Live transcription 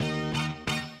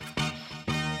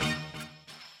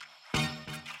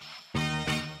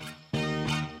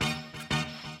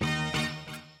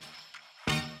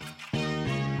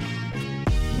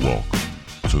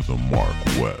to the Mark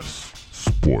West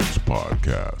Sports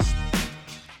Podcast.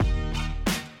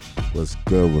 What's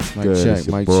good? What's Mic good? check, It's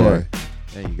your mic boy. check.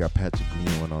 And you got Patrick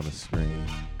Ewing on the screen.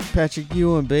 Patrick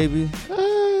Ewing, baby.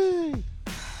 Hey.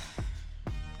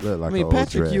 Look like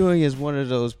Patrick dread. Ewing is one of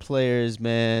those players,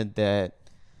 man, that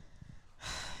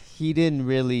he didn't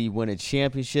really win a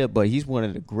championship, but he's one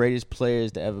of the greatest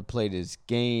players to ever play this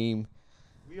game.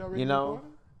 We already You know?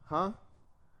 recording? Huh?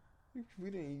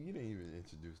 You didn't even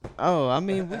introduce them. Oh, I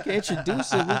mean, we can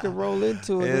introduce it. We can roll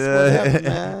into it. It's whatever,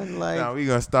 man. Like, Now we're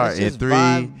gonna start let's in just three,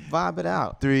 vibe it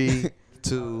out. 3,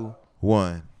 2,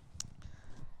 1.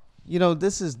 You know,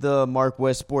 this is the Mark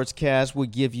West Sportscast. We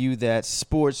give you that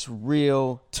sports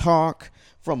real talk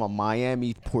from a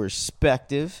Miami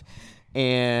perspective.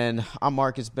 And I'm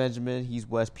Marcus Benjamin. He's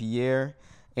Wes Pierre.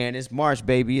 And it's March,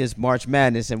 baby. It's March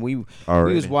Madness. And we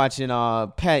was watching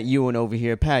Pat Ewing over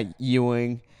here. Pat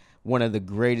Ewing, one of the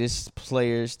greatest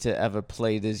players to ever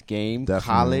play this game, Definitely.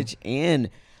 college and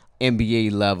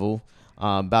NBA level.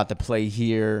 About to play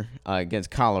here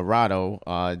against Colorado,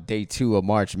 day 2 of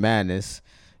March Madness.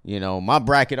 You know, my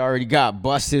bracket already got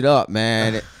busted up,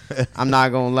 man. I'm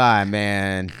not gonna lie,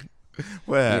 man.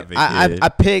 What happened,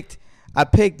 kid? I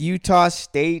picked Utah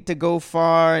State to go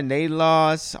far, and they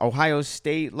lost. Ohio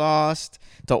State lost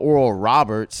to Oral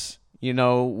Roberts, you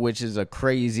know, which is a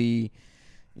crazy,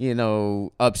 you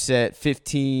know, upset.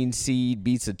 15 seed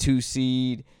beats a 2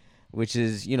 seed, which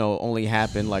is, you know, only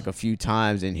happened like a few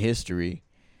times in history.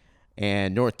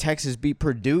 And North Texas beat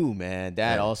Purdue, man.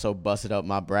 That also busted up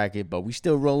my bracket. But we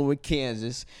still rolling with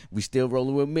Kansas. We still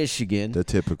rolling with Michigan. The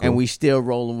typical. And we still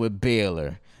rolling with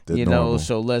Baylor. The know, normal.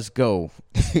 so let's go.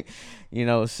 You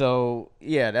know, so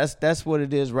yeah, that's what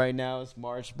it is right now. It's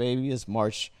March, baby. It's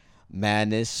March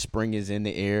Madness. Spring is in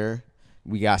the air.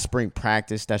 We got spring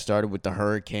practice that started with the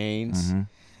Hurricanes. Mm-hmm.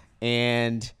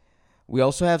 And we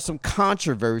also have some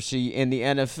controversy in the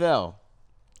NFL.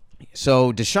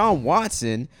 So Deshaun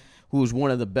Watson, who's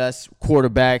one of the best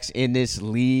quarterbacks in this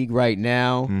league right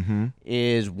now,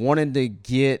 is wanting to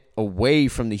get away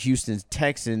from the Houston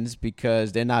Texans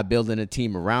because they're not building a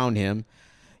team around him.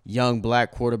 Young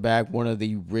black quarterback, one of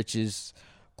the richest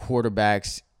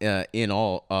quarterbacks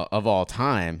of all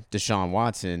time, Deshaun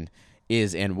Watson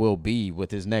is and will be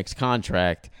with his next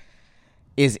contract,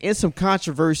 is in some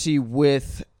controversy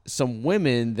with some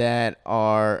women that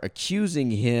are accusing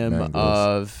him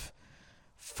of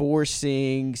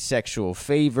forcing sexual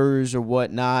favors or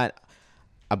whatnot.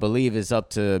 I believe it's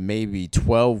up to maybe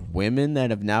 12 women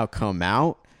that have now come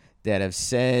out that have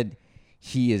said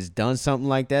he has done something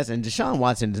like that. And Deshaun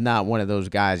Watson is not one of those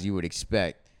guys you would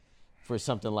expect for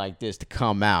something like this to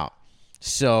come out.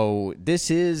 So this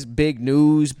is big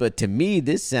news, but to me,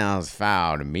 this sounds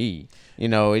foul to me. You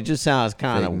know, it just sounds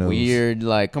kind of weird.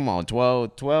 Like, come on,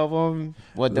 12 of them?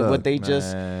 What they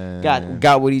just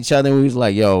got with each other? And we was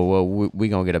like, yo, well, we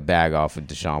going to get a bag off of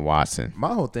Deshaun Watson.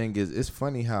 My whole thing is, it's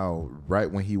funny how right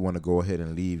when he want to go ahead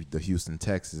and leave the Houston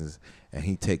Texans and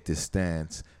he take this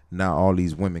stance, now all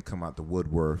these women come out the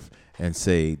woodwork and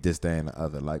say this, that, and the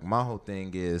other. Like, my whole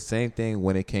thing is, same thing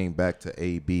when it came back to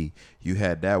AB. You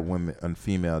had that woman and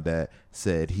female that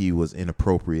said he was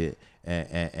inappropriate.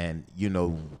 And you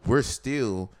know, we're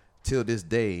still, till this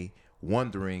day,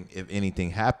 wondering if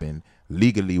anything happened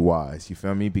legally wise. You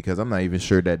feel me? Because I'm not even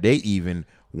sure that they even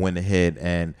went ahead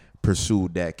and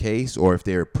pursued that case, or if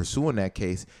they're pursuing that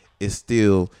case, it's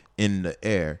still in the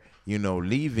air. You know,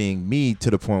 leaving me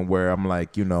to the point where I'm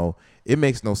like, you know, it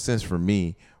makes no sense for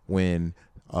me when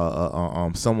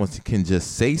someone can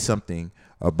just say something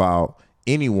about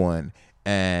anyone,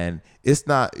 and it's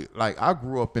not like I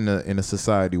grew up in a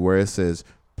society where it says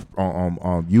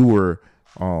you were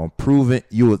proven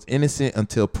you was innocent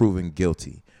until proven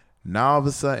guilty. Now all of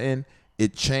a sudden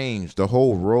it changed. The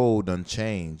whole road done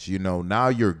changed. You know, now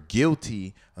you're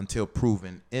guilty until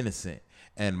proven innocent.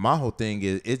 And my whole thing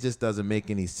is, it just doesn't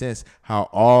make any sense how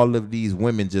all of these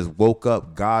women just woke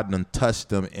up, God done touched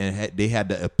them, and they had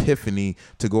the epiphany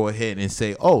to go ahead and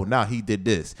say, oh, now he did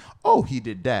this. Oh, he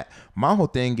did that. My whole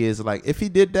thing is, like, if he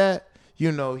did that,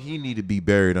 you know, he need to be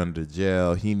buried under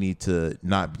jail. He need to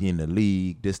not be in the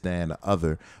league, this, that, and the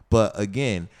other. But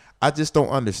again, I just don't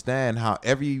understand how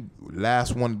every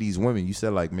last one of these women, you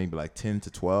said like maybe like 10 to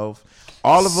 12,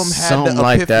 all of them had Something the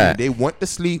like epiphany. that. They went to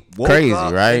sleep, woke Crazy,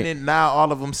 up, right? and then now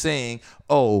all of them saying,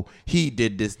 oh, he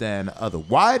did this, that, and the other.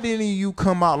 Why didn't you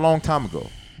come out a long time ago?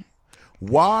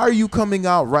 Why are you coming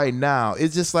out right now?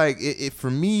 It's just like, it for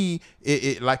me,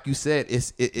 it like you said,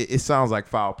 it sounds like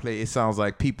foul play. It sounds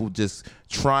like people just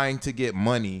trying to get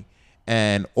money.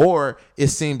 And or it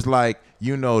seems like,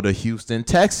 you know, the Houston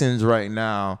Texans right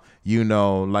now, you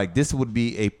know, like this would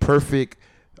be a perfect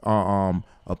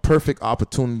a perfect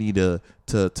opportunity to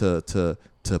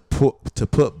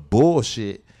put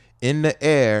bullshit in the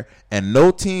air, and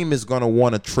no team is gonna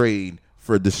want to trade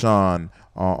for Deshaun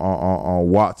on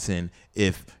Watson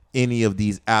if any of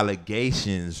these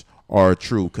allegations are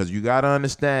true, because you gotta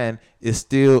understand it's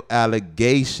still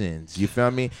allegations. You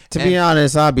feel me? To be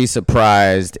honest, I'd be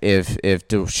surprised if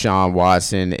Deshaun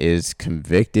Watson is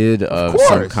convicted of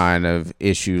some kind of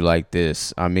issue like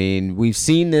this. I mean, we've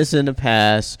seen this in the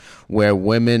past where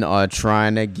women are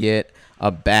trying to get a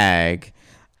bag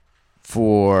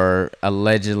for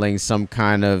allegedly some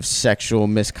kind of sexual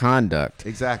misconduct.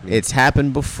 Exactly. It's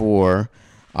happened before.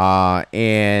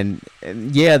 And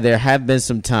yeah, there have been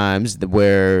some times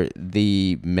where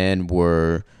the men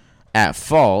were at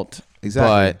fault. Exactly.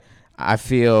 But I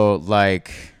feel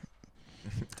like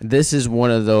this is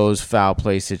one of those foul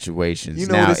play situations. You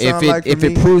know now, what it sound like if for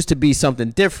it me? proves to be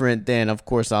something different, then of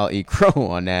course I'll eat crow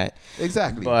on that.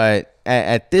 Exactly. But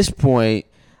at this point,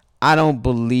 I don't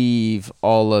believe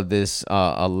all of this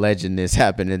allegedness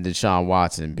happened to Deshaun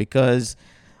Watson, because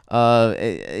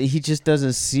he just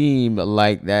doesn't seem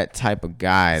like that type of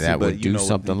guy that but would you do know,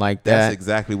 something like that. That's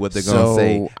exactly what they're gonna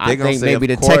say. They're I gonna think say,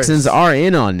 maybe of the course. Texans are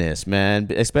in on this,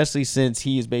 man, especially since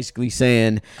he is basically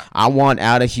saying, I want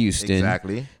out of Houston.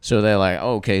 Exactly. So they're like,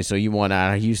 okay, so you want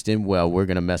out of Houston? Well, we're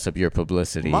going to mess up your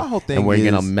publicity. My whole thing and we're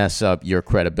going to is- mess up your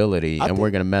credibility. And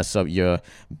we're going to mess up your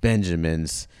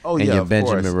Benjamins. Oh, and yeah, your of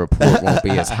Benjamin course. report won't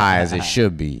be as high as it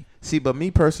should be. See, but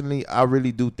me personally, I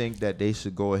really do think that they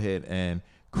should go ahead and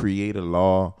create a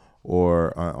law,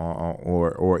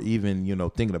 or even, you know,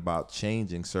 thinking about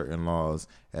changing certain laws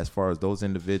as far as those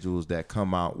individuals that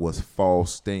come out with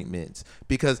false statements.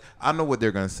 Because I know what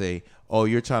they're going to say. Oh,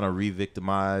 you're trying to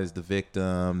re-victimize the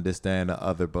victim, this, that, and the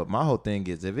other. But my whole thing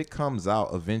is, if it comes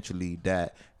out eventually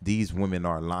that these women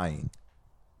are lying,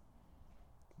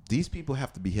 these people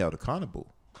have to be held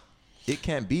accountable. It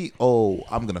can't be, oh,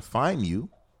 I'm going to fine you.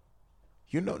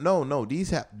 You know, no.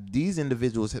 These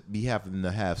individuals be having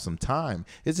to have some time.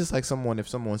 It's just like if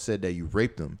someone said that you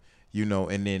raped them, you know,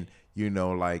 and then, you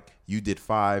know, like you did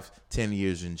 5-10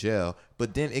 years in jail,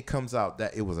 but then it comes out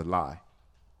that it was a lie.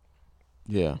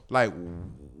 Yeah. Like,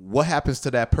 what happens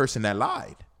to that person that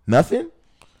lied? Nothing.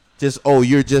 Just, oh,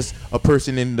 you're just a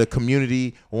person in the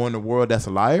community or in the world that's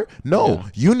a liar. No, Yeah.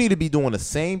 You need to be doing the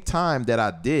same time that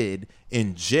I did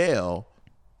in jail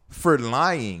for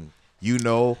lying. You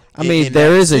know, I mean,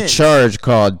 there is a charge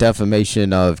called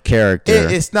defamation of character.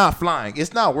 It's not flying.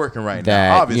 It's not working right that,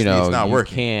 now. Obviously, you know, it's not you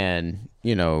working. can,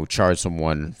 you know, charge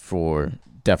someone for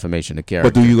defamation of character.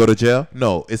 But do you go to jail?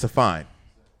 No, it's a fine.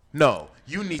 No,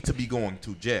 you need to be going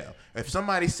to jail. If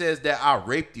somebody says that I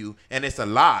raped you and it's a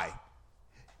lie,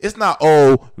 it's not,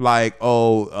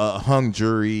 hung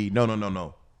jury.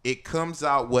 No. It comes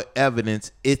out with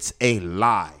evidence. It's a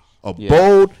lie,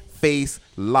 bold-faced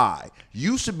lie.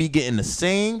 You should be getting the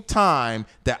same time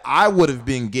that I would have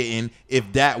been getting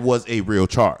if that was a real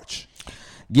charge.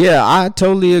 Yeah, I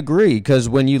totally agree. Because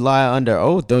when you lie under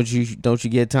oath, don't you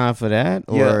get time for that?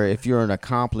 Yeah. Or if you're an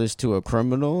accomplice to a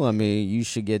criminal, I mean, you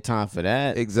should get time for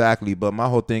that. Exactly. But my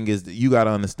whole thing is that you got to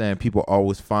understand, people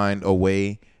always find a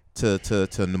way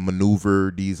to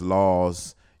maneuver these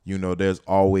laws. You know, there's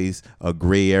always a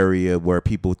gray area where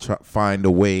people find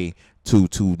a way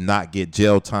to not get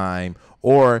jail time.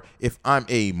 Or if I'm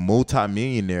a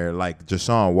multimillionaire like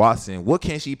Deshaun Watson, what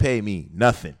can she pay me?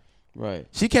 Nothing. Right.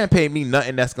 She can't pay me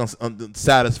nothing that's gonna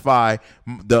satisfy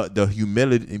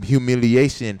the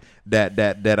humiliation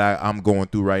that I'm going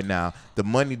through right now. The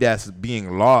money that's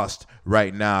being lost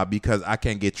right now because I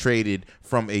can't get traded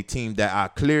from a team that I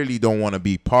clearly don't want to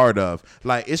be part of.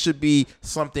 Like, it should be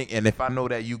something. And if I know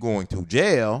that you going to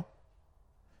jail,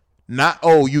 not,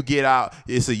 oh, you get out,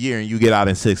 it's a year and you get out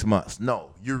in 6 months.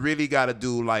 No, you really got to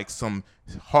do like some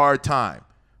hard time.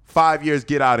 5 years,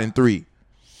 get out in 3.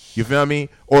 You feel me?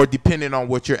 Or depending on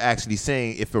what you're actually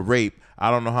saying, if a rape,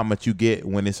 I don't know how much you get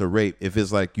when it's a rape. If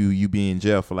it's like you be in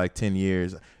jail for like 10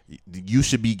 years, you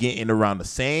should be getting around the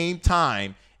same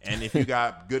time. And if you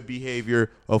got good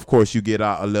behavior, of course, you get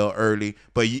out a little early.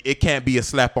 But it can't be a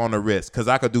slap on the wrist, because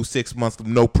I could do 6 months with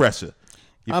no pressure.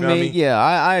 You feel me? Yeah,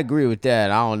 I agree with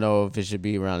that. I don't know if it should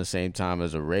be around the same time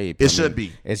as a rape. It should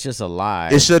be. It's just a lie.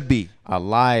 It should be. A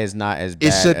lie is not as bad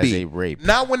It should as be. a rape.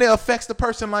 Not when it affects the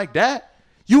person like that.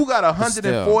 You got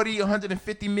still.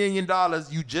 $150 million.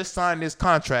 You just signed this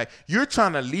contract. You're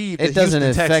trying to leave the It doesn't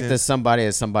Houston affect Texans. somebody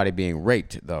as somebody being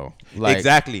raped, though. Like,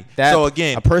 Exactly. that, So,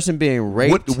 again, a person being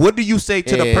raped. What do you say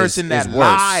to the person that is worse.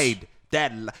 lied?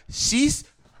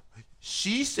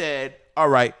 She said, all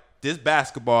right, this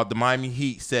basketball, the Miami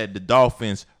Heat said the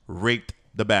Dolphins raped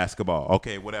the basketball.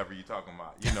 Okay, whatever you're talking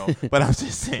about, you know. But I'm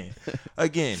just saying,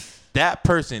 again, that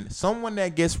person, someone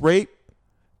that gets raped,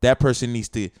 that person needs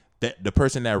to, the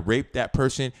person that raped that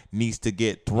person needs to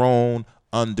get thrown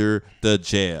under the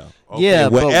jail. Okay? Yeah,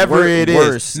 whatever it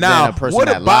is. Now, what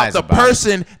about the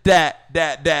person that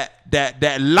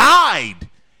lied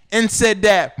and said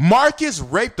that Marcus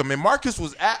raped him, and Marcus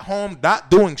was at home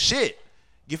not doing shit?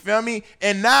 You feel me?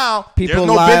 And now people there's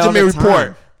no Benjamin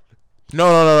report.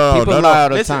 No. People lie all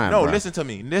the time. No, bro. listen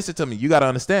to me. You got to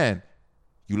understand.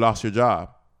 You lost your job.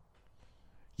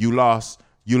 You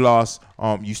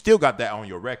still got that on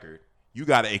your record. You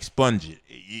got to expunge it.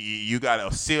 You got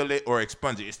to seal it or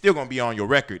expunge it. It's still going to be on your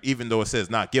record, even though it says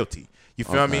not guilty. You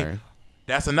feel me?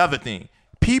 That's another thing.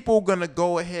 People going to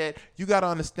go ahead. You got to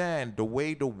understand the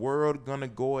way the world going to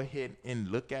go ahead and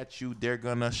look at you. They're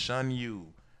going to shun you.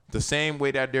 The same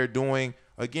way that they're doing,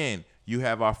 again, you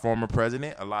have our former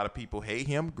president. A lot of people hate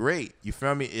him. Great. You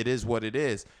feel me? It is what it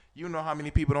is. You know how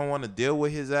many people don't want to deal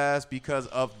with his ass because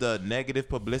of the negative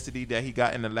publicity that he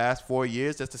got in the last 4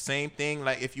 years? That's the same thing.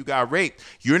 Like if you got raped,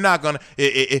 you're not going to,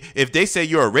 if they say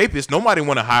you're a rapist, nobody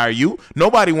want to hire you.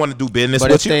 Nobody want to do business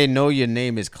with you. But if they know your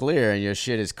name is clear and your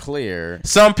shit is clear.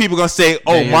 Some people going to say,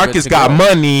 oh, Marcus got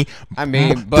money. I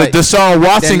mean, but Deshaun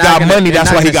Watson got money.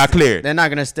 That's why he got cleared. They're not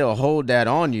going to still hold that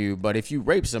on you. But if you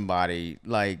rape somebody,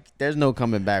 like there's no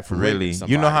coming back from raping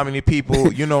somebody. You know how many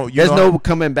people, there's no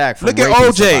coming back from look raping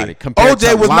at OJ.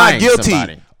 OJ was not guilty.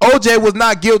 OJ was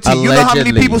not guilty. Allegedly. You know how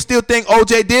many people still think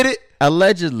OJ did it?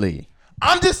 Allegedly.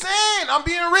 I'm just saying. I'm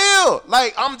being real.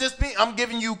 Like I'm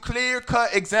giving you clear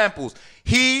cut examples.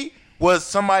 He was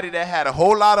somebody that had a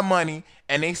whole lot of money,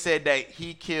 and they said that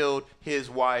he killed his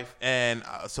wife and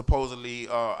supposedly,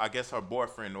 I guess her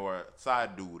boyfriend or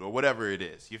side dude or whatever it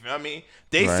is. You feel me?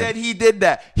 They said he did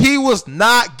that. He was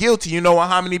not guilty. You know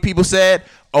how many people said?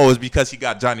 Oh, it's because he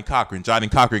got Johnny Cochran. Johnny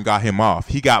Cochran got him off.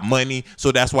 He got money,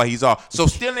 so that's why he's off. So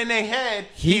still in their head,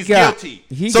 he's guilty.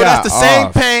 So that's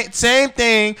the same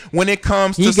thing when it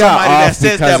comes to somebody that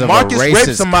says that Marcus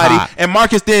raped somebody and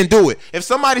Marcus didn't do it. If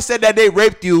somebody said that they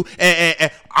raped you,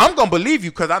 and I'm going to believe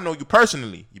you because I know you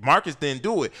personally. Marcus didn't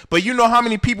do it. But you know how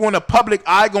many people in the public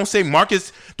eye going to say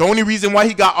Marcus, the only reason why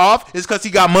he got off is because he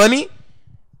got money?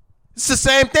 It's the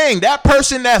same thing. That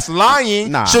person that's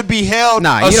lying should be held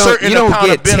a certain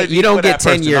accountability. You don't get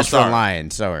 10 years for lying,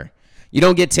 sir. You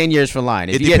don't get 10 years for lying.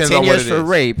 If you get 10 years for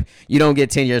rape, you don't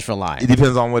get 10 years for lying. It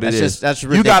depends on what it is. That's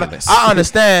ridiculous. I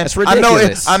understand. That's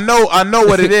ridiculous. I know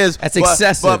what it is. That's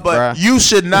excessive, but you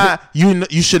should not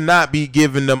you should not be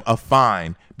giving them a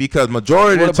fine. Because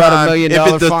majority of the time,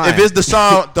 if it's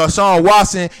Deshaun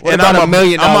Watson and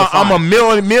I'm a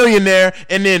millionaire,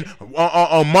 and then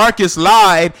Marcus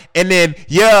lied, and then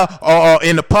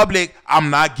in the public I'm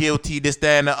not guilty, this,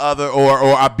 that, and the other,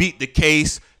 or I beat the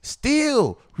case.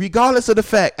 Still, regardless of the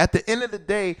fact, at the end of the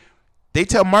day, they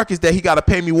tell Marcus that he got to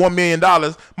pay me $1 million.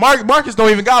 Marcus don't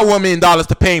even got $1 million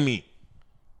to pay me.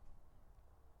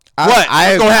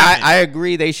 I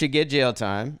agree they should get jail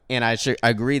time, and I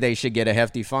agree they should get a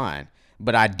hefty fine.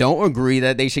 But I don't agree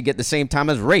that they should get the same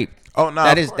time as rape. Oh no,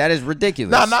 that is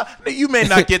ridiculous. No, you may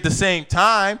not get the same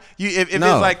time. If it's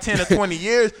like 10 or 20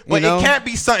 years, but it can't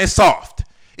be something soft.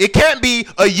 It can't be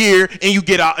a year and you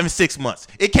get out in 6 months.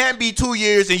 It can't be 2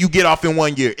 years and you get off in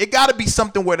 1 year. It got to be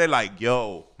something where they're like,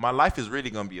 yo, my life is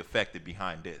really gonna be affected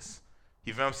behind this.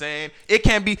 You feel what I'm saying? It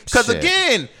can't be because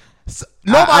again.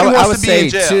 Nobody wants to be in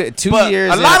jail. Two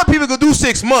years. A lot of people could do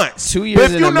 6 months. 2 years.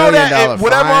 But if you know that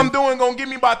whatever I'm doing gonna give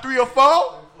me about 3 or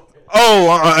 4,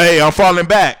 hey, I'm falling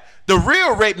back. The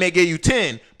real rape may get you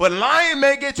 10, but lying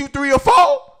may get you 3 or 4.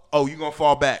 Oh, you're going to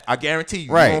fall back. I guarantee you.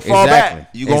 You're going to fall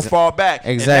back. You're going to fall back.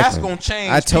 Exactly. And that's going to change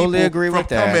I totally agree with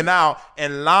that. Coming out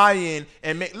and lying.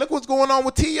 And look what's going on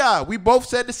with T.I. We both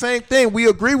said the same thing. We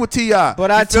agree with T.I.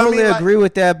 But I totally agree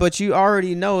with that. But you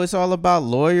already know it's all about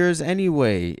lawyers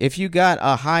anyway. If you got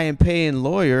a high and paying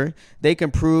lawyer, they can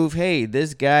prove, hey,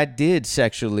 this guy did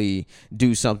sexually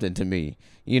do something to me.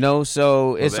 You know,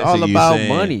 so it's all about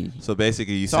money. So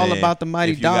basically, it's all about the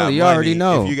mighty dollar. You already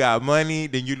know. If you got money,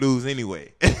 then you lose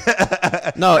anyway.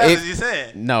 No, that's what you're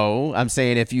saying. No, I'm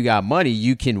saying if you got money,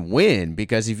 you can win,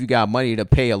 because if you got money to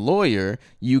pay a lawyer,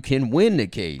 you can win the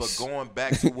case. But going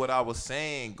back to what I was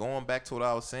saying,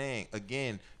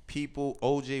 again, people,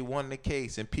 OJ won the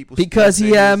case, and people because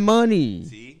he had money.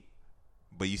 See.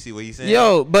 But you see what he's saying?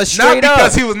 Yo, but straight up. Not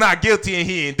because he was not guilty and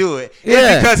he didn't do it.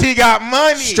 It's because he got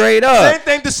money. Straight up. Same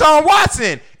thing to Deshaun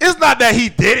Watson. It's not that he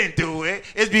didn't do it.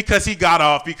 It's because he got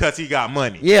off because he got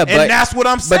money. Yeah, but and that's what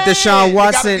I'm saying. But Deshaun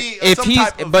Watson, if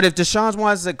Deshaun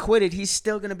Watson's acquitted, he's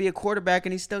still going to be a quarterback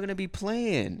and he's still going to be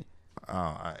playing.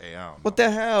 I don't know. What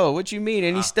the hell? What you mean?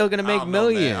 And he's still gonna make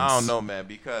millions. I don't know, man.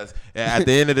 Because at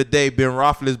the end of the day, Ben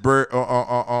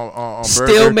Roethlisberger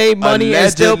still made money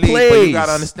and still plays. But you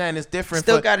gotta understand, it's different.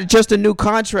 Still got just a new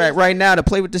contract right now to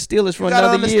play with the Steelers for another year. You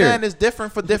gotta understand, it's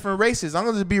different for different races. I'm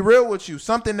gonna be real with you.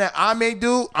 Something that I may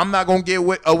do, I'm not gonna get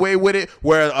away with it.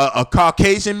 Where a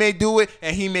Caucasian may do it,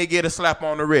 and he may get a slap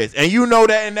on the wrist, and you know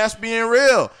that, and that's being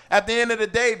real. At the end of the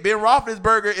day, Ben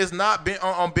Roethlisberger is not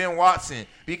on Ben Watson,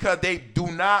 because they do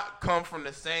not come from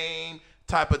the same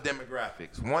type of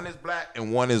demographics. One is black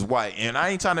and one is white. And I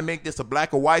ain't trying to make this a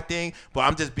black or white thing, but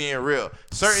I'm just being real.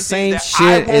 Certain same things that shit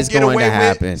I won't is get going away to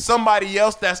happen. with, somebody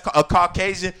else that's a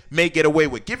Caucasian may get away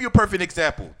with. Give you a perfect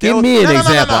example. Give me an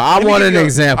example. I want an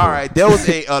example. All right, there was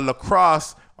a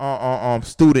lacrosse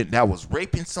student that was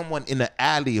raping someone in the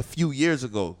alley a few years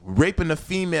ago, raping a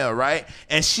female, right?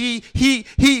 And he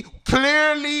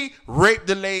clearly raped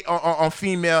the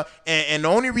female, and the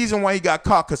only reason why he got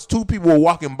caught because two people were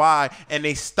walking by and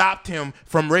they stopped him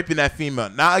from raping that female.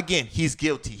 Now again, he's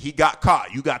guilty. He got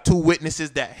caught. You got two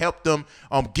witnesses that helped him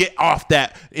get off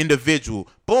that individual.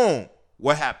 Boom.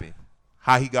 What happened?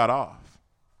 How he got off?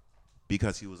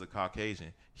 Because he was a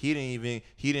Caucasian. He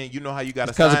didn't. You know how you got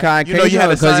to sign. You had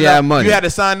to sign up. Money. You had to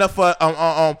sign up for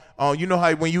You know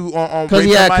how when you because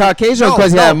he had Caucasian or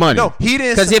because he had money. No, he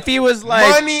didn't. Because if he was like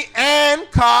money and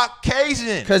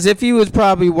Caucasian. Because if he was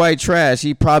probably white trash,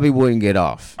 he probably wouldn't get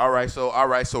off. All right. So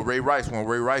Ray Rice, when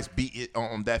Ray Rice beat it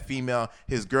that female,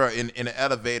 his girl in the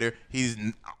elevator, he's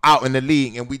out in the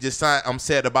league, and we just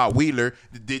said about Wheeler.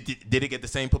 Did it get the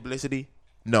same publicity?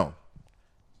 No.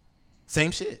 Same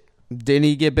shit. Didn't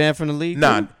he get banned from the league?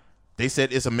 Nah, they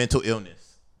said it's a mental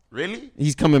illness. Really?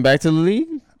 He's coming back to the league?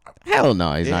 Hell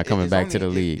no, he's not coming back to the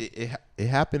league. It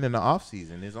happened in the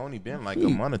offseason. It's only been like a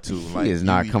month or two. He is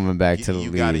not coming back to the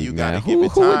league, man. Who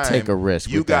would take a risk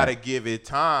You with got to that? give it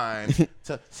time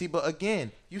to see. But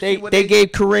again, they gave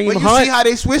Kareem Hunt. You see how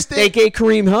they switched it? They gave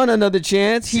Kareem Hunt another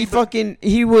chance. He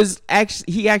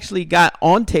actually got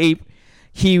on tape.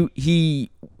 He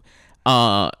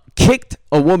kicked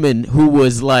a woman who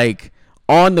was like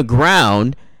on the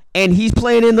ground, and he's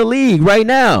playing in the league right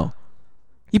now.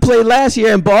 He played last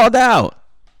year and balled out,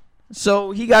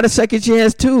 so he got a second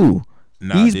chance too.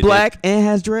 He's black and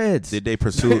has dreads. Did they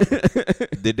pursue?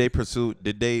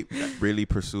 Did they really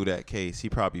pursue that case? He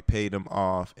probably paid them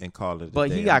off and called it. But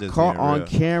he got caught on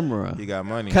camera. He got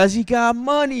money. Cause he got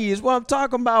money is what I'm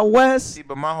talking about, Wes. See,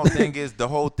 but my whole thing is the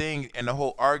whole thing and the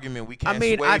whole argument. We can't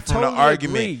sway from totally the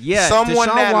argument. Agree. Yeah, someone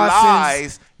Deshaun that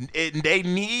Watson's, lies, they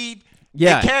need.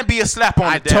 Yeah, it can't be a slap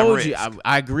on the damn told wrist. you.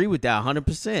 I agree with that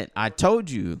 100%. I told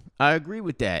you. I agree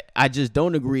with that. I just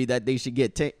don't agree that they should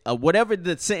get whatever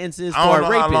the sentence is for a rapist. I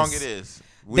don't know how long it is.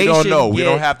 We don't know. We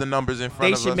don't have the numbers in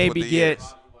front of us. They should maybe get.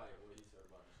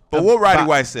 But what Roddy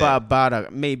White said?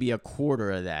 About maybe a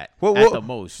quarter of that at the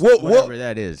most. Whatever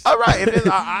that is. All right.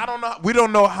 I don't know. We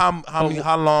don't know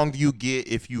how long you get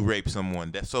if you rape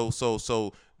someone. That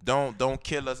so. Don't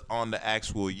kill us on the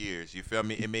actual years. You feel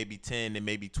me? It may be 10, it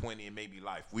may be 20, it may be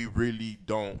life. We really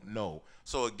don't know.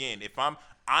 So again, if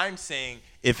I'm saying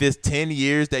if it's 10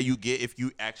 years that you get if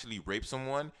you actually rape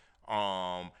someone,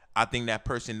 I think that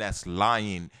person that's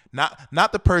lying, not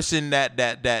the person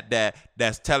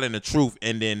that's telling the truth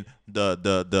and then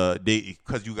they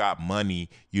because you got money,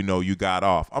 you got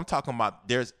off. I'm talking about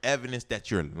there's evidence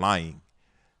that you're lying.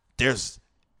 There's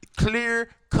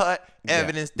clear-cut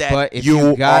evidence that but if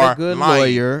you got are a good lying.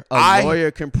 lawyer, lawyer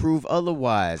can prove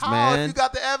otherwise, How man. if you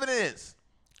got the evidence?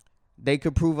 They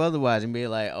could prove otherwise and be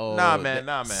like, oh, nah,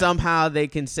 man. Somehow they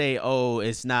can say, oh,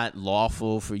 it's not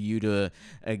lawful for you to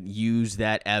use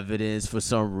that evidence for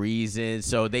some reason,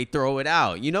 so they throw it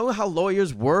out. You know how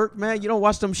lawyers work, man? You don't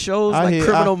watch them shows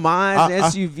Criminal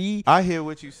Minds, SUV. I hear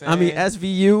what you're saying. I mean,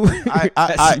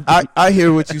 SVU. I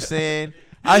hear what you're saying.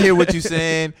 I hear what you're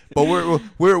saying, but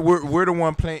we're the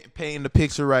one painting the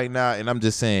picture right now, and I'm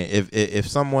just saying if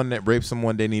someone that rapes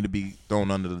someone, they need to be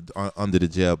thrown under the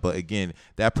jail. But again,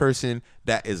 that person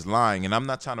that is lying, and I'm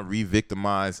not trying to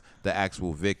re-victimize the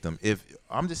actual victim.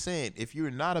 I'm just saying, if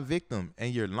you're not a victim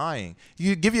and you're lying,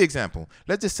 you give you an example.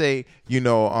 Let's just say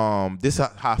this is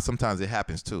how sometimes it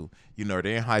happens too. They're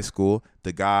in high school.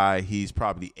 The guy, he's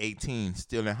probably 18,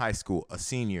 still in high school, a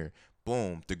senior.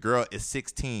 Boom. The girl is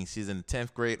 16. She's in the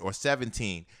 10th grade or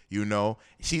 17.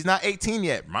 She's not 18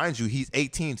 yet. Mind you, he's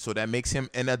 18. So that makes him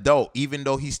an adult, even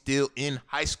though he's still in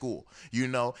high school,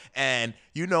 And,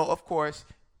 of course,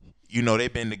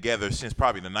 they've been together since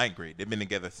probably the 9th grade. They've been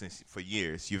together for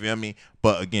years. You feel me?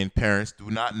 But again, parents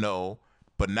do not know.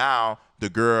 But now the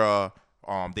girl,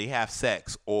 they have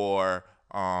sex, or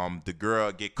the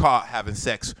girl get caught having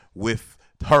sex with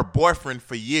her boyfriend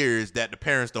for years that the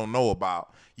parents don't know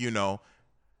about.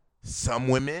 Some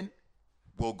women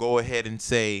will go ahead and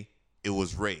say it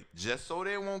was rape just so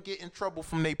they won't get in trouble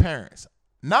from their parents.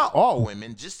 Not all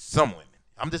women, just some women.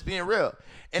 I'm just being real.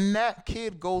 And that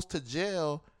kid goes to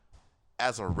jail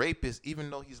as a rapist,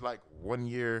 even though he's like 1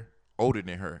 year older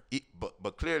than her.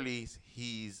 But clearly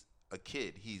he's a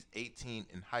kid. He's 18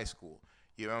 in high school.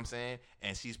 You know what I'm saying?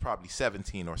 And she's probably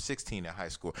 17 or 16 in high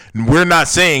school. We're not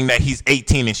saying that he's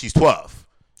 18 and she's 12.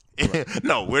 Right.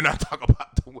 No, we're not talking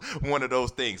about one of those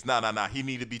things. No. He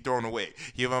need to be thrown away.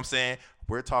 You know what I'm saying?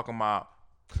 We're talking about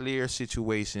clear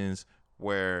situations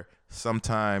where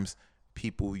sometimes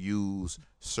people use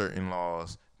certain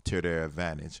laws to their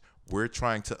advantage. We're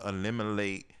trying to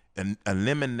eliminate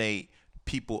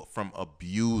people from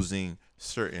abusing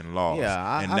certain laws.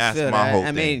 Yeah, and I that's feel my that. whole I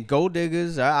thing. mean, gold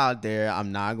diggers are out there.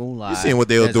 I'm not gonna lie. You seen what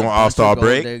they were There's doing a All-Star bunch of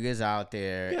break? Gold diggers out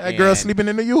there. Yeah, that girl sleeping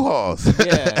in the U-Hauls.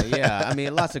 Yeah. I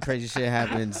mean, lots of crazy shit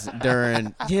happens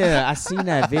during. Yeah, I seen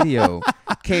that video.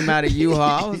 Came out of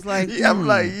U-Haul. I was like, I'm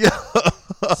like, yo.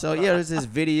 So there's this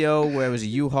video where it was a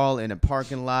U-Haul in a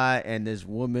parking lot, and this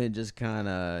woman just kind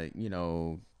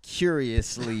of,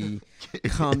 curiously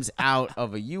comes out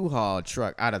of a U-Haul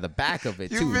truck, out of the back of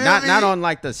it too. Not on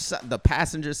like the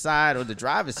passenger side or the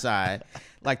driver's side,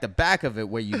 like the back of it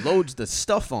where you load the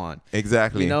stuff on.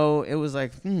 Exactly. It was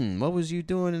like, what was you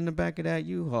doing in the back of that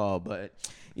U-Haul? But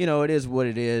it is what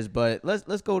it is. But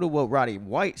let's go to what Roddy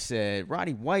White said.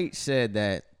 Roddy White said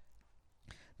that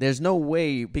there's no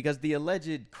way, because the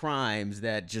alleged crimes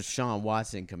that Deshaun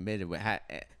Watson committed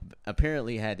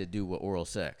apparently had to do with oral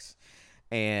sex.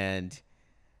 And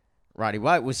Roddy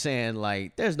White was saying,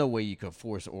 like, there's no way you could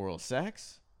force oral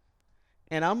sex.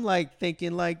 And I'm like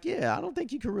thinking, like, yeah, I don't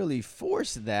think you can really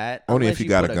force that. Only if you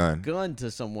got put a gun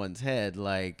to someone's head,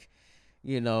 like,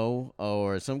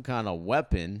 or some kind of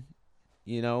weapon.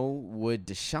 Would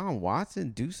Deshaun Watson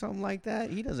do something like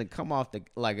that? He doesn't come off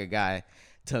like a guy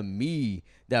to me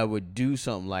that would do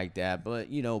something like that. But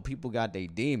people got their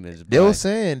demons. They were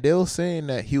saying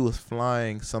that he was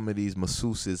flying some of these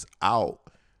masseuses out.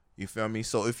 You feel me?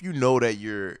 So if you know that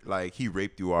you're like, he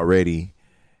raped you already,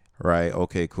 right?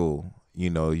 Okay, cool.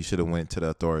 You should have went to the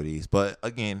authorities. But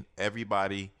again,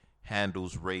 everybody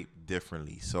handles rape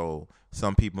differently. So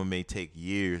some people may take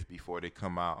years before they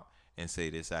come out and say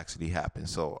this actually happened.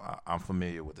 So I'm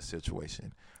familiar with the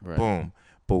situation. Right. Boom.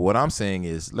 But what I'm saying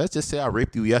is, let's just say I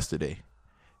raped you yesterday.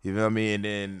 You feel me? And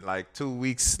then like 2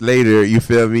 weeks later, you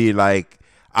feel me? Like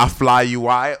I fly you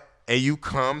out and you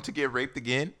come to get raped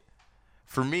again.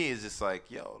 For me, it's just like,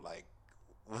 yo, like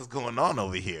what's going on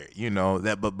over here?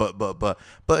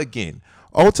 But again,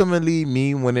 ultimately,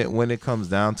 me when it comes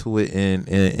down to it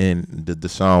in the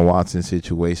Deshaun Watson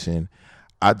situation,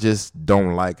 I just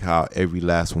don't like how every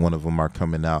last one of them are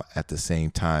coming out at the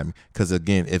same time. Because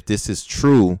again, if this is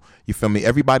true, you feel me?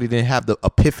 Everybody didn't have the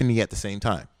epiphany at the same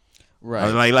time.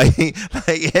 Right. Like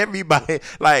everybody,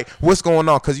 like what's going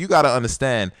on? Because you got to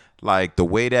understand, like the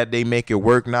way that they make it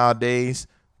work nowadays,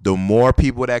 the more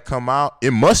people that come out, it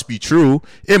must be true.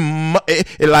 It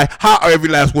like, how are every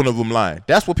last one of them lying?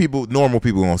 That's what normal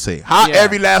people gonna say. How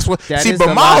every last one? See,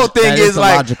 but my whole thing is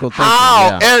like,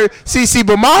 how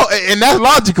but my, and that's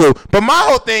logical. But my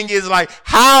whole thing is like,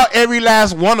 how every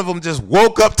last one of them just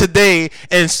woke up today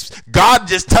and God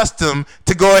just touched them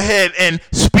to go ahead and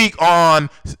speak on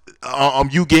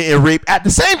you getting raped at the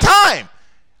same time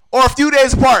or a few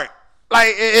days apart.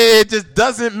 Like it just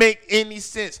doesn't make any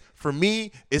sense. For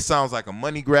me, it sounds like a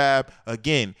money grab.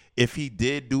 Again, if he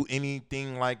did do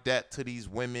anything like that to these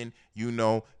women,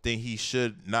 then he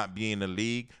should not be in the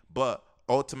league. But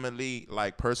ultimately,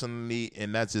 like personally,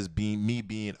 and that's just me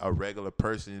being a regular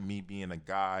person, me being a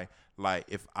guy, like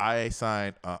if I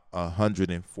signed a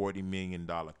 $140 million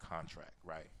contract,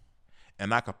 right,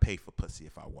 and I could pay for pussy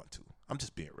if I want to. I'm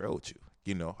just being real with you.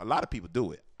 A lot of people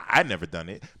do it. I never done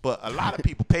it, but a lot of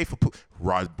people pay for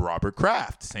Robert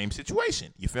Kraft, same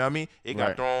situation. You feel me? It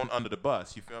got thrown under the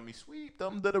bus. You feel me? Swept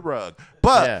under the rug.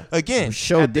 But again,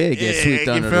 did get swept under the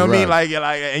rug. You feel me? Like,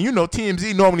 and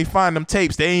TMZ normally find them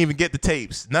tapes. They ain't even get the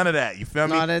tapes. None of that. You feel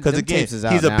me? Because again,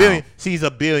 he's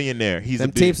a billionaire.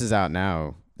 Them tapes is out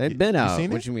now. They've been out.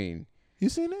 What you mean? You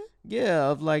seen it? Yeah,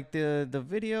 of like the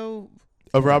video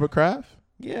of Robert Kraft.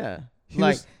 Yeah,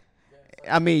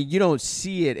 I mean, you don't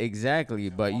see it exactly,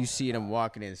 but you see them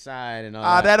walking inside and all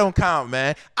Ah, that. that don't count,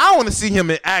 man. I want to see him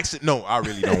in action. No, I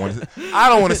really don't want to. I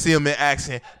don't want to see him in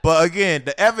action. But again,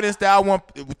 the evidence that I want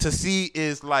to see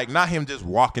is like not him just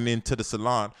walking into the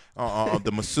salon,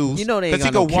 the masseuse. You know they ain't 'Cause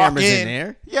he got no could walk cameras in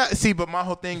there. Yeah, see, but my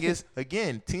whole thing is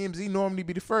again, TMZ normally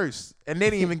be the first, and they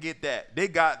didn't even get that. They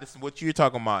got this. What you're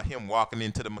talking about? Him walking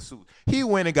into the masseuse. He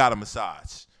went and got a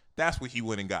massage. That's what he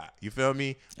went and got. You feel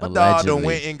me? My dog done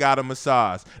went and got a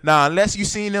massage. Now, unless you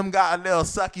seen them got a little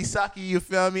sucky, you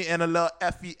feel me, and a little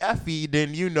effy,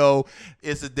 then you know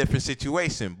it's a different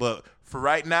situation. But for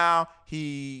right now,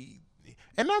 and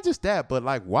not just that, but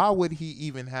like, why would he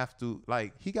even have to?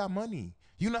 Like, he got money.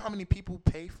 You know how many people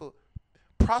pay for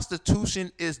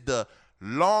prostitution? Is the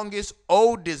longest,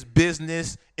 oldest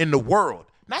business in the world,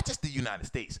 not just the United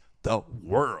States. The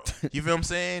world. You feel what I'm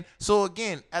saying? So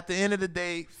again, at the end of the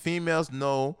day, females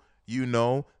know,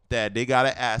 that they got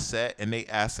an asset, and their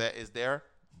asset is their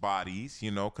bodies,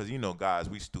 because guys,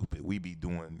 we stupid. We be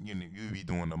doing, you be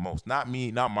doing the most. Not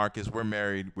me, not Marcus. We're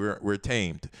married. We're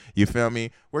tamed. You feel me?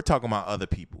 We're talking about other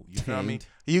people. You feel me?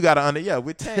 You gotta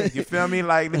we're tamed. You feel me?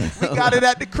 Like, we got it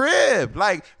at the crib.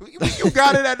 Like, you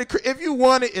got it at the crib. If you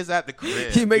want it, it's at the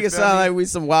crib. You make it sound like we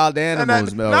some wild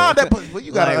animals, man. Well,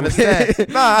 you gotta understand.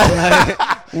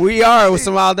 We are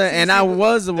some wild animals, and I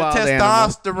was a wild animal.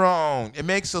 Testosterone, it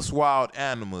makes us wild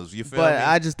animals. You feel me? But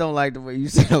I just don't like the way you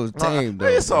said I was tame, though.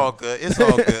 It's all good. It's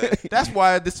all good. That's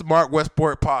why this is Mark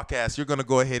Westport podcast. You're gonna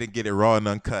go ahead and get it raw and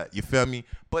uncut. You feel me?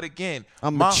 But again,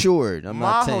 I'm matured. I'm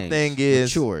not my tame. whole thing is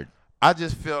matured. I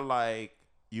just feel like,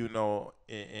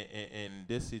 in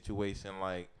this situation,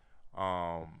 like,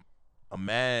 a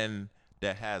man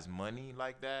that has money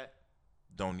like that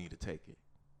don't need to take it.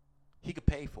 He could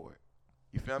pay for it.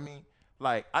 You feel me?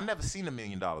 Like, I never seen $1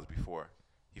 million before.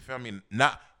 You feel me?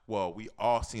 We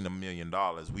all seen $1 million.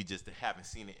 We just haven't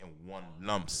seen it in one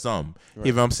lump sum. Right.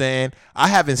 You know what I'm saying? I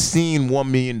haven't seen $1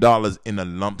 million in a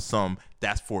lump sum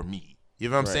that's for me. You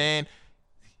know what I'm saying?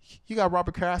 You got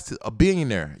Robert Kraft, a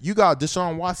billionaire. You got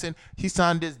Deshaun Watson. He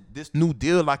signed this new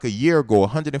deal like a year ago,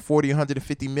 140,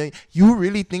 150 million. You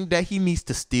really think that he needs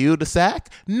to steal the sack?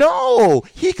 No,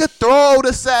 he could throw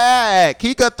the sack.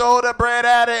 He could throw the bread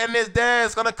at it, and his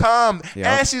dad's gonna come,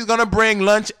 and she's gonna bring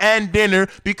lunch and dinner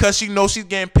because she knows she's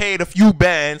getting paid a few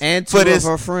bands and for this.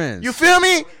 Of her friends. You feel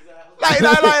me? Like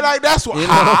that's how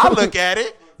I look at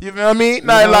it. You feel me?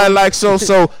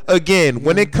 So again,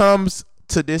 when it comes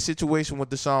to this situation with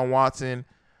Deshaun Watson,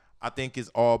 I think it's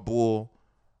all bull.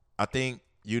 I think,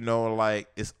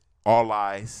 it's all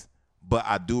lies. But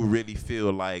I do really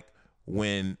feel like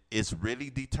when it's really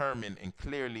determined and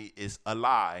clearly it's a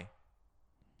lie,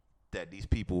 that these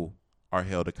people are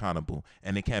held accountable,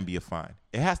 and it can be a fine.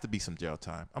 It has to be some jail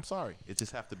time. I'm sorry. It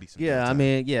just have to be some jail time. I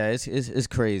mean, it's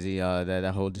crazy,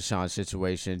 that whole Deshaun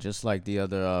situation, just like the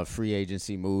other free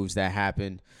agency moves that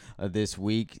happened this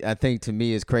week. I think, to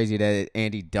me, it's crazy that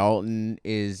Andy Dalton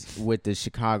is with the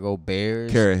Chicago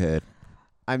Bears. Carrot head.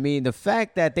 I mean, the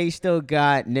fact that they still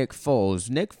got Nick Foles.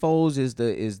 Nick Foles is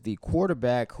the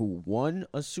quarterback who won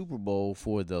a Super Bowl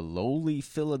for the lowly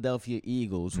Philadelphia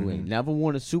Eagles, who ain't never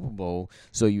won a Super Bowl.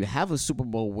 So you have a Super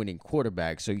Bowl winning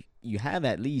quarterback. So you have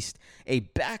at least a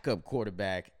backup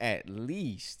quarterback, at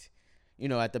least,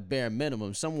 at the bare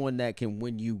minimum, someone that can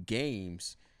win you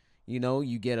games.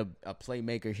 You get a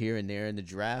playmaker here and there in the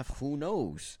draft. Who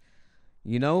knows?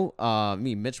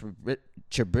 Mitch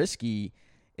Trubisky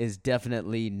is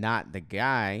definitely not the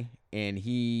guy, and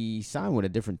he signed with a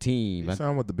different team. He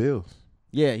signed with the Bills.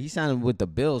 Yeah, he signed with the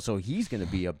Bills, so he's going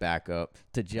to be a backup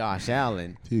to Josh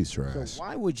Allen. He's trash. So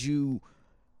why would you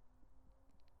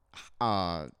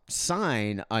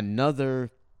sign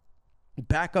another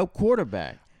backup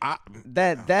quarterback?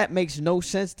 That makes no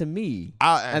sense to me.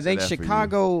 I think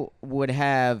Chicago would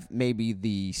have maybe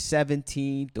the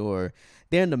 17th, or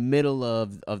they're in the middle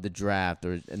of the draft,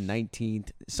 or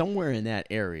 19th, somewhere in that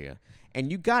area. And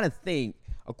you got to think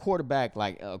a quarterback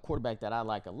that I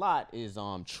like a lot is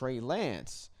Trey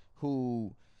Lance,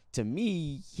 who, to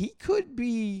me, he could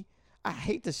be. I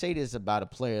hate to say this about a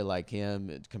player like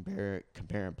him,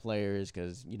 comparing players,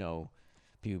 because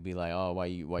people be like, oh, why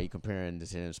you comparing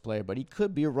this to this player? But he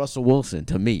could be a Russell Wilson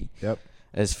to me. Yep.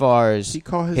 As far as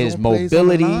his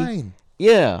mobility,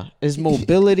 his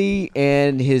mobility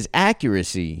and his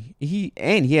accuracy. He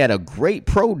had a great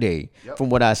pro day from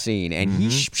what I've seen, and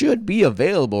he should be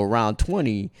available around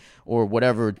 20 or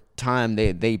whatever time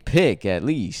they pick at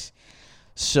least.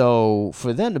 So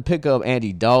for them to pick up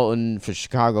Andy Dalton, for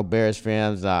Chicago Bears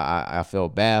fans, I feel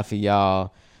bad for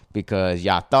y'all, because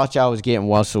y'all thought y'all was getting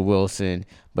Russell Wilson,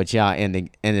 but y'all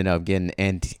ended up getting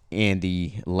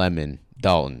Andy Lemon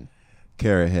Dalton.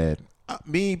 carry ahead.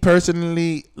 Me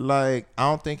personally, like, I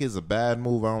don't think it's a bad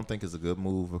move. I don't think it's a good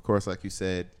move. Of course, like you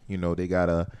said, they got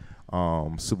a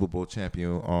Super Bowl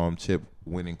championship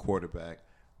winning quarterback.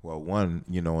 Well, one,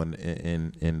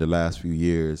 in the last few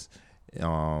years,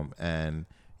 and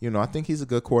I think he's a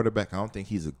good quarterback. I don't think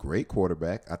he's a great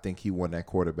quarterback. I think he won that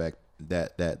quarterback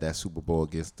that Super Bowl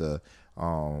against the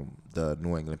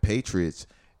New England Patriots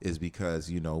is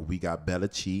because we got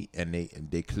Belichick, and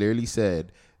they clearly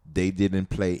said they didn't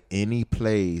play any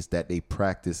plays that they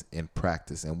practice in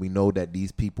practice. And we know that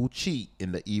these people cheat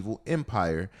in the evil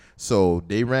empire. So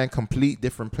they ran complete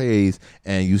different plays.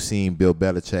 And you seen Bill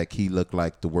Belichick, he looked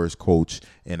like the worst coach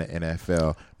in the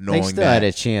NFL. They still had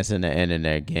a chance in the end of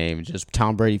that game. Just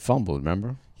Tom Brady fumbled,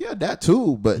 remember? Yeah, that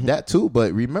too.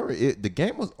 But remember, the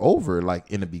game was over,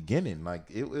 like, in the beginning. Like,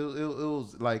 it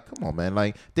was like, come on, man.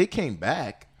 Like, they came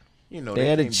back. They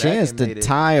had a chance to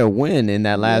tie or win in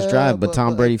that last drive, but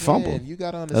Tom Brady fumbled. You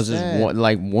gotta understand. That was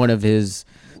just one of his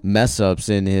mess ups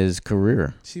in his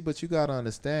career. See, but you gotta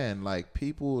understand, like,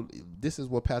 people. This is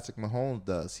what Patrick Mahomes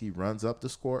does. He runs up the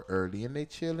score early, and they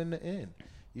chill in the end.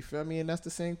 You feel me? And that's the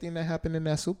same thing that happened in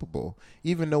that Super Bowl.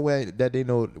 Even though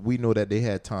we know that they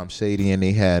had Tom Shady and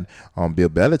they had Bill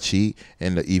Belichick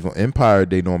and the evil empire.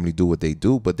 They normally do what they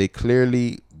do, but they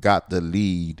clearly got the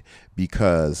lead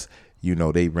because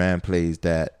they ran plays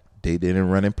that they didn't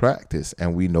run in practice,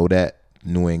 and we know that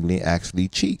New England actually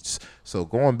cheats. So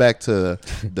going back to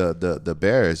the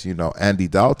Bears, Andy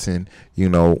Dalton,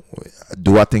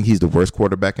 do I think he's the worst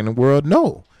quarterback in the world?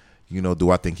 No.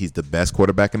 Do I think he's the best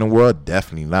quarterback in the world?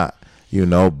 Definitely not.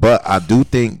 But I do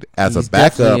think as he's a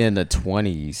backup, definitely in the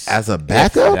 20s. As a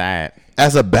backup,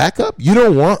 as a backup, you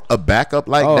don't want a backup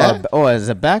like that. As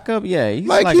a backup, yeah, he's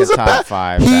like he's a top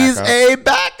 5. He's backup. a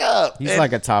backup. He's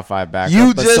like a top 5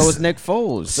 backup. But so is Nick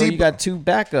Foles. So you got 2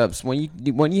 backups.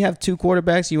 When you have 2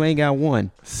 quarterbacks, you ain't got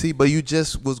one. See, but you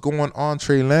just was going on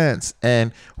Trey Lance,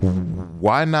 and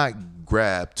why not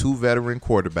grab 2 veteran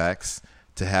quarterbacks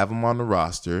to have them on the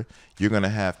roster? You're going to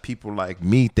have people like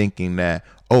me thinking that,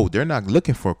 they're not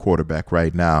looking for a quarterback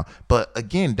right now. But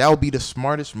again, that would be the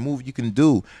smartest move you can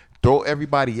do. Throw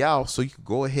everybody out so you could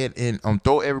go ahead and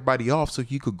throw everybody off so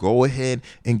you could go ahead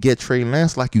and get Trey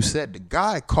Lance. Like you said, the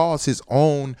guy calls his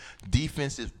own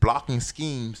defensive blocking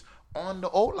schemes on the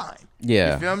O-line.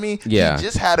 Yeah. You feel me? Yeah. He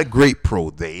just had a great pro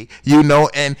day,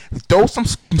 and throw some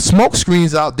smoke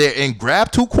screens out there and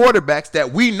grab 2 quarterbacks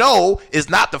that we know is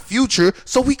not the future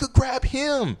so we could grab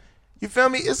him. You feel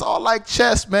me? It's all like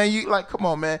chess, man. You come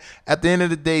on, man. At the end of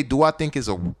the day, do I think it's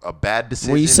a bad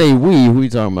decision? When you say we, who you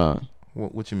talking about?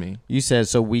 What you mean? You said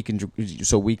so we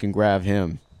can grab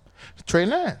him. Trey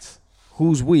Lance.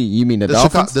 Who's we? You mean the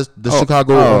Dolphins? The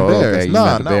Chicago Bears. Okay.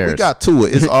 No, we got Tua.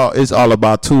 It's all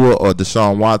about Tua or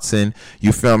Deshaun Watson.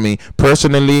 You feel me?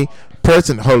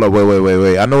 Hold up,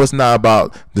 wait. I know it's not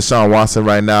about Deshaun Watson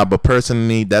right now, but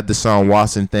personally, that Deshaun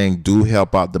Watson thing do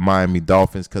help out the Miami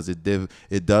Dolphins because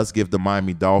it does give the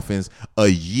Miami Dolphins a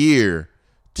year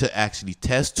to actually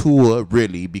test Tua,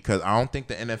 really, because I don't think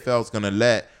the NFL is going to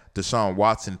let Deshaun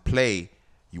Watson play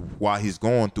while he's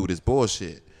going through this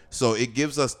bullshit. So it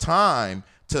gives us time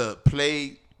to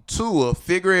play Tua,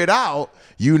 figure it out,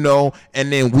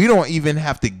 and then we don't even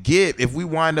have to if we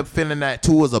wind up feeling that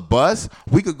Tua's a bust,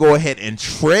 we could go ahead and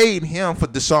trade him for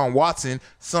Deshaun Watson,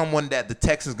 someone that the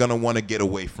Texans going to want to get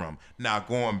away from. Now,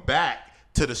 going back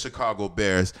to the Chicago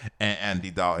Bears and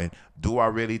Andy Dalton, do I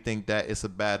really think that it's a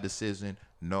bad decision?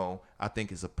 No, I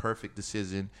think it's a perfect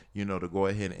decision, to go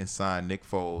ahead and sign Nick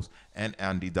Foles and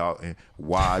Andy Dalton.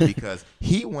 Why? Because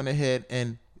he went ahead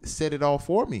and said it all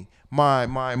for me. My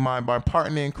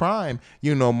partner in crime,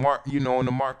 Mark, on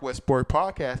the Mark West Sport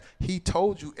podcast, he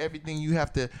told you everything you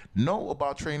have to know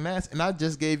about Trey Lance, and I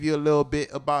just gave you a little bit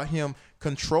about him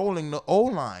controlling the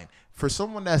O-line. For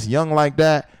someone that's young like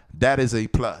that, that is a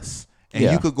plus. And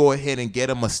you could go ahead and get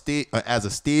him as a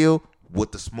steal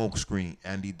with the smoke screen,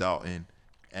 Andy Dalton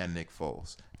and Nick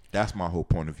Foles. That's my whole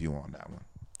point of view on that one.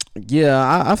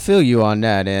 Yeah, I feel you on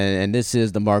that. And this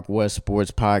is the Mark West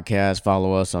Sports Podcast.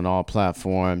 Follow us on all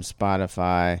platforms: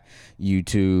 Spotify,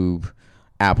 YouTube,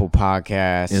 Apple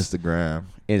Podcasts,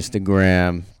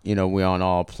 Instagram. We're on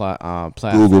all platforms.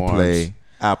 Google Play,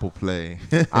 Apple Play.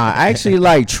 I actually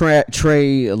like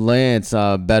Trey Lance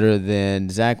better than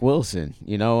Zach Wilson.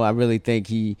 I really think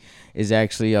he is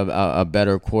actually a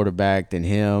better quarterback than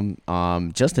him.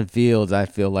 Justin Fields, I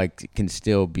feel like, can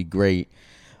still be great.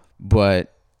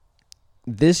 But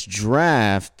this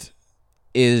draft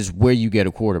is where you get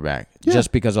a quarterback,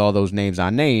 just because all those names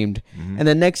I named. Mm-hmm. And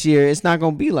then next year, it's not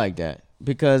going to be like that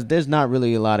because there's not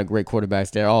really a lot of great quarterbacks.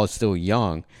 They're all still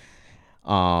young.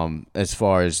 as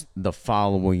far as the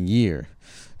following year.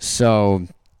 So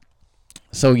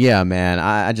yeah, man,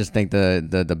 I just think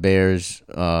the Bears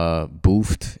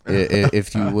boofed,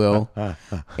 if you will,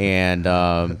 and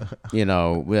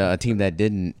a team that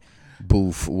didn't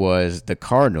boof was the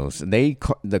Cardinals.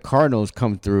 The Cardinals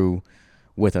come through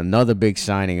with another big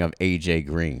signing of AJ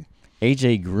Green.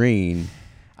 AJ Green,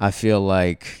 I feel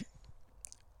like.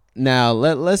 Now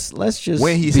let's just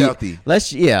when he's healthy. Let's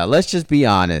just be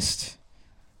honest.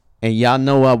 And y'all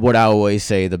know what I always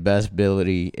say, the best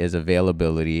ability is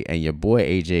availability, and your boy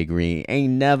AJ Green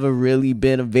ain't never really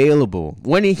been available.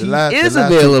 When he is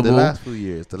available, the last few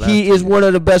years, he is one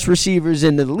of the best receivers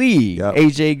in the league, yep.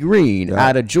 AJ Green, yep.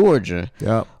 out of Georgia.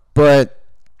 Yep. But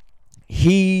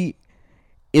he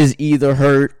is either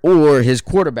hurt or his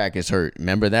quarterback is hurt.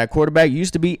 Remember that quarterback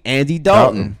used to be Andy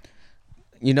Dalton.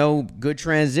 Good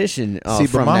transition See,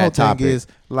 from but my that whole topic. thing is,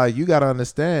 like, you got to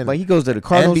understand. But he goes to the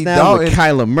Cardinals Andy now Dalton, with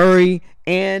Kyler Murray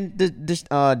and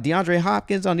DeAndre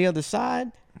Hopkins on the other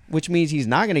side, which means he's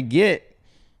not going to get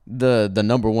the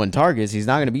number one targets. He's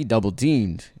not going to be double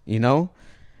teamed,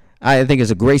 I think it's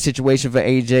a great situation for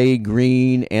AJ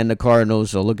Green and the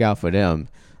Cardinals, so look out for them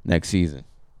next season.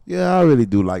 Yeah, I really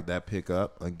do like that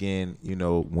pickup. Again,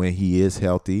 when he is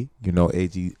healthy,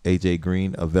 AJ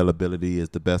Green availability is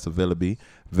the best availability.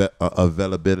 I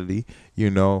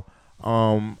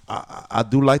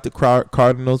do like the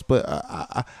Cardinals, but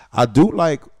I do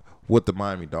like what the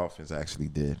Miami Dolphins actually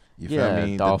did. You feel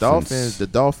me? The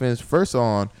Dolphins. First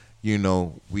on,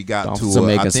 we got Dolphins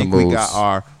Tua. I some think moves. we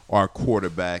got our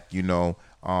quarterback.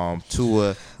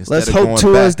 Tua. Let's hope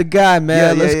Tua is the guy,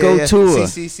 man. Let's go Tua.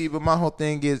 See, but my whole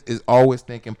thing is always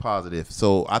thinking positive.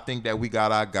 So I think that we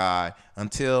got our guy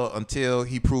until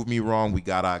he proved me wrong. We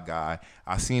got our guy.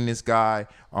 I seen this guy.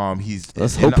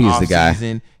 Let's hope he's the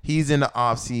guy. He's in the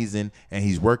off season and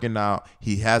he's working out.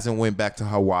 He hasn't went back to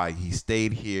Hawaii. He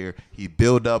stayed here. He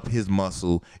built up his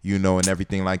muscle, and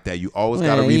everything like that. You always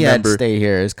got to remember. He had to stay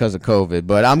here. It's because of COVID,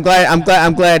 but I'm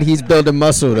glad he's building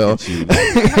muscle though.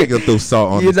 I go throw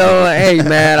salt on. Hey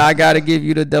man, I gotta give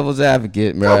you the devil's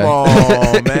advocate, man. Come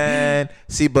on, man.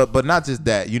 See, but not just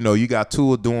that. You got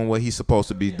Tua doing what he's supposed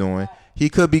to be doing. He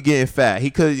could be getting fat.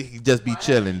 He could just be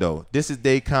chilling though. This is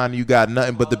Daycon. You got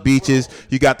nothing but the beaches.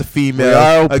 You got the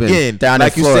female. Again, down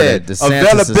like in you Florida, said,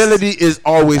 availability is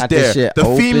always there. The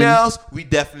open. females, we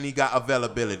definitely got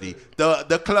availability.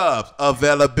 The clubs,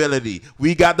 availability.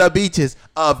 We got the beaches,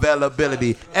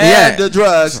 availability, and the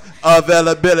drugs,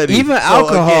 availability. Even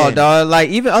alcohol, dog. Like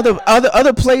even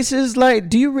other places. Like,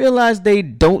 do you realize they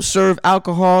don't serve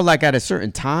alcohol like at a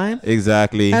certain time?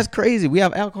 Exactly. That's crazy. We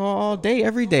have alcohol all day,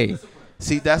 every day.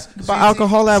 See, that's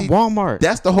alcohol at Walmart.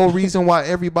 That's the whole reason why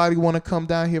everybody want to come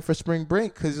down here for spring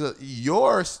break, because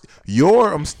your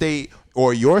state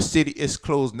or your city is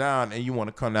closed down, and you want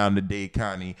to come down to Dade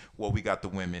County, where we got the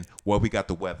women, where we got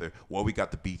the weather, where we got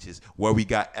the beaches, where we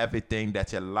got everything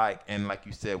that you like, and like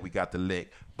you said, we got the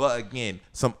lick. But again,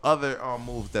 some other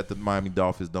moves that the Miami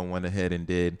Dolphins don't went ahead and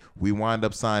did. We wind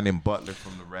up signing Butler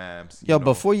from the Rams.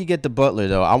 Before you get to Butler,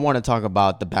 though, I want to talk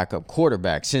about the backup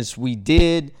quarterback, since we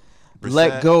did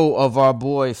let go of our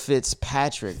boy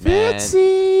Fitzpatrick, man.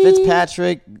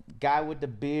 Fitzpatrick, guy with the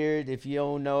beard. If you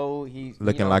don't know, he's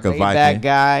looking like a Viking. That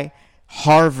guy,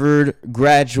 Harvard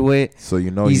graduate. So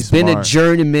he's been a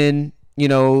journeyman.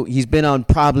 He's been on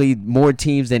probably more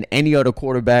teams than any other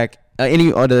quarterback.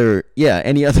 Any other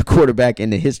quarterback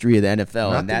in the history of the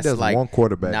NFL, and that's like one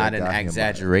quarterback not an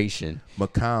exaggeration.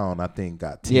 McCown, I think,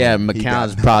 got 10. Yeah,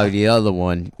 McCown's probably the other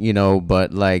one,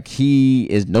 but like he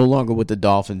is no longer with the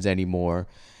Dolphins anymore.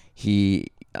 He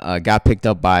got picked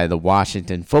up by the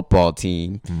Washington football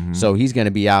team, so he's going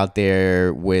to be out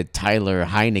there with Tyler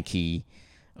Heineke,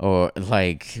 or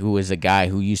who is a guy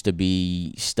who used to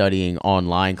be studying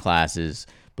online classes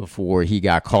before he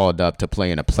got called up to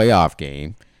play in a playoff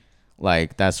game.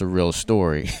 Like, that's a real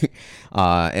story.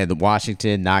 And the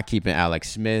Washington not keeping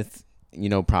Alex Smith,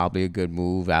 probably a good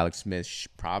move. Alex Smith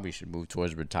probably should move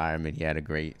towards retirement. He had a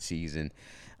great season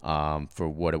for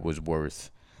what it was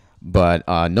worth. But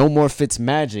no more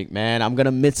Fitzmagic, man. I'm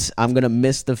gonna miss the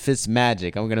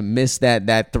Fitzmagic. I'm gonna miss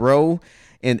that throw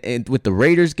and with the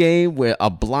Raiders game, where a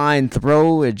blind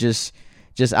throw, it just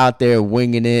out there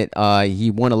winging it. He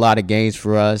won a lot of games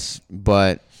for us,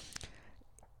 but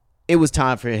it was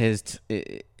time for his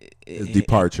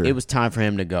departure. It was time for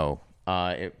him to go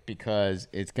because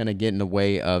it's going to get in the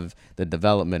way of the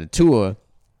development of Tua,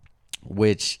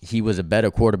 which he was a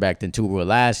better quarterback than Tua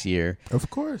last year. Of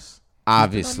course.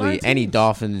 Obviously, any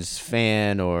Dolphins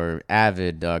fan or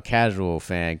avid casual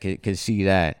fan could see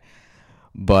that.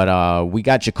 But we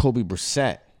got Jacoby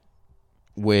Brissett.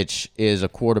 which is a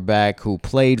quarterback who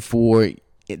played for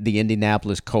the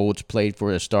Indianapolis Colts, played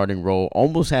for a starting role,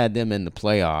 almost had them in the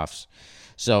playoffs.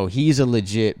 So he's a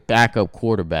legit backup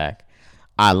quarterback.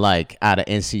 I like out of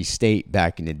NC State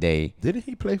back in the day. Didn't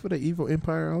he play for the Evil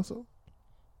Empire also?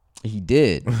 He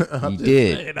did. He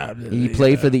did. He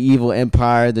played for the Evil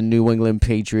Empire, the New England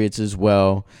Patriots as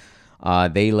well.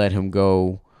 They let him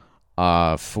go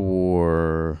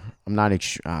for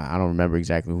I don't remember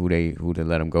exactly who they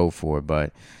let him go for,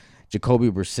 but Jacoby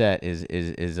Brissett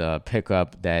is a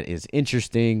pickup that is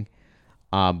interesting.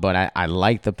 But I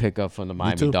like the pickup from the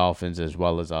Miami Dolphins as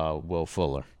well as Will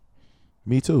Fuller.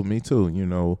 Me too. You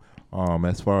know,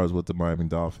 as far as with the Miami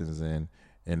Dolphins and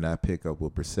that pickup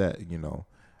with Brissett, you know,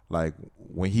 like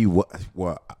when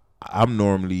I'm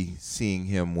normally seeing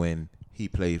him when he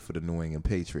played for the New England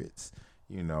Patriots,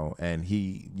 you know, and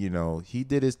he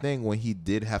did his thing when he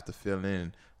did have to fill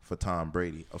in for Tom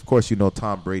Brady. Of course, you know,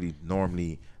 Tom Brady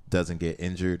normally doesn't get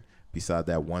injured. Beside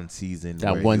that one season,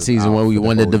 when we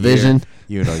won the division,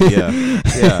 year, you know,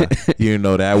 yeah, you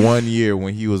know, that 1 year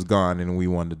when he was gone and we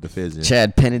won the division.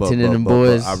 Chad Pennington and them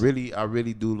boys. I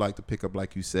really do like the pickup,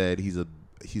 like you said. He's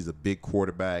a big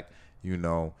quarterback. You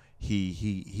know,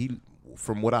 he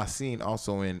from what I've seen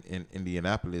also in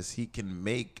Indianapolis, he can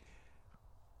make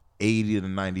 80 to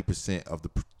 90% of the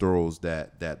throws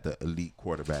that the elite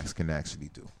quarterbacks can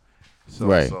actually do.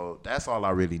 So that's all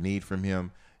I really need from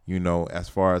him. You know, as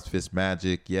far as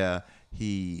Fitzmagic, yeah,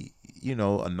 he, you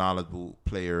know, a knowledgeable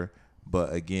player,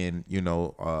 but again, you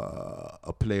know,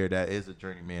 a player that is a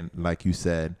journeyman, like you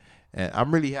said. And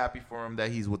I'm really happy for him that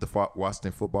he's with the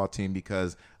Washington football team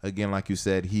because, again, like you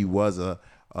said, he was a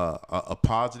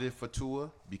positive for Tua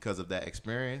because of that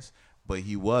experience, but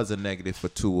he was a negative for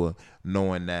Tua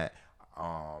knowing that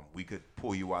we could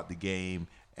pull you out the game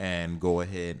and go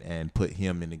ahead and put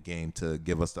him in the game to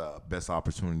give us the best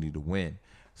opportunity to win.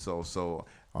 So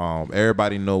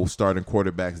everybody knows starting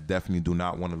quarterbacks definitely do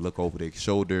not want to look over their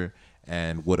shoulder,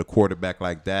 and with a quarterback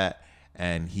like that,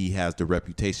 and he has the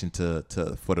reputation to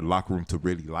for the locker room to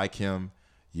really like him,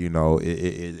 you know,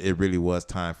 it really was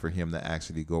time for him to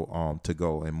actually go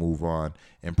and move on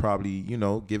and probably, you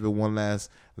know, give it one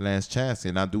last chance.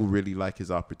 And I do really like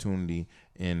his opportunity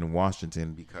in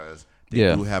Washington because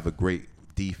they do have a great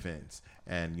defense.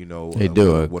 And, you know, they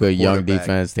do a good young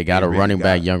defense. They got a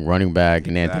young running back,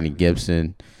 and Anthony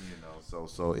Gibson. You know,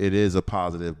 so it is a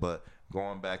positive. But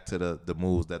going back to the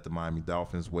moves that the Miami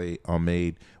Dolphins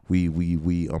made,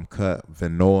 we cut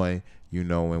Van Noy, you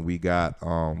know, and we got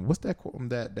what's that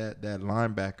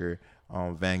linebacker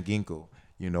Van Ginkel.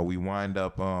 You know, we wind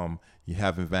up you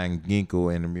having Van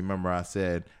Ginkel, and remember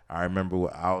I remember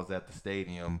when I was at the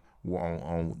stadium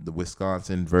on the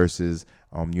Wisconsin versus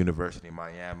University of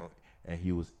Miami. And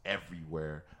he was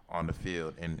everywhere on the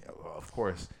field. And, of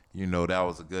course, you know, that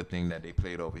was a good thing that they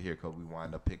played over here because we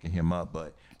wound up picking him up.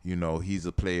 But, you know, he's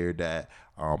a player that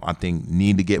I think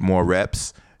need to get more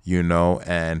reps, you know,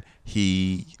 and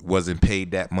he wasn't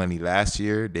paid that money last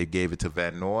year. They gave it to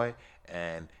Van Noy,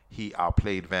 and he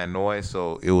outplayed Van Noy.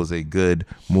 So it was a good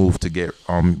move to get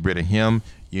rid of him.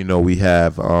 You know, we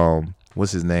have,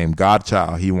 what's his name,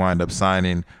 Godchild. He wound up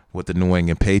signing with the New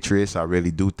England Patriots. I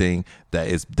really do think that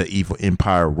it's the Evil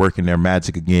Empire working their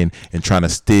magic again and trying to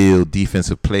steal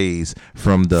defensive plays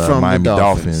from the Miami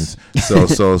Dolphins. So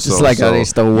just like how they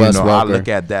stole Wes Welker. I look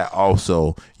at that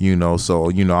also, you know, so,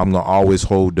 you know, I'm going to always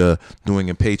hold the New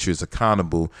England Patriots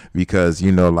accountable because,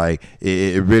 you know, like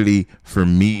it really, for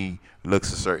me,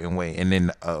 looks a certain way. And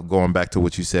then going back to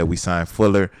what you said, we signed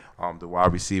Fuller, the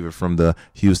wide receiver from the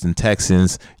Houston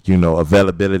Texans. You know,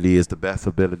 availability is the best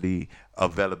ability.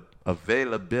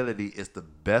 Availability is the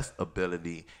best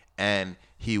ability, and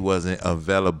he wasn't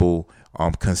available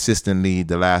consistently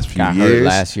the last few years. Hurt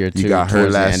last year too. He got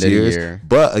hurt last year.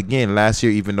 But again, last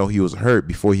year, even though he was hurt,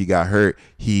 before he got hurt,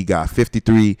 he got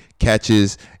 53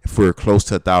 catches for close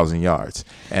to 1,000 yards.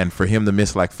 And for him to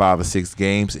miss like 5 or 6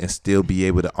 games and still be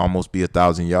able to almost be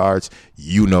 1,000 yards,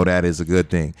 you know that is a good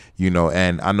thing. You know,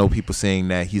 and I know people saying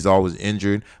that he's always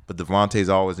injured, but Devontae's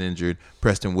always injured.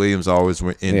 Preston Williams always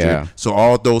were injured. Yeah. So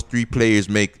all those 3 players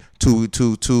make two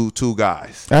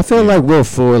guys. I feel like Will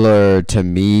Fuller to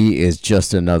me is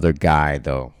just another guy,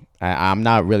 though. I'm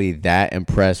not really that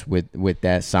impressed with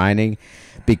that signing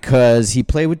because he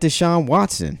played with Deshaun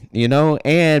Watson, you know,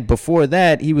 and before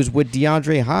that he was with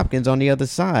DeAndre Hopkins on the other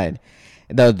side.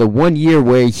 The 1 year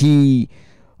where he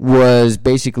was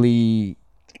basically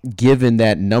given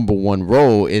that number 1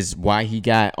 role is why he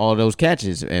got all those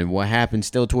catches. And what happened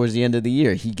still towards the end of the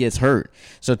year, he gets hurt.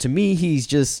 So to me, he's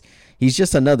he's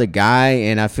just another guy,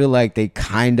 and I feel like they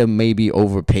kind of maybe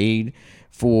overpaid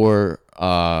for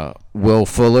Will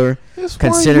Fuller, It's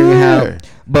considering 1 how. year.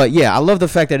 But yeah, I love the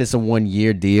fact that it's a 1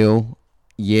 year deal.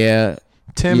 Yeah,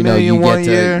 $10 million you 1 get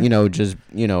year. to, just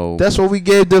That's what we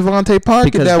gave Devontae Parker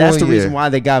because that that's 1 the year. reason why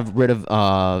they got rid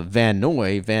of Van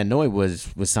Noy. Van Noy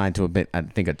was signed to I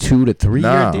think a 2 to 3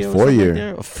 year deal, 4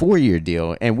 year. a 4 year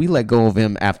deal, and we let go of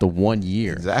him after 1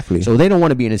 year. Exactly. So they don't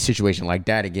want to be in a situation like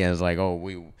that again. It's like, oh,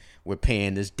 we're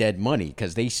paying this dead money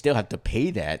because they still have to pay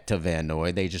that to Van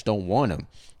Noy. They just don't want him.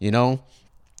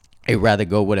 They'd rather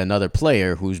go with another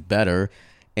player who's better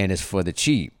and is for the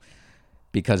cheap.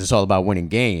 Because it's all about winning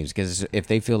games. Because if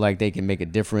they feel like they can make a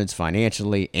difference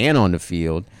financially and on the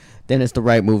field, then it's the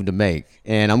right move to make.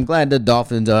 And I'm glad the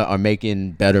Dolphins are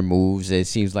making better moves. It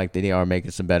seems like they are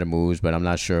making some better moves, but I'm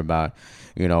not sure about,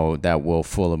 that Will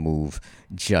Fuller move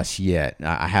just yet.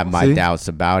 I have my doubts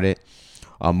about it.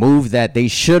 A move that they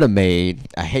should have made.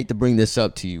 I hate to bring this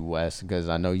up to you, Wes, because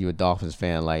I know you're a Dolphins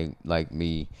fan like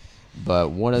me.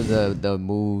 But one of the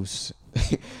moves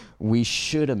we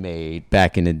should have made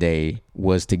back in the day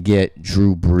was to get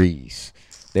Drew Brees.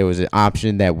 There was an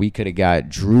option that we could have got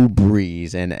Drew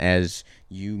Brees, and as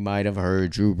you might have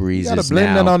heard, Drew Brees You gotta is blame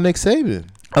now. that on Nick Saban.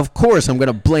 Of course, I'm going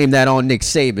to blame that on Nick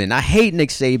Saban. I hate Nick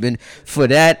Saban for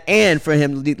that and for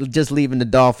him just leaving the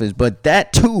Dolphins. But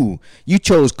that, too, you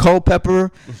chose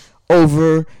Culpepper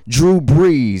over Drew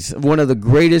Brees, one of the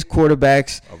greatest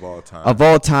quarterbacks Of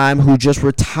all time. who just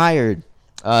retired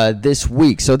this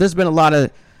week. So there's been a lot of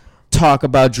talk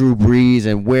about Drew Brees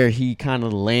and where he kind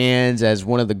of lands as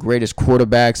one of the greatest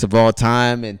quarterbacks of all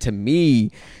time. And to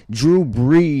me, Drew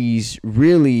Brees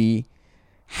really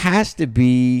has to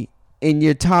be in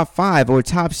your top 5 or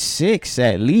top 6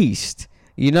 at least.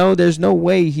 There's no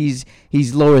way he's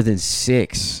lower than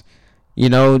 6.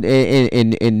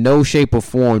 In no shape or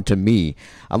form to me.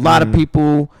 A lot of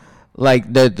people,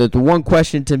 like the one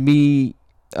question to me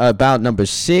about number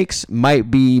 6 might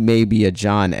be maybe a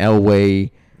John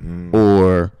Elway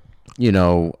or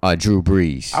Drew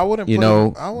Brees. I wouldn't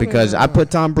because I put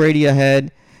Tom Brady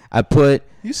ahead. I put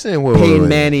You saying Peyton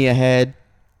Manning ahead,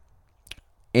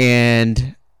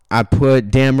 and I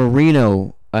put Dan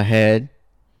Marino ahead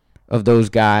of those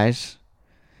guys.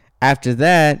 After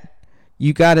that,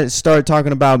 you got to start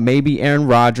talking about maybe Aaron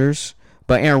Rodgers.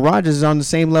 But Aaron Rodgers is on the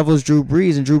same level as Drew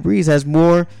Brees, and Drew Brees has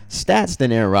more stats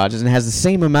than Aaron Rodgers and has the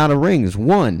same amount of rings.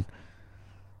 One.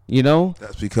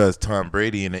 That's because Tom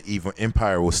Brady and the evil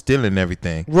empire was stealing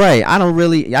everything. Right.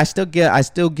 I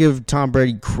still give Tom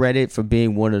Brady credit for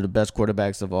being one of the best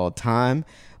quarterbacks of all time,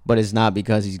 but it's not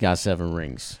because he's got 7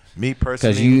 rings. Me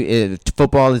personally, Because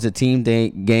football is a team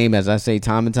game, as I say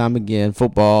time and time again.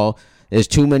 Football, there's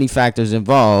too many factors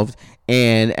involved,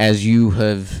 and as you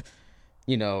have,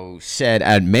 said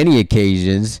at many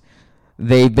occasions,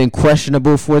 they've been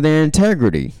questionable for their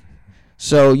integrity.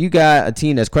 So you got a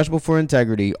team that's questionable for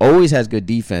integrity, always has good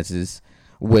defenses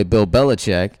with Bill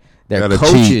Belichick. Their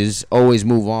coaches always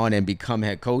move on and become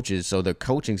head coaches, so the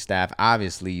coaching staff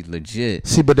obviously legit.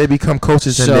 See, but they become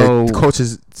coaches and their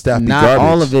coaches staff be not garbage.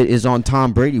 all of it is on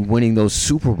Tom Brady winning those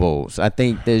Super Bowls. I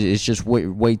think it's just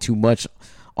way too much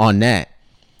on that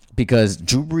because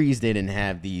Drew Brees didn't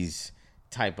have these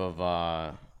type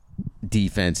of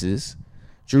defenses.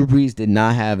 Drew Brees did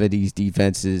not have these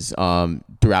defenses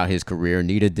throughout his career.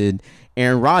 Neither did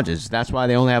Aaron Rodgers. That's why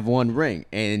they only have 1 ring.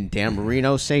 And Dan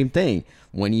Marino, same thing.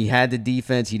 When he had the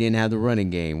defense, he didn't have the running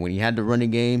game. When he had the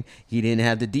running game, he didn't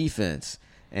have the defense.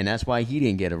 And that's why he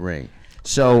didn't get a ring.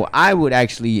 So I would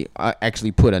actually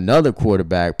put another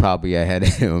quarterback probably ahead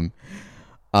of him,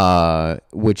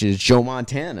 which is Joe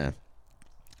Montana.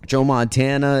 Joe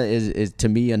Montana is to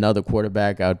me another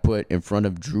quarterback I would put in front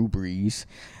of Drew Brees.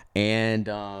 And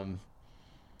the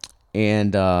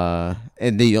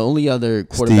only other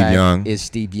quarterback is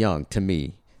Steve Young to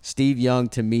me. Steve Young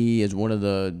to me is one of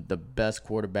the best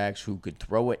quarterbacks who could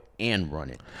throw it and run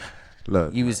it.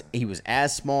 Look, he was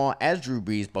as small as Drew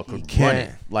Brees, but could run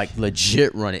it, like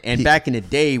legit run it. And back in the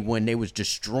day when they was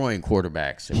destroying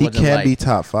quarterbacks, he can't be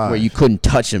top 5 where you couldn't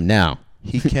touch him. Now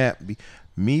he can't be.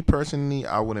 Me personally,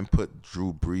 I wouldn't put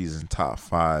Drew Brees in top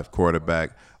 5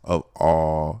 quarterback of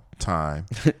all time.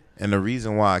 And the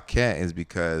reason why I can't is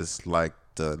because like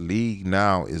the league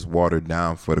now is watered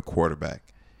down for the quarterback.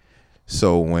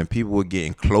 So when people were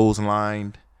getting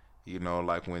clotheslined,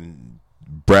 like when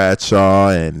Bradshaw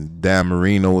and Dan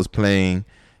Marino was playing,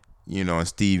 and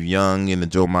Steve Young and the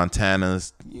Joe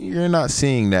Montanas, you're not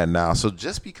seeing that now. So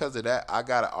just because of that, I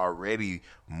gotta already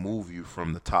move you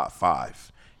from the top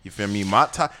 5. You feel me? My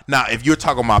top. Now, if you're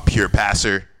talking about pure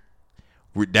passer,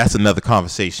 that's another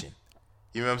conversation.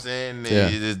 You know what I'm saying? Yeah.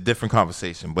 It's a different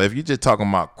conversation. But if you're just talking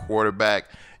about quarterback,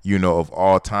 of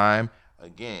all time,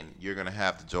 again, you're going to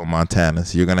have the Joe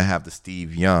Montanas. You're going to have the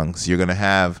Steve Youngs. You're going to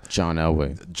have John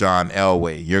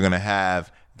Elway. You're going to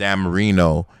have Dan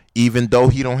Marino. Even though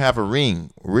he don't have a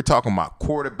ring, we're talking about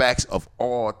quarterbacks of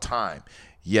all time.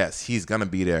 Yes, he's going to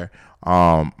be there.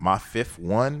 My fifth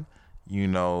one, I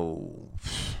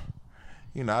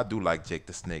do like Jake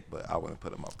the Snake, but I wouldn't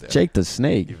put him up there. Jake the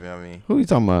Snake. You feel me? Who are you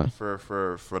talking about?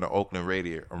 For the Oakland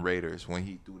Raiders when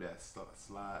he threw that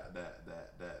slide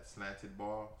that slanted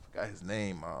ball. I forgot his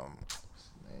name. What's his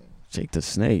name? Jake the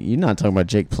Snake. You're not talking about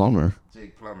Jake Plummer.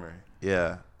 Jake Plummer.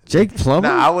 Yeah. Jake Plummer?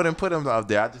 Nah, I wouldn't put him up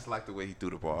there. I just like the way he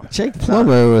threw the ball. Jake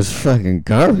Plummer was fucking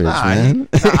garbage, man.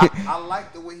 I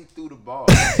like the way he threw the ball.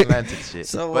 Slanted shit.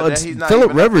 So but then he's not Phillip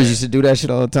even up Rivers there. used to do that shit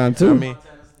all the time too. I mean,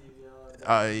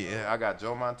 I got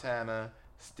Joe Montana,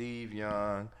 Steve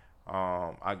Young.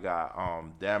 I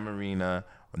got Dan Marino,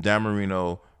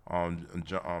 John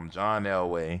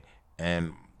Elway,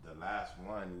 and the last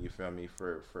one. You feel me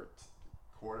for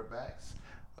quarterbacks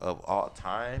of all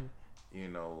time.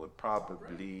 Would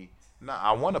probably. Nah,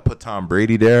 I want to put Tom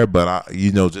Brady there, but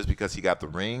just because he got the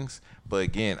rings. But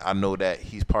again, I know that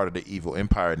he's part of the evil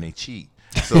empire and they cheat.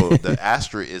 So the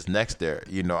asterisk is next there.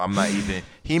 I'm not even.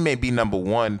 He may be number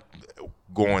one.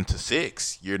 Going to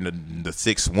 6, you're the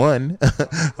 6th one.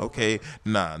 Okay,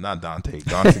 nah, not Dante.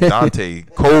 Dante,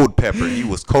 cold pepper. He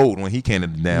was cold when he came to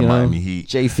the damn Miami Heat.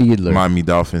 Jay Fiedler, Miami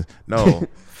Dolphins. No,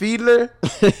 Fiedler.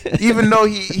 Even though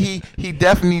he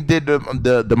definitely did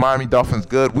the Miami Dolphins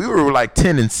good, we were like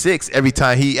 10-6 every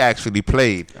time he actually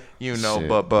played. Shit.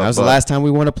 But that was the last time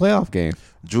we won a playoff game.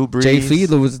 Drew Brees. Jay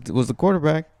Fiedler was the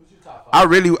quarterback. I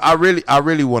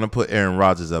really want to put Aaron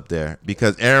Rodgers up there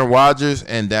because Aaron Rodgers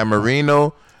and Dan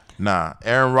Marino,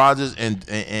 Aaron Rodgers and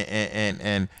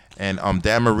Dan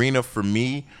Marino for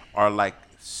me are like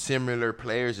similar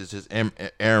players. It's just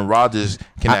Aaron Rodgers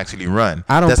can actually run.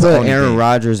 I don't That's put Aaron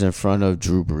Rodgers in front of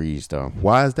Drew Brees though.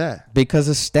 Why is that? Because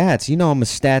of stats. I'm a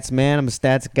stats man. I'm a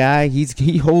stats guy.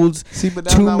 He holds but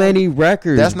that's too not many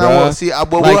records. That's not bruh. what. See,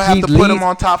 we'll have to put him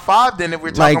on top 5 then if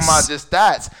we're talking about just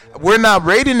stats. We're not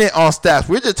rating it on stats.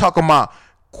 We're just talking about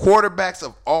quarterbacks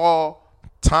of all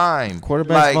time.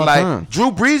 Quarterbacks of all time.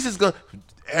 Drew Brees is gonna.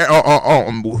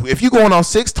 If you're going on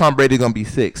 6, Tom Brady's gonna be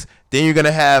 6. Then you're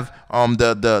gonna have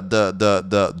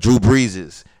the Drew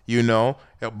Breeses,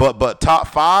 But top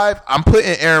 5, I'm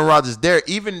putting Aaron Rodgers there,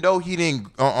 even though he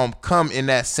didn't come in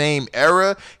that same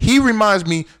era. He reminds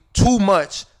me too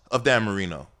much of Dan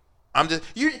Marino.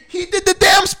 He did the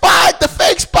damn spike, the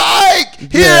fake spike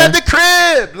here at the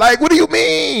crib. Like, what do you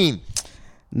mean?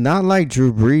 Not like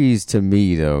Drew Brees to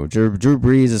me though. Drew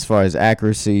Brees, as far as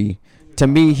accuracy. To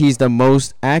me, he's the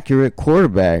most accurate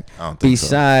quarterback. I don't think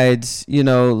besides,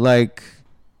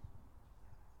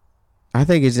 I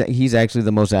think he's actually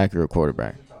the most accurate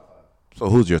quarterback. So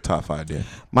who's your top 5 then?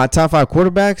 My top 5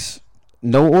 quarterbacks,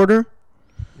 no order.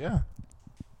 Yeah.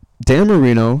 Dan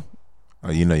Marino.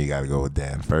 Oh, you got to go with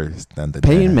Dan first.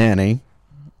 Peyton Manning.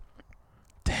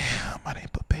 Damn, I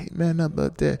didn't put Peyton Manning up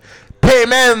there. Peyton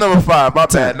Manning number 5. My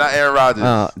bad, not Aaron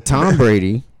Rodgers. Tom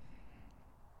Brady.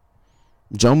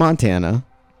 Joe Montana.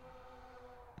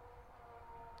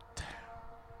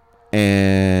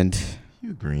 And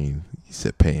you green. You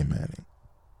said Peyton Manning.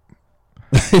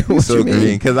 what so you mean?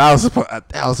 green because I was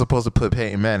supposed to put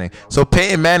Peyton Manning. So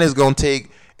Peyton Manning is gonna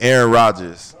take Aaron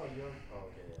Rodgers.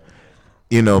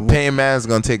 Peyton Manning's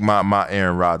gonna take my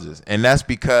Aaron Rodgers, and that's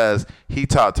because he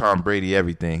taught Tom Brady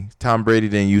everything. Tom Brady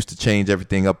didn't used to change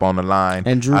everything up on the line.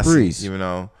 And Drew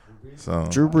Brees, So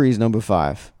Drew Brees number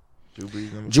 5.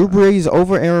 Drew Brees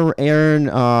over Aaron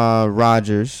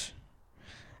Rodgers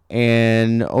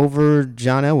and over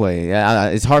John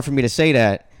Elway. It's hard for me to say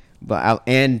that, but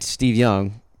and Steve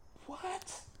Young.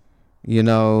 What? Boy, you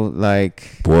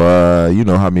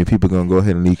know how many people gonna go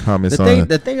ahead and leave comments on it.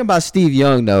 The thing about Steve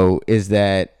Young though is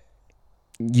that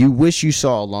you wish you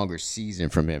saw a longer season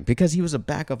from him because he was a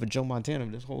backup of Joe Montana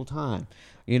this whole time.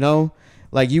 You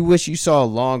wish you saw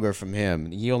longer from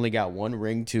him. He only got 1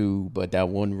 ring too, but that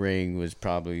 1 ring was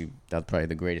probably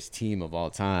the greatest team of all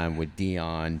time with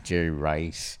Dion, Jerry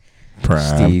Rice,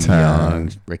 Steve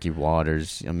Young, Ricky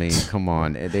Waters. I mean, come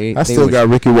on. I still got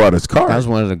Ricky Waters' card. That was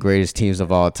one of the greatest teams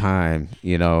of all time,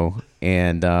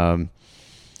 And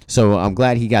so I'm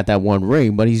glad he got that 1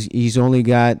 ring, but he's only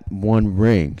got 1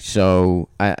 ring. So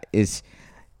I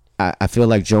feel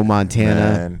like Joe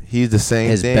Montana he's the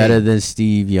same is thing. better than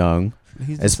Steve Young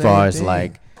as far as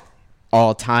thing.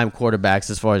 all-time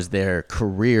quarterbacks as far as their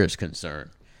career is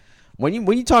concerned. When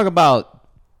you talk about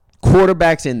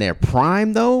quarterbacks in their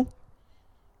prime though,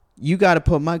 you got to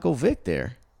put Michael Vick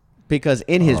there. because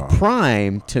in his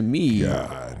prime, to me,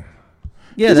 God.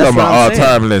 yeah, We're that's talking what about I'm all saying.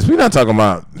 time list. We're not talking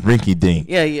about rinky dink.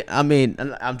 Yeah. I mean,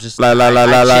 I'm just La la la I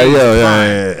la la. changed Yo, prime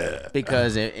yeah.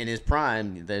 because in his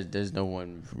prime, there's no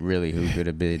one really who could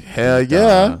have been. Hell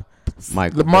yeah.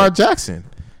 Michael Lamar Vick. Jackson.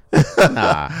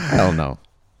 Nah, hell no.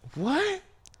 What?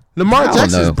 Lamar I don't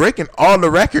Jackson's know. breaking all the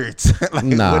records. Like,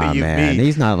 Nah, what do you man, mean?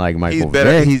 he's not like Michael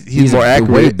better- Vick. he's more a way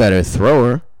accurate. better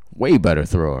thrower. Way better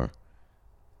thrower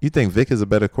You think Vic is a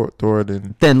better court thrower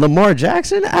than? than Lamar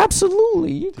Jackson.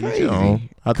 Absolutely, you crazy. own.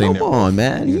 I think Come they're on, both,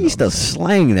 man. you He used know. to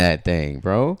slang that thing,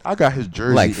 bro. I got his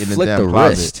jersey Like in the flick damn the closet.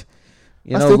 wrist.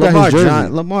 You I know, still got his jersey.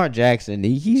 Lamar Jackson,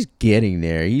 he's getting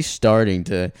there. He's starting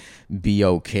to be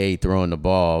okay throwing the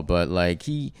ball, but like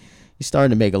he's starting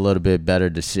to make a little bit better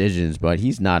decisions. But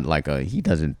he's not like he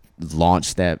doesn't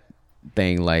launch that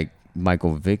thing like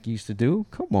Michael Vick used to do.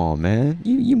 Come on, man.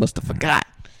 You must have forgot.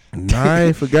 Nah, I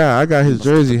ain't forgot. I got his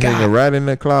jersey hanging right in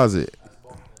the closet.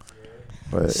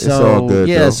 But it's all good,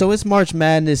 yeah, though. so it's March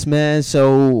Madness, man.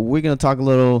 So we're gonna talk a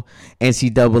little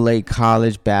NCAA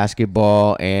college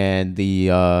basketball, and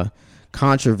the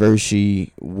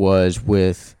controversy was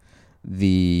with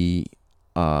the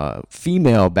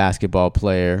female basketball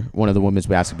player. One of the women's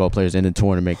basketball players in the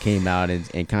tournament came out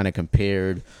and kind of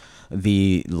compared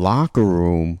the locker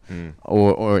room,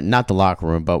 or not the locker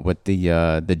room, but with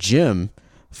the gym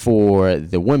for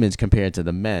the women's compared to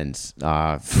the men's.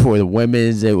 For the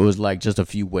women's, it was like just a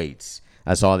few weights.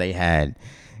 That's all they had.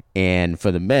 And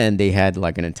for the men, they had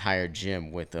like an entire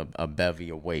gym with a bevy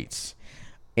of weights.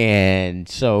 And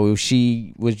so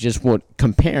she was just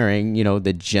comparing,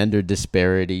 the gender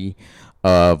disparity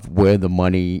of where the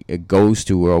money goes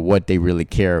to or what they really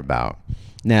care about.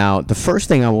 Now, the first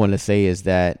thing I want to say is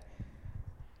that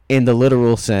in the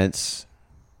literal sense,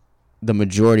 the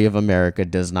majority of America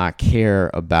does not care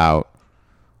about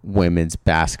women's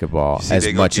basketball See, as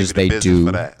they gonna much give as you the they business do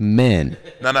for that. men.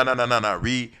 No.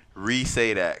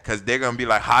 Re-say that, because they're gonna be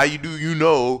like, "How you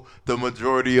know the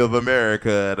majority of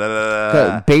America?" Da, da, da,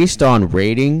 da. Based on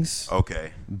ratings,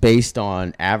 Okay. based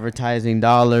on advertising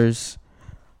dollars,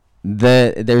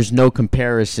 there's no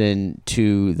comparison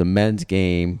to the men's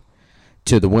game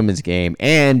to the women's game,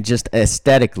 and just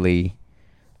aesthetically,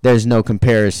 there's no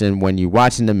comparison. When you're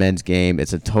watching the men's game,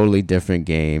 it's a totally different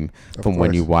game from when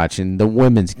course. you're watching the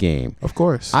women's game. Of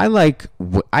course. I like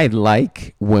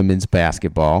women's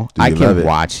basketball. Do I you can love it?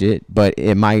 watch it, but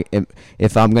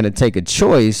if I'm gonna take a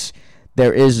choice,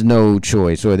 there is no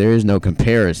choice or there is no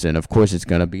comparison. Of course, it's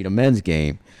gonna be the men's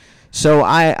game. So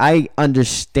I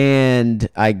understand,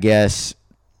 I guess,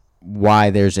 why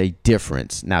there's a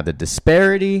difference. Now the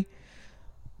disparity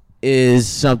is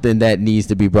something that needs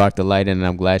to be brought to light, and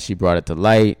I'm glad she brought it to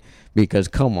light, because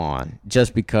come on,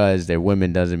 just because they're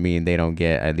women doesn't mean they don't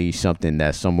get at least something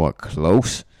that's somewhat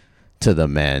close to the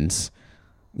men's,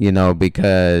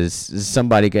 because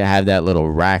somebody could have that little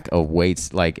rack of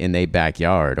weights like in their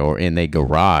backyard or in their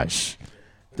garage,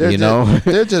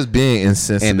 they're just being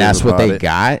insensitive, and that's what about they it.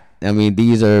 got. I mean,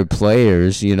 these are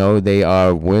players, they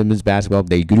are women's basketball.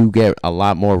 They do get a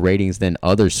lot more ratings than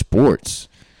other sports.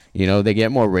 They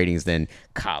get more ratings than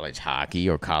college hockey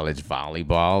or college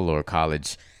volleyball or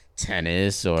college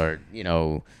tennis or,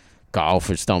 golf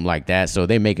or something like that. So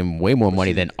they're making way more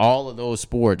money than all of those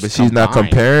sports. But she's not combined.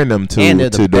 comparing them And they're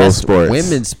to the those best sports.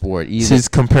 women's sport. She's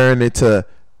comparing it to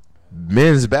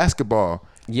men's basketball.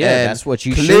 Yeah, And that's what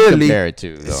you should clearly- compare it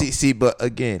to, though. See, but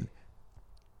again,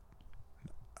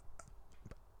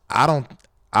 I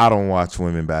don't watch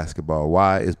women basketball.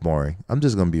 Why? It's boring. I'm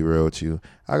just gonna be real with you.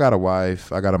 I got a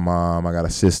wife, I got a mom, I got a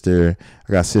sister,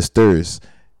 I got sisters.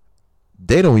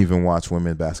 They don't even watch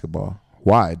women basketball.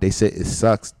 Why? They say it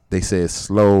sucks. They say it's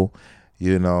slow.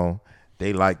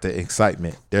 They like the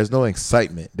excitement. There's no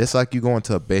excitement. That's like you going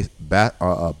to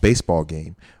a baseball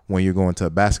game when you're going to a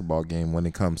basketball game when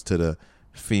it comes to the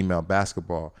female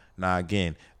basketball. Now,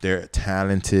 again, they're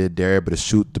talented. They're able to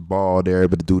shoot the ball. They're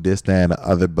able to do this, that, and the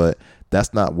other. But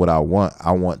that's not what I want.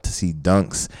 I want to see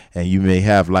dunks. And you may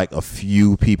have like a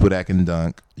few people that can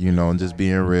dunk, and just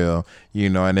being real,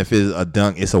 and if it's a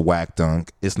dunk, it's a whack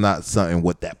dunk. It's not something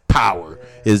with that power.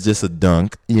 It's just a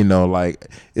dunk, like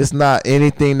it's not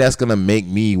anything that's going to make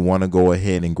me want to go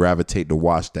ahead and gravitate to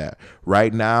watch that.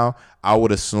 Right now, I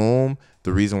would assume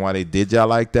the reason why they did y'all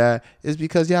like that is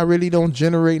because y'all really don't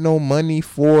generate no money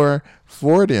for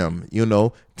them,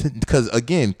 because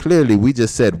again, clearly we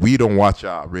just said we don't watch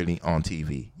y'all really on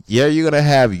TV. Yeah, you're going to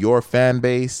have your fan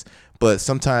base, but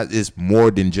sometimes it's more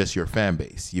than just your fan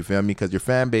base. You feel me? Because your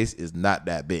fan base is not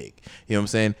that big. You know what I'm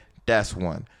saying? That's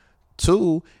one.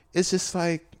 Two, it's just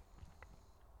like,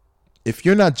 if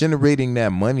you're not generating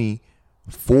that money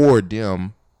for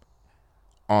them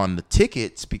on the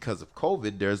tickets because of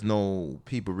COVID, there's no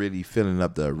people really filling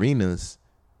up the arenas.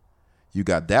 You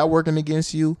got that working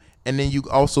against you. And then you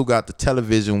also got the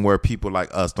television where people like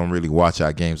us don't really watch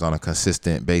our games on a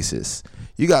consistent basis.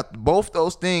 You got both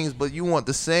those things, but you want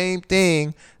the same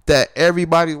thing that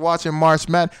everybody's watching March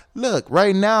Madness. Look,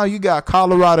 right now you got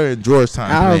Colorado and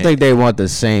Georgetown. I don't think they want the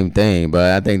same thing,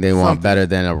 but I think they want better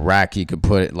than a rack you could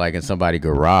put like in somebody's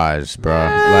garage, bro.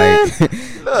 Like,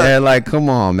 they're like, come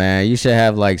on, man, you should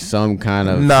have like some kind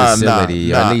of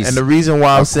facility, or at least and the reason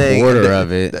why I'm saying quarter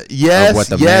of it, yes, of what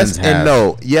the yes, men's and have.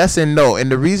 no, yes and no,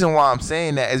 and the reason why I'm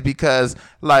saying that is because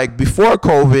like before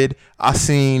COVID, I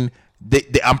seen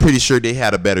I'm pretty sure they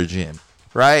had a better gym,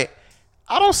 right?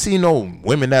 I don't see no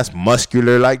women that's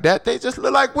muscular like that. They just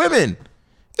look like women.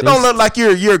 It don't look like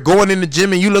you're going in the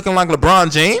gym and you looking like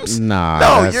LeBron James. Nah,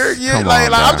 no, you're like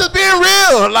I'm just being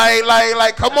real.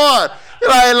 Like, come on.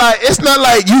 Like it's not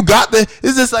like you got the.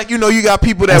 It's just like you got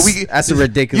people that that's a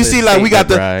ridiculous. You see, like we got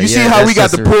the. Bro. You see how we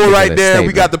got the pool right there. Statement.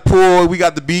 We got the pool. We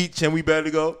got the beach, and we better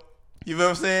go. You know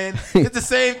what I'm saying? It's the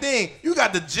same thing. You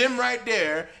got the gym right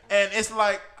there, and it's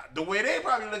like the way they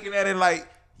probably looking at it, like.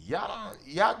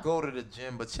 Y'all go to the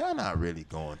gym, but y'all not really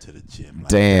going to the gym. Like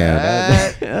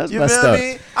damn, that's you messed feel up.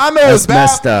 Me? I know it's bad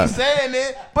messed up. saying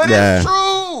it, but it's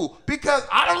true because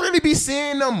I don't really be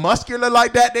seeing them muscular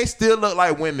like that. They still look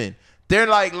like women. They're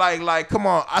like, come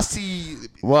on. I see.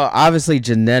 Well, obviously,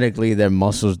 genetically, their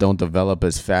muscles don't develop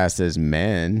as fast as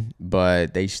men,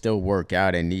 but they still work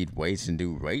out and need weights and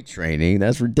do weight training.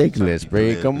 That's ridiculous,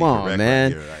 bro. Come on,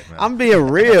 man. Right, I'm being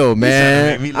real,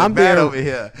 man. I'm being over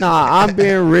here. Nah, I'm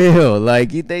being real.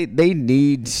 Like they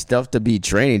need stuff to be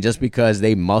training. Just because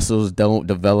they muscles don't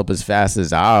develop as fast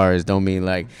as ours, don't mean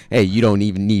like, hey, you don't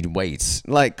even need weights.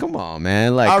 Like, come on,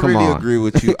 man. Like, I come really on. agree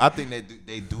with you. I think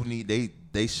they do need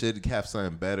They should have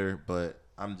something better, but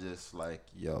I'm just like,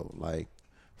 like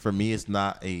for me, it's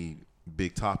not a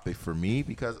big topic for me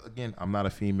because again, I'm not a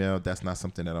female. That's not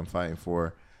something that I'm fighting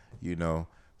for,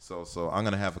 So I'm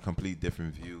gonna have a complete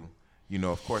different view.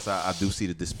 Of course, I do see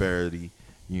the disparity,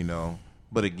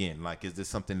 But again, like, is this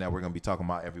something that we're gonna be talking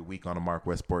about every week on the Mark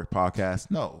West Sports Podcast?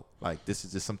 No, like this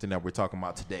is just something that we're talking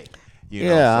about today.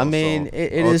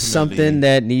 It is something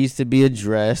that needs to be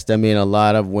addressed. I mean, a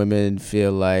lot of women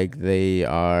feel like they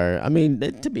are. I mean,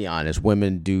 to be honest,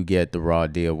 women do get the raw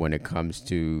deal when it comes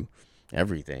to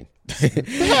everything.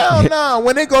 Hell no!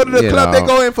 When they go to the club, they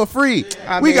go in for free.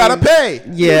 We gotta pay.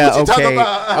 Yeah. What you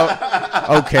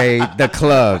okay. Okay. The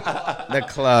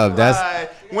club. That's.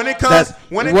 When it comes,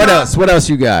 what else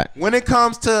you got? When it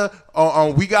comes to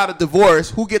we got a divorce,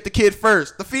 who get the kid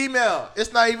first? The female.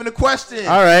 It's not even a question.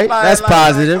 All right, that's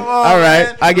positive. All right,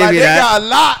 man. I give you that. They got a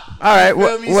lot. All right,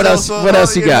 what else? What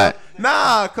else you got?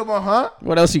 Nah, come on, huh?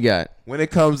 What else you got? When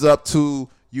it comes up to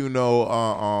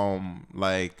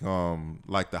like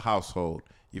the household,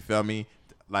 you feel me?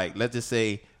 Like, let's just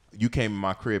say. You came in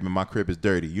my crib and my crib is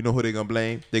dirty. You know who they're going to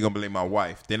blame? They're going to blame my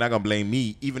wife. They're not going to blame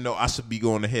me, even though I should be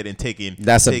going ahead and taking.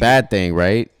 That's a bad thing,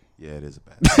 right? Yeah, it is a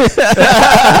bad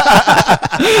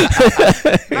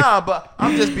thing. Nah, but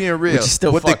I'm just being real.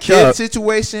 With the kid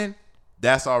situation,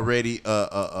 that's already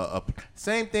a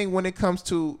same thing when it comes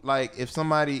to, like, if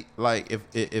somebody, like,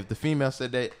 if the female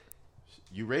said that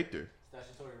you raped her.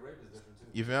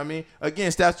 You feel me? Again,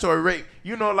 statutory rape.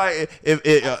 Like if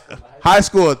the high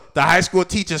school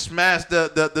teacher smashed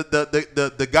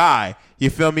the guy. You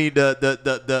feel me?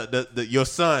 The your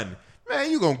son.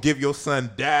 Man, you gonna give your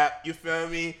son dap? You feel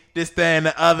me? This, that, and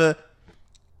the other.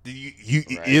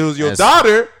 It was your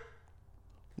daughter.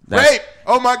 Rape.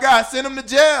 Oh my God, send him to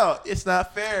jail. It's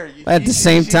not fair. At the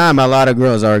same time, a lot of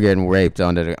girls are getting raped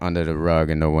under the rug,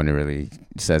 and no one really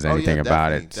says anything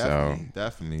about it.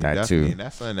 Definitely. Too. And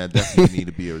that's something that definitely need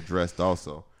to be addressed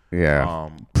also. Yeah.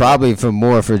 Probably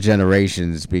for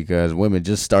generations, because women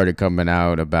just started coming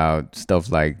out about stuff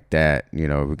like that,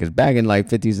 because back in like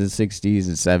 50s and 60s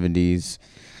and 70s,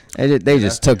 they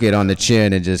just took it on the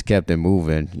chin and just kept it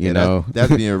moving, you know.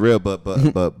 That's being real, but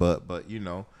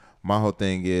my whole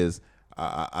thing is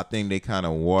I think they kind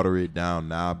of water it down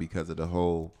now because of the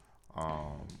whole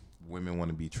women want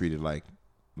to be treated like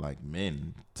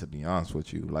men, to be honest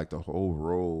with you. Like the whole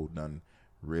role done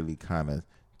really kind of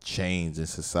changed in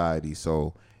society.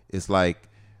 So it's like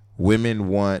women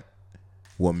want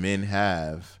what men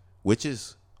have, which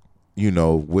is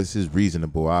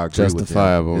reasonable. I agree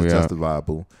justifiable, with them. It's yeah.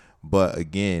 justifiable. But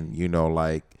again, they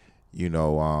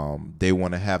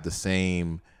want to have the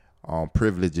same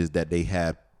privileges that they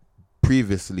had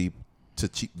previously to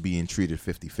being treated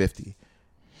 50-50.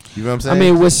 You know what I'm saying? I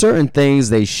mean, with certain things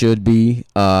they should be.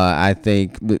 I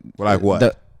think. Like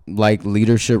what? like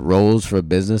leadership roles for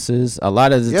businesses. A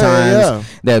lot of the Yeah, times yeah.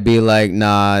 they'd be like,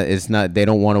 nah, it's not. They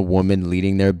don't want a woman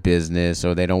leading their business,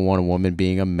 or they don't want a woman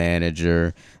being a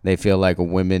manager. They feel like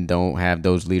women don't have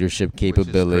those leadership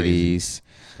capabilities,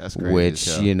 That's crazy. which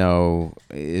as hell. you know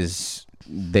is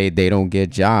they don't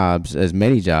get as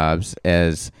many jobs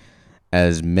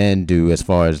as men do as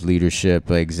far as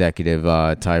leadership, executive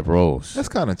type roles. That's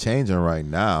kind of changing right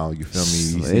now. You feel me?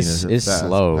 You've seen It's it fast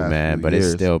slow, past man, few but it's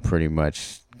years. still pretty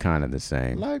much kind of the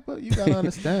same. Like, but you gotta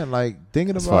understand, like,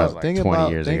 thinking As far as, about, like, thinking 20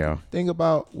 about, years think, ago. think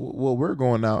about what we're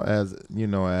going out as, you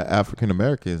know, African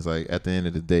Americans. Like, at the end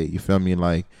of the day, you feel me?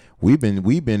 Like, we've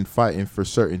been fighting for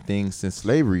certain things since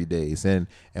slavery days, and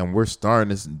we're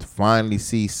starting to finally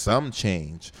see some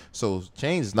change. So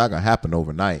change is not gonna happen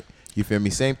overnight. You feel me?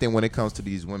 Same thing when it comes to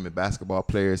these women basketball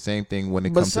players. Same thing when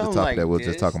it comes to the topic that we're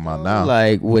just talking about now.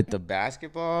 Like with the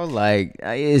basketball, like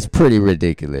it's pretty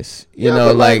ridiculous. You Yeah,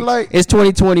 know, but like it's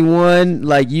 2021.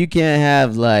 Like you can't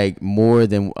have like more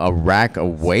than a rack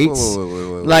of weights.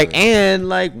 Wait. And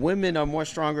like women are more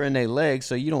stronger in their legs,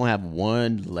 so you don't have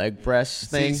one leg press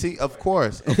thing. See, of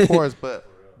course, but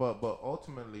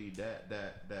ultimately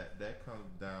that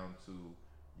comes down to,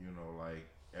 you know, like,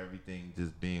 everything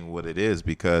just being what it is,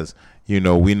 because, you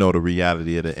know, we know the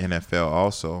reality of the NFL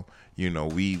also. You know,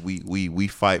 we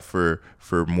fight for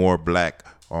more black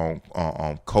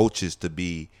coaches to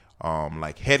be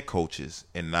like head coaches,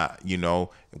 and not, you know,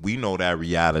 we know that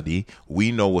reality.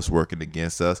 We know what's working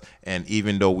against us, and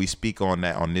even though we speak on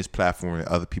that on this platform and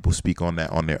other people speak on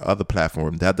that on their other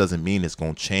platform, that doesn't mean it's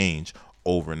going to change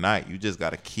overnight. You just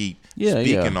got to keep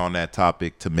speaking on that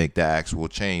topic to make that actual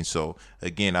change. So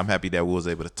again, I'm happy that we was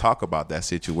able to talk about that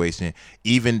situation,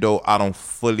 even though I don't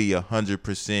fully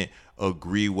 100%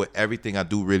 agree with everything. I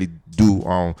do really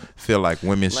feel like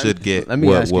women should get Let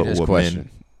me ask you this what question: men.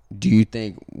 Do you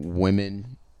think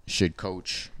women should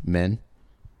coach men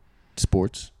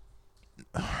sports?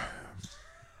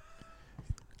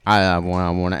 I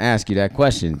want to ask you that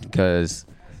question because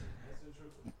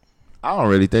I don't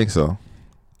really think so.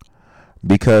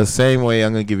 Because same way,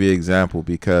 I'm gonna give you an example,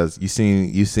 because you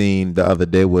seen the other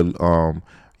day with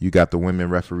you got the women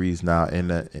referees now right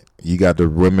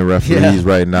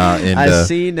now in I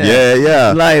seen that.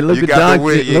 Yeah. Like Luka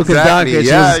Doncic.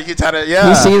 Yeah, you try to,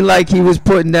 He seemed like he was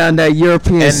putting down that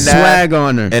European swag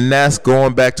on her. And that's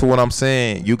going back to what I'm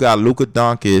saying. You got Luka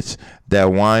Doncic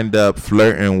that wind up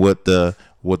flirting with the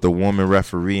woman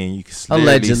referee, and you can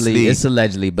allegedly, it's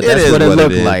allegedly, but that's what it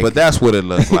looked like. But that's what it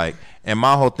looks like. And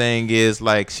my whole thing is,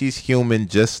 like, she's human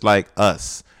just like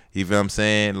us. You feel what I'm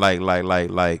saying? Like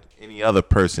any other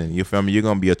person. You feel me? You're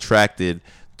gonna be attracted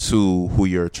to who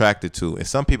you're attracted to. And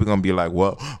some people gonna be like,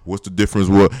 well, what's the difference?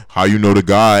 How you know the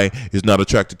guy is not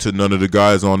attracted to none of the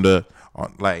guys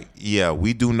yeah,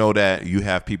 we do know that you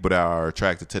have people that are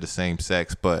attracted to the same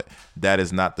sex, but that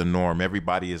is not the norm.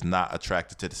 Everybody is not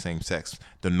attracted to the same sex.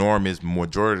 The norm is,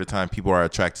 majority of the time, people are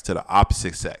attracted to the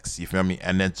opposite sex. You feel me?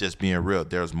 And that's just being real.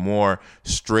 There's more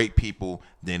straight people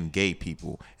than gay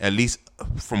people, at least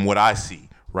from what I see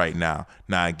right now.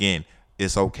 Now, again,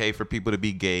 it's okay for people to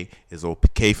be gay. It's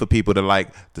okay for people to like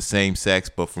the same sex.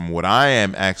 But from what I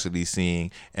am actually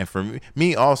seeing, and for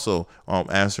me also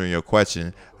answering your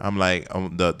question, I'm like,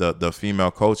 the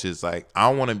female coaches, like, I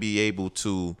want to be able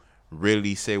to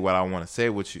really say what I want to say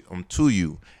with you, to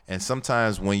you. And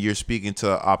sometimes when you're speaking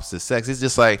to opposite sex, it's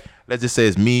just like, let's just say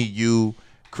it's me, you,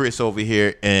 Chris over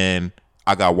here, and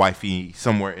I got wifey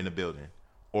somewhere in the building,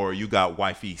 or you got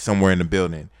wifey somewhere in the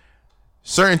building.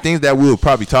 Certain things that we will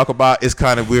probably talk about is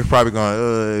kind of, we're probably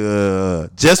going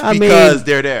just because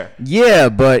they're there. Yeah,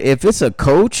 but if it's a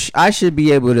coach, I should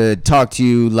be able to talk to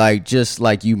you like just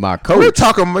like you my coach. We're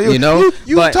talking, you know,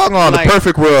 you talking on the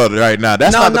perfect world right now.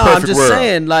 That's not the perfect world. I'm just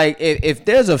saying, like,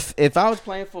 if I was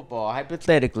playing football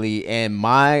hypothetically and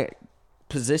my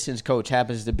positions coach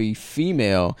happens to be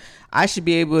female, I should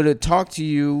be able to talk to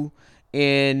you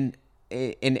in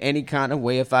any kind of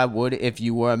way if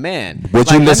you were a man.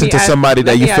 Would you listen to somebody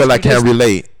that you feel like can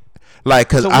relate? Like,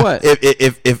 cause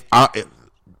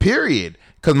period.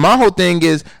 Cause my whole thing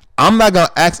is, I'm not gonna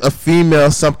ask a female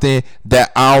something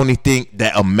that I only think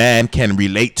that a man can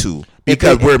relate to,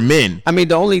 because we're men. I mean,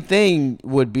 the only thing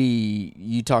would be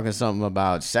you talking something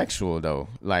about sexual though,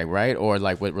 like, right? Or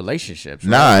like with relationships.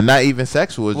 Right? Nah, not even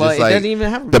sexual. It's just like, doesn't even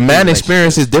have the man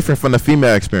experience is different from the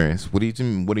female experience. What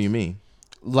do you mean?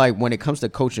 Like when it comes to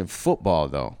coaching football,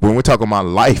 though. When we're talking about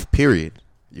life, period.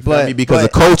 You feel me? Because a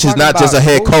coach is not just a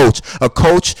head coach. A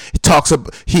coach talks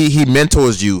about he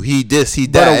mentors you. He this, he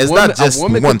that. It's not just a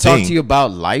woman one can thing. talk to you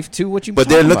about life too. What you? But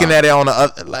they're looking at it on the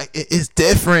other, like it's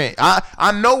different.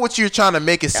 I know what you're trying to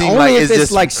make it seem only like if it's it's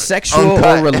just like sexual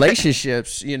uncut. or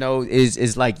relationships.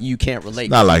 Is like you can't relate.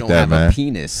 Not 'cause like you don't that, have man. A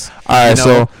penis. All right, you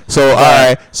know? so all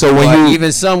right, so when But you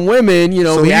even some women,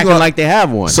 So be you acting gonna- like they have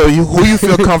one. So who you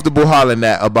feel comfortable hollering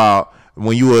at about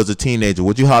when you was a teenager?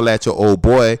 Would you holler at your old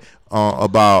boy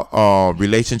about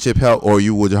relationship help, or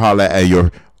you would holler at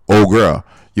your old girl?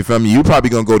 You feel me? You probably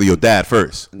gonna go to your dad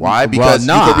first. Why? Because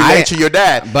no, you can I relate to your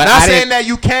dad. but Not I saying didn't- that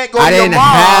you can't go I to your didn't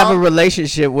mom. have a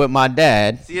relationship with my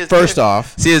dad. See, it's First different.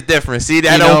 off, See, it's different. See,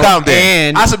 that You don't know, count then.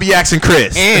 and- I should be asking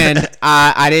Chris. and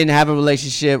I didn't have a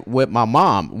relationship with my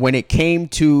mom. When it came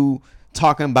to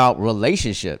talking about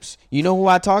relationships, you know who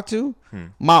I talked to?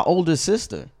 My older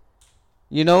sister.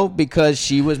 Because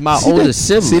she was my oldest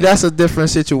sibling. See, that's a different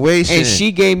situation. and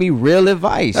she gave me real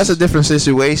advice. That's a different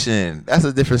situation. I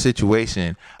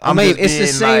mean, just it's the being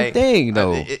same thing,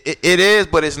 though. It is,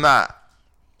 but it's not.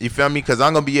 You feel me? Because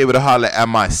I'm gonna be able to holler at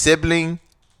my sibling,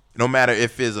 no matter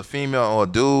if it's a female or a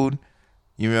dude.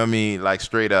 You know what I mean? Like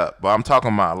straight up. But I'm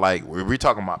talking about like we're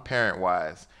talking about parent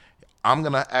wise. I'm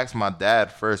gonna ask my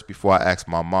dad first before I ask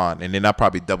my mom, and then I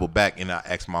probably double back and I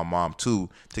ask my mom too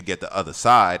to get the other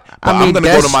side. But I mean, I'm gonna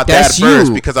go to my dad that's first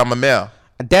you. because I'm a male.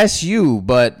 That's you,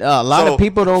 but a lot So of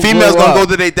people don't. Females grow gonna up.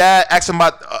 go to their dad, ask them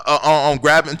about on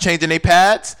grabbing, changing their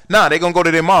pads. Nah, they gonna go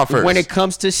to their mom first. When it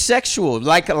comes to sexual,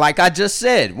 like I just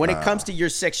said, when it comes to your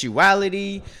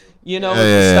sexuality,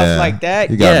 stuff like that,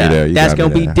 You got me there. You that's got me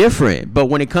gonna be there. different. But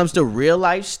when it comes to real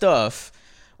life stuff,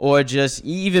 or just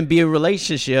even be a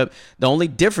relationship, the only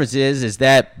difference is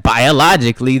that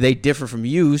biologically they differ from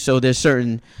you. So there's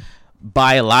certain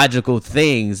biological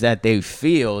things that they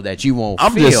feel that you won't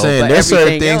I'm feel. just saying, but there's certain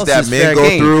everything things else that is men fair go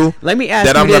game. through Let me ask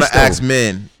that you I'm this, gonna though. ask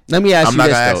men. Let me ask I'm you not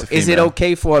this gonna ask though: a is it female.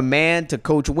 okay for a man to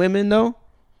coach women though?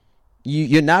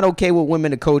 You're not okay with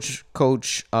women to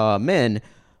coach men.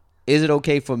 Is it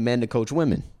okay for men to coach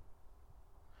women?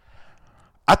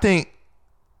 I think,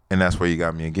 and that's where you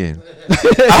got me again.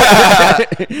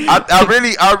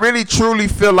 I really truly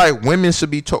feel like women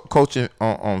should be coaching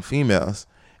on females,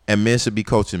 and men should be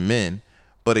coaching men.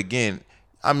 But again,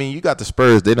 I mean, you got the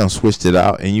Spurs; they done switched it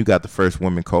out, and you got the first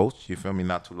women coach. You feel me?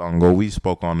 Not too long ago, we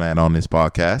spoke on that on this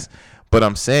podcast. But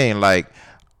I'm saying,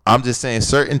 I'm just saying,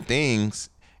 certain things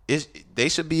they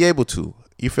should be able to.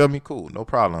 You feel me? Cool, no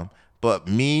problem. But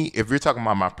me, if you're talking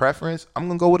about my preference, I'm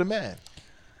gonna go with a man.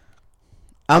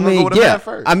 I'm gonna go with a man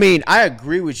first. I mean, I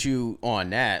agree with you on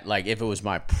that. Like, if it was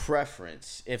my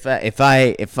preference, if I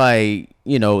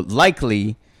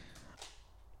likely,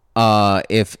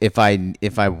 if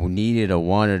I needed or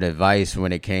wanted advice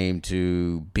when it came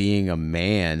to being a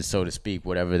man, so to speak,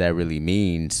 whatever that really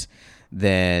means,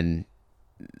 then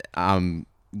I'm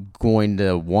going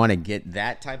to want to get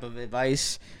that type of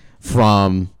advice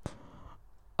from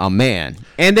a man.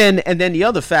 And then the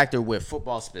other factor with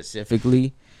football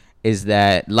specifically is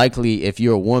that likely if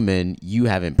you're a woman, you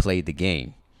haven't played the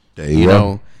game. There you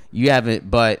go. You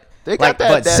haven't. But They got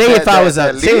but say if I was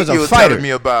a fighter, me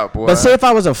about, boy. but say if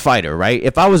I was a fighter, right?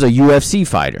 If I was a UFC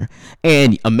fighter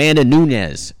and Amanda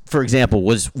Nunes, for example,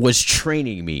 was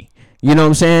training me. You know what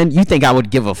I'm saying? You think I would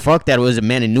give a fuck that it was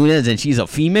Amanda Nunes and she's a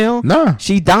female? Nah.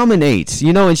 She dominates,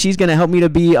 and she's going to help me to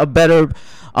be a better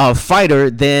fighter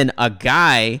than a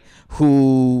guy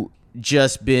who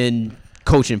just been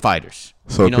coaching fighters.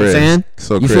 So you know Chris, what I'm saying?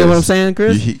 So You Chris, feel what I'm saying,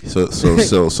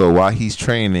 Chris? So while he's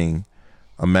training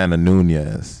Amanda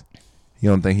Nunes, you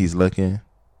don't think he's looking?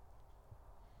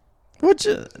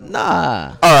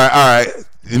 Nah. All right.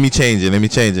 Let me change it. Let me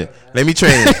train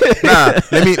it. Nah,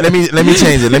 let me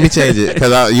change it.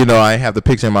 Because I ain't have the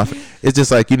picture in my. It's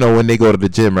just like when they go to the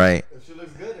gym, right? She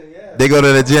looks good, yeah. They go to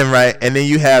the gym, right? And then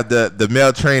you have the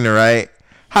male trainer, right?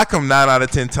 How come 9 out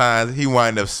of 10 times he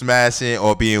wind up smashing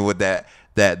or being with that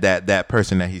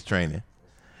person that he's training?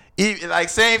 Like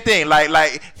same thing,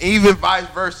 like even vice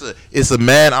versa. It's a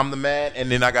man, I'm the man,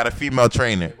 and then I got a female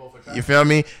trainer. You feel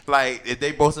me? Like if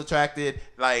they both attracted,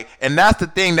 and that's the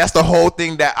thing. That's the whole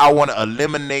thing that I want to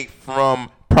eliminate from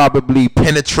probably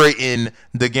penetrating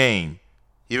the game.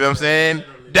 You know what I'm saying?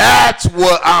 That's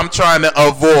what I'm trying to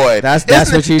avoid. That's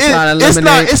what you're trying to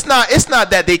eliminate. It's not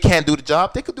that they can't do the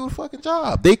job. They could do the fucking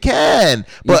job. They can.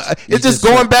 But You it's just just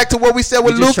going back to what we said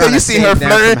with you're just Luka. trying You to see her save them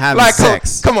flirting. from having Like,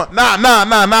 sex. come on. Nah,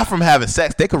 not from having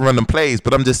sex. They could run them plays.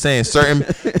 But I'm just saying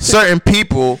certain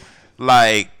people,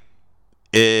 like,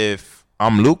 if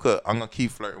I'm Luka, I'm going to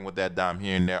keep flirting with that dime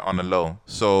here and there on the low.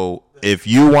 So if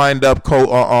you wind up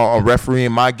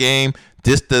refereeing my game,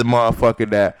 this the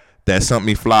motherfucker that sent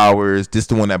me flowers. This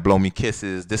the one that blow me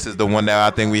kisses. This is the one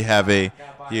that I think we have a,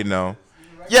 you know.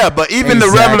 Yeah, but even the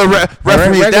regular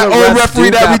referee, that old referee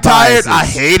that retired, I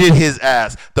hated his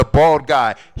ass. The bald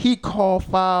guy, he called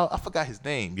foul. I forgot his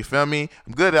name. You feel me?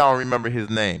 I'm good. I don't remember his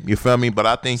name. You feel me? But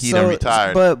I think he done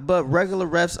retired. But regular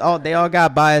refs, they all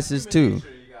got biases too.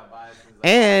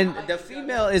 And the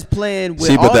female is playing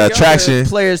with all the other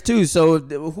players too. So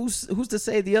who's to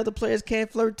say the other players can't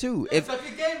flirt too? If your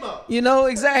game up. You know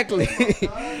exactly.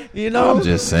 You know. I'm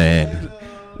just saying.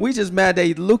 We just mad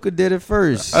that Luka did it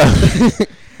first.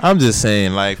 I'm just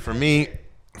saying, like, for me,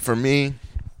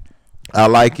 I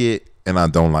like it and I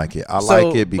don't like it. I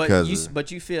like it because.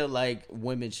 But you feel like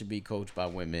women should be coached by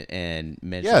women and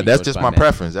men. Yeah, that's just my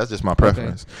preference. That's just my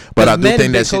preference. Okay. But I do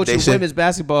think that they should. Women's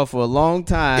basketball for a long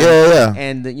time. Yeah.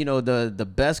 And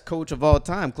the best coach of all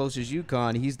time, closest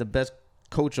UConn, he's the best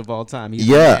coach of all time.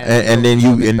 And then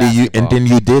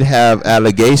you did have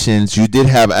allegations. You did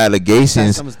have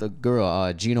allegations. Some of the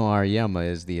girl, Gino Auriemma,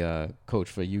 is the coach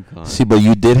for UConn. See, but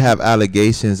you did have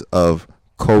allegations of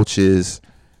coaches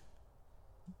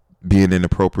being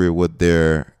inappropriate with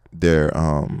their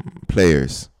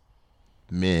players,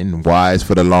 men, wives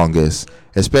for the longest.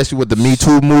 Especially with the Me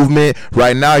Too movement,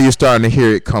 right now you're starting to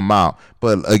hear it come out.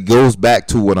 But it goes back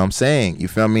to what I'm saying. You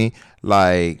feel me?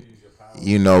 Like.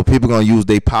 You know, people gonna use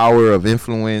their power of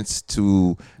influence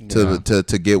to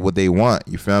get what they want.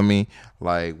 You feel me?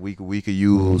 Like we could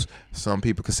use. Some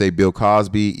people could say Bill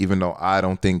Cosby, even though I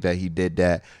don't think that he did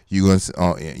that. You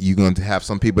gonna have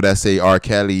some people that say R.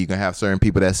 Kelly. You gonna have certain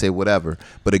people that say whatever.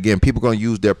 But again, people gonna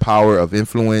use their power of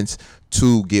influence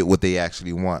to get what they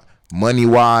actually want. Money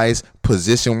wise,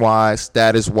 position wise,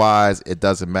 status wise, it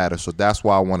doesn't matter. So that's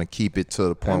why I want to keep it to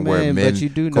the point where men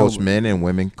coach men and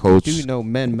women coach. You know,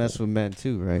 men mess with men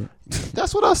too, right?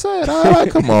 That's what I said. All right,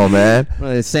 come on, man.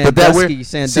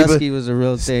 Sandusky was a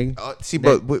real thing. What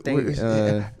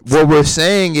we're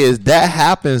saying is that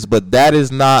happens, but that is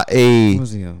not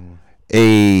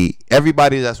everybody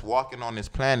that's walking on this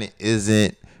planet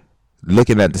isn't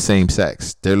looking at the same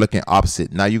sex. They're looking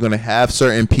opposite. Now you're gonna have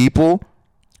certain people.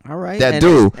 All right.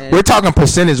 We're talking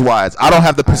percentage wise. I don't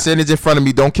have the percentage in front of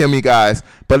me. Don't kill me, guys.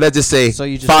 But let's just say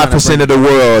 5% of the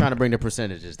world. Trying to bring the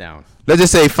percentages down. Let's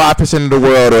just say 5% of the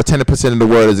world or 10% of the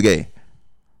world is gay.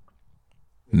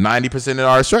 90%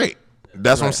 are straight.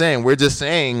 That's what I'm saying. We're just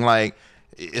saying, like,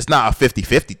 it's not a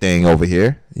 50-50 thing over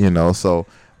here, you know. So,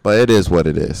 but it is what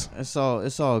it is. It's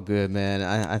all good, man.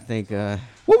 I think.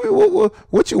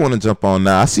 What you want to jump on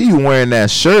now? I see you wearing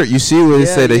that shirt. You see what it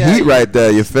say the Heat right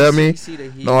there. You feel me?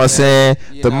 Know what I'm saying?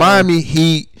 The Miami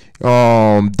Heat,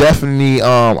 definitely.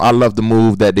 I love the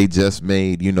move that they just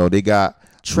made. You know, they got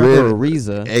Trevor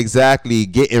Ariza. Exactly,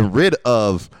 getting rid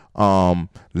of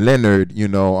Leonard. You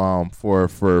know,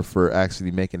 for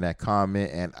actually making that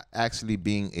comment and actually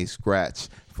being a scratch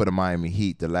for the Miami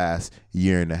Heat the last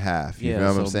year and a half. You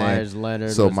know what I'm saying? Myers Leonard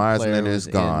is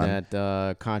gone. In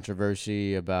that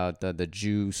controversy about the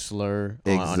Jew slur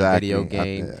on a video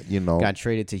game. Got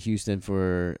traded to Houston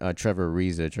for Trevor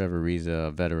Ariza,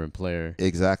 a veteran player.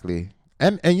 Exactly.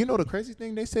 And you know the crazy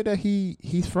thing? They say that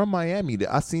he's from Miami.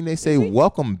 I seen they say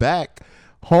welcome back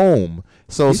home.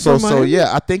 So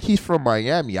yeah, I think he's from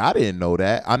Miami. I didn't know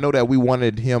that. I know that we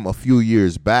wanted him a few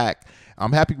years back.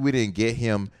 I'm happy we didn't get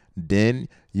him then.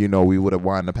 You know, we would have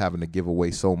wound up having to give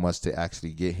away so much to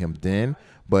actually get him then.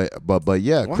 But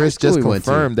yeah, Chris just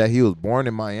confirmed that he was born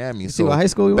in Miami. So what high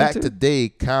school he went to? Back to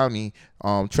Dade County,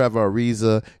 Trevor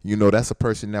Ariza, you know, that's a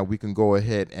person that we can go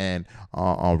ahead and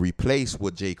replace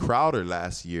with Jay Crowder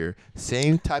last year.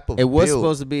 Same type of It was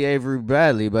supposed to be Avery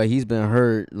Bradley, but he's been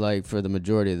hurt like for the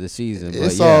majority of the season.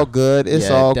 It's all good. It's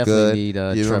all good. Need, you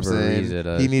know Trevor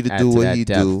Ariza he need to do what he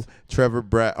do.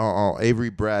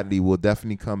 Avery Bradley will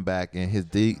definitely come back, and his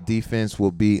defense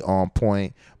will be on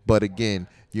point. But again,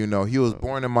 you know, he was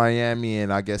born in Miami,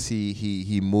 and I guess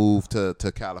he moved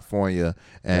to California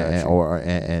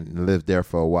and lived there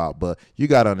for a while. But you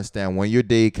got to understand, when you're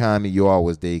Dade County, you're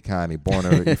always Dade County.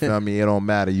 You feel me? It don't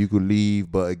matter. You could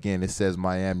leave, but again, it says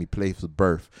Miami, place of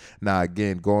birth. Now,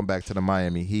 again, going back to the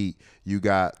Miami Heat, you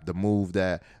got the move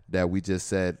that we just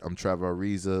said. Trevor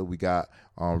Ariza. We got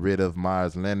rid of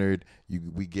Myers Leonard.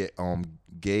 We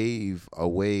gave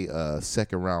away a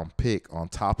second-round pick on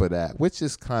top of that, which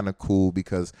is kind of cool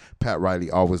because Pat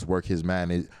Riley always work his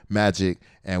magic,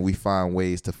 and we find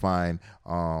ways to find,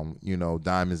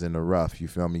 diamonds in the rough. You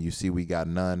feel me? You see we got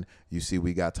none. You see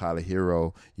we got Tyler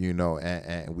Hero,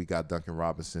 and we got Duncan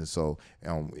Robinson. So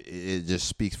it just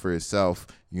speaks for itself.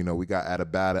 You know, we got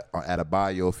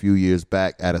Adebayo a few years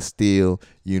back at a steal,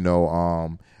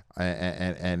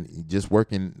 and just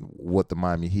working with the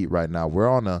Miami Heat right now. We're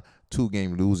on a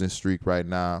 2-game losing streak right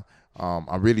now.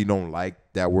 I really don't like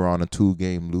that we're on a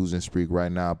 2-game losing streak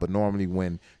right now. But normally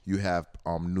when you have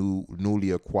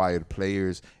newly acquired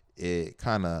players, it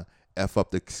kind of F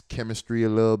up the chemistry a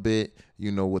little bit,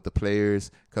 with the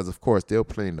players. Because, of course, they're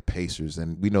playing the Pacers.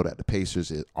 And we know that the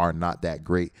Pacers are not that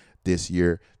great this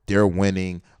year. They're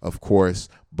winning, of course,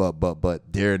 but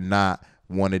they're not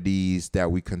one of these that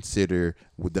we consider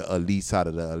with the elite side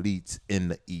of the elites in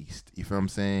the East. You feel what I'm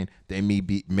saying? They may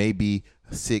be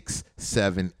 6,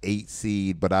 7, 8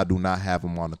 seed, but I do not have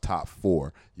them on the top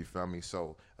 4. You feel me?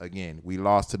 So again, we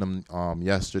lost to them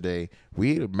yesterday.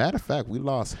 Matter of fact, we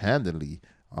lost handily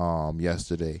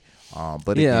yesterday.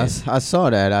 But yeah, again, I saw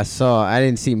that. I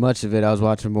didn't see much of it. I was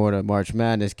watching more of the March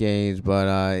Madness games, but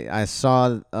I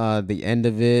saw the end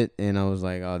of it, and I was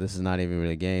like, oh, this is not even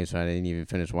really a game, so I didn't even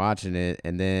finish watching it.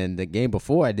 And then the game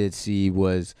before I did see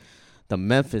was the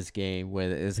Memphis game, where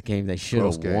it's a game they should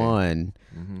have won.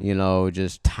 Mm-hmm.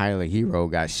 Just Tyler Hero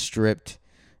got stripped,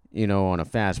 on a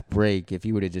fast break. If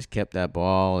he would have just kept that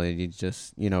ball and he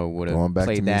just, would have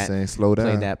played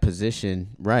that position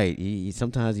right. He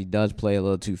sometimes he does play a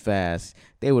little too fast.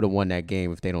 They would have won that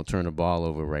game if they don't turn the ball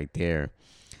over right there,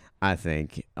 I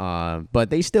think. But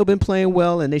they still been playing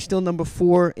well, and they still number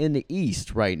 4 in the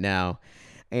East right now.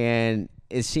 And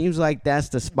it seems like that's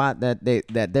the spot that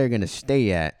they're gonna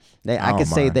stay at. I could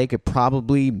say they could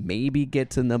probably maybe get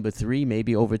to number 3,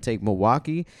 maybe overtake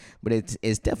Milwaukee, but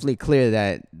it's definitely clear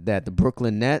that the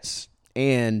Brooklyn Nets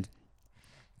and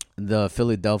the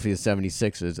Philadelphia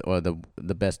 76ers are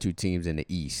the best 2 teams in the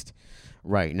East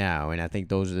right now, and I think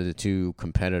those are the 2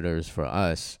 competitors for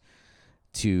us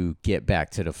to get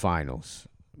back to the finals.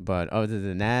 But other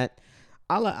than that,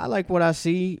 I like what I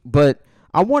see, but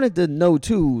I wanted to know,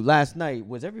 too, last night,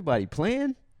 was everybody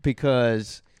playing?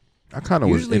 Because I kind of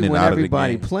was in and out of the game.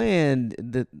 Usually when everybody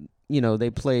playing, they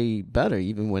play better,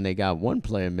 even when they got one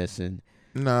player missing.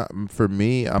 Nah, for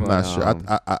me, I'm not sure.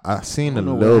 I seen a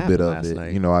little bit of it.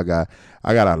 Night.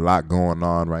 I got a lot going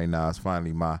on right now. It's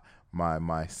finally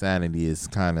my sanity is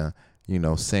kind of,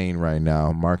 sane right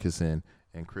now. Marcus and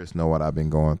Chris know what I've been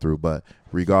going through. But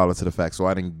regardless of the fact, so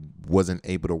I wasn't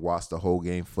able to watch the whole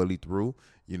game fully through.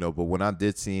 But when I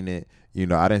did see it,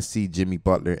 I didn't see Jimmy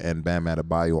Butler and Bam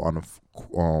Adebayo on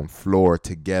the floor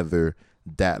together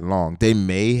that long. They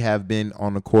may have been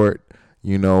on the court,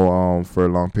 for a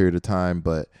long period of time,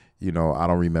 but, I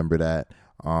don't remember that.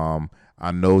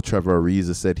 I know Trevor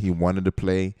Ariza said he wanted to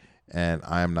play, and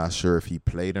I am not sure if he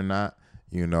played or not,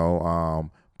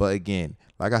 But again,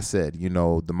 like I said,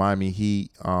 the Miami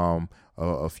Heat,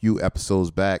 a few episodes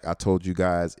back, I told you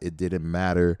guys it didn't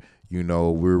matter. We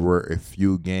were a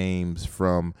few games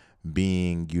from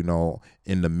being,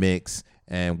 in the mix,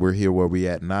 and we're here where we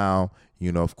at now.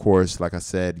 Of course, like I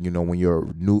said, when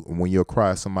you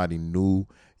acquire somebody new,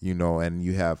 and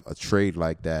you have a trade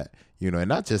like that, and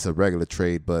not just a regular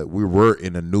trade, but we were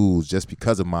in the news just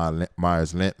because of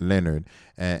Myers Leonard,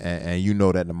 and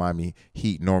that the Miami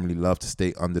Heat normally love to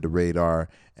stay under the radar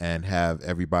and have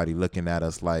everybody looking at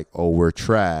us like, oh, we're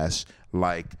trash,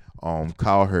 like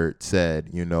Cowherd said,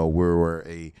 we're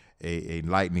a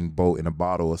lightning bolt in a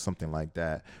bottle or something like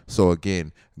that. So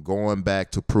again, going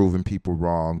back to proving people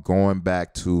wrong, going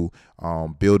back to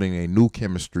building a new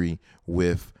chemistry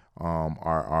with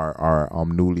our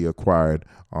newly acquired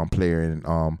player in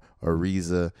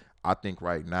Ariza. I think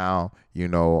right now,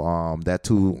 that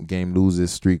 2-game losing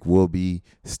streak will be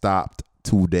stopped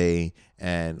today,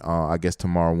 and I guess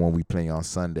tomorrow when we play on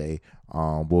Sunday,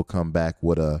 we'll come back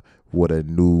with a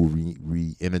new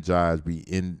re-energized,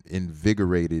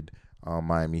 invigorated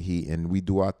Miami Heat, and we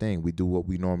do our thing. We do what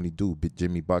we normally do.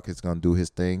 Jimmy Bucket's going to do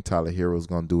his thing. Tyler Hero's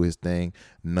going to do his thing.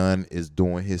 Nunn is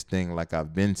doing his thing like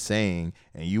I've been saying,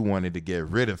 and you wanted to get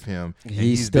rid of him. And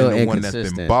he's still been the one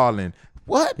that's been balling.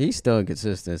 What? He's still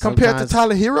inconsistent. Compared to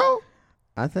Tyler Hero?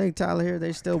 I think Tyler Hero,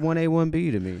 they still 1A,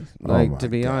 1B to me. To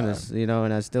be honest,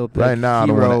 and I still pick right now. I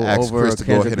don't want to ask Chris to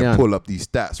go ahead and pull up these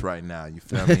stats right now. You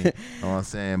feel me? Know what I'm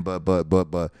saying?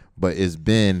 But it's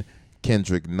been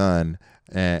Kendrick Nunn,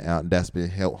 and that's been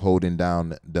holding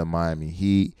down the Miami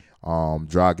Heat.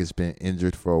 Dragic been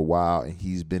injured for a while, and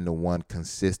he's been the one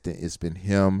consistent. It's been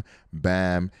him,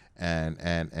 Bam,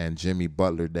 and Jimmy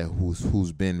Butler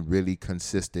who's been really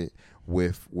consistent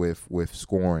with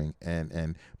scoring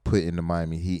and putting the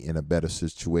Miami Heat in a better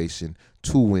situation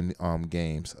to win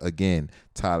games. Again,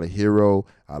 Tyler Hero,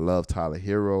 I love Tyler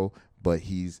Hero, but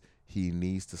he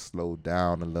needs to slow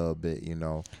down a little bit,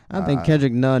 I think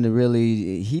Kendrick Nunn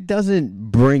he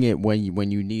doesn't bring it when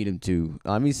you need him to.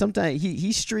 I mean, sometimes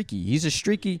he's streaky. He's a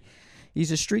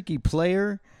streaky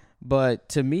player, but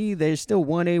to me, there's still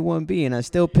 1A, 1B, and I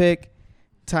still pick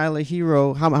Tyler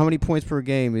Hero, how many points per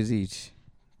game is each?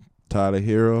 Tyler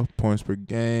Hero, points per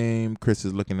game. Chris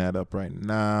is looking that up right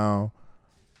now.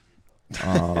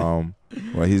 Well,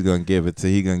 he's gonna give it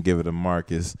to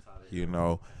Marcus,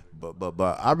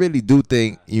 But I really do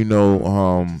think,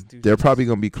 they're probably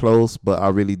gonna be close, but I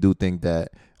really do think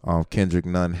that Kendrick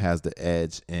Nunn has the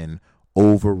edge in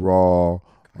overall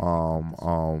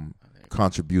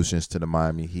contributions to the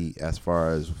Miami Heat as far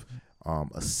as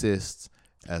assists,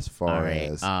 as far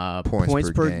as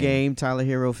points per game. Tyler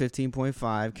Hero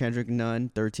 15.5, Kendrick Nunn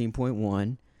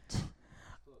 13.1.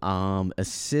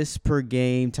 Assists per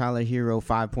game, Tyler Hero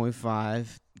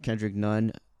 5.5, Kendrick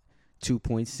Nunn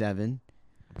 2.7.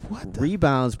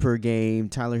 Rebounds per game,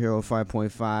 Tyler Hero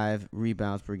 5.5.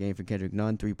 Rebounds per game for Kendrick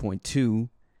Nunn 3.2.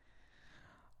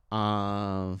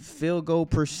 Field goal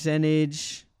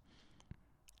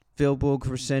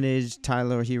percentage,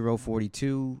 Tyler Hero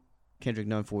 42, Kendrick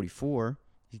Nunn 44.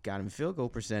 He got him field goal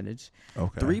percentage.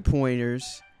 Okay.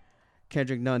 3-pointers,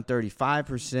 Kendrick Nunn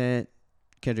 35%,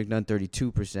 Kendrick Nunn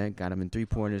 32%. Got him in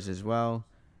 3-pointers as well.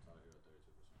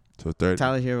 So 30.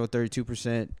 Tyler Hero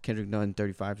 32%, Kendrick Nunn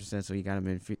 35%. So he got him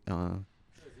in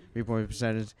 3-point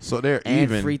percentage. So they're and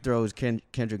even. Free throws,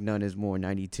 Kendrick Nunn is more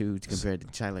 92 compared to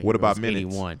Tyler Hero. What about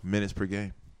minutes? 81. Minutes per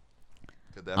game.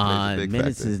 That plays a big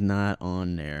minutes factor. is not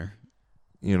on there.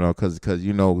 Because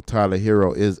Tyler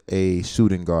Hero is a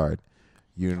shooting guard.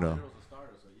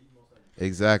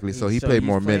 Exactly. So he played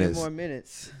more minutes.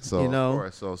 So of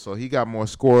course, so he got more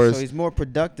scores. So he's more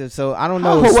productive. So I don't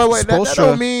know. Wait. That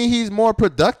don't mean he's more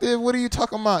productive. What are you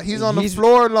talking about? He's on the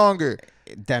floor longer.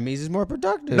 That means he's more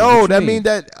productive. No, that means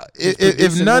that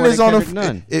if Nunn is on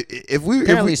the if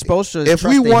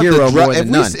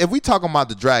we talking about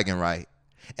the Dragon, right?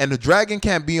 And the Dragon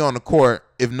can't be on the court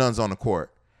if Nunn's on the court.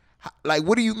 Like,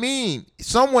 what do you mean?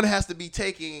 Someone has to be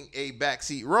taking a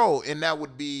backseat role, and that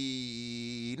would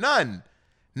be Nunn.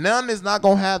 Nunn is not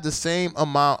gonna have the same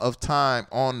amount of time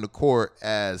on the court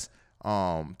as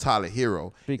Tyler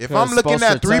Hero. Because if I'm looking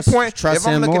at 3-point, if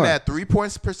I'm looking more. at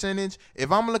 3-point percentage,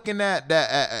 if I'm looking at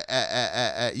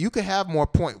that, you could have 2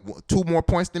 more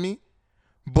points than me,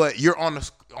 but you're on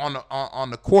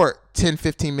the court 10,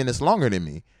 15 minutes longer than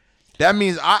me. That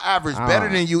means I average better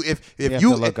than you. If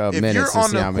you're on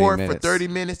the court for 30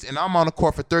 minutes and I'm on the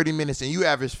court for 30 minutes and you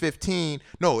average 15.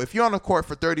 No, if you're on the court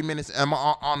for 30 minutes and I'm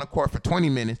on the court for 20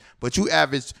 minutes, but you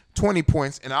average 20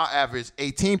 points and I'll average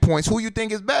 18 points, who you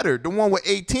think is better? The one with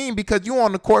 18 because you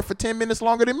on the court for 10 minutes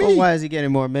longer than me. Well, why is he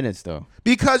getting more minutes though?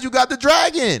 Because you got the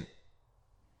Dragon.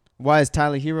 Why is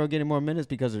Tyler Hero getting more minutes?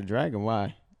 Because of the Dragon.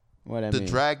 Why? What that mean? The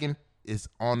Dragon is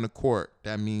on the court.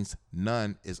 That means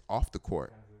Nunn is off the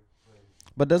court.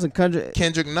 But doesn't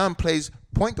Kendrick Nunn plays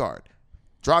point guard.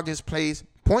 Dragic plays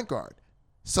point guard.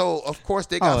 So, of course,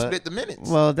 they got to split the minutes.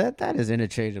 Well, that is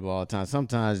interchangeable all the time.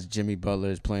 Sometimes Jimmy Butler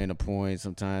is playing a point.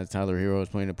 Sometimes Tyler Hero is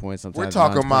playing a point. Sometimes we're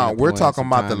talking about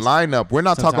the lineup. We're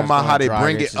not talking about how they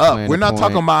bring it up. We're not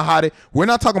talking about how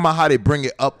they bring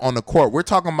it up on the court. We're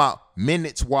talking about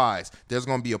minutes wise. There's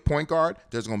going to be a point guard.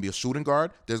 There's going to be a shooting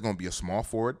guard. There's going to be a small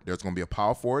forward. There's going to be a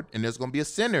power forward, and there's going to be a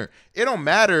center. It don't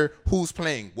matter who's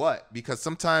playing what, because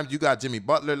sometimes you got Jimmy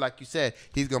Butler, like you said,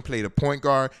 he's going to play the point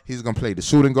guard. He's going to play the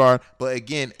shooting guard. But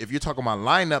again, if you're talking about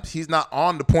lineups, he's not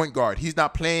on the point guard. He's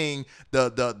not playing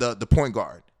the point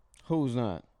guard. Who's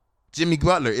not? Jimmy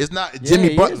Butler. It's not Jimmy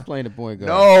Butler. He is playing the point guard.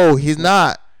 No, he's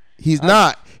not. He's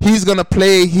not. He's gonna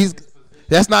play.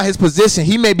 That's not his position.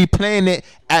 He may be playing it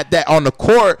on the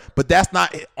court, but that's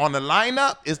not on the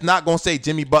lineup. It's not gonna say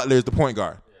Jimmy Butler is the point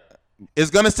guard.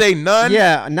 It's gonna say Nunn.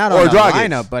 Yeah, not on the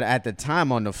lineup, but at the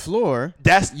time on the floor,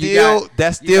 that still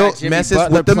messes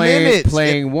with the minutes.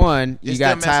 Playing one, you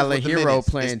got Tyler Hero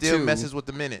playing 2. It still messes with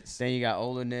the minutes. Then you got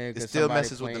Olenek. It still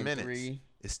messes with the minutes. 3.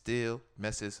 It still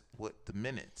messes with the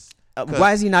minutes.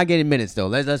 Why is he not getting minutes though?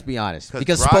 Let's be honest.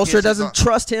 Because Spoelstra doesn't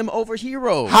trust him over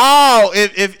Hero. How?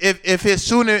 If his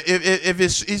shooting, if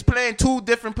he's playing 2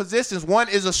 different positions. One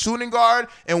is a shooting guard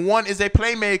and one is a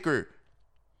playmaker.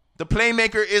 The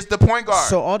playmaker is the point guard.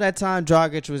 So all that time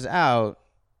Dragic was out,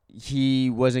 he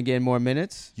wasn't getting more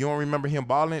minutes? You don't remember him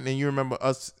balling, and you remember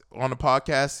us on the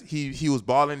podcast, he was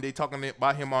balling. They talking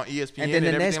about him on ESPN. And then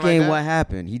the next game, what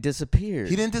happened? He disappeared.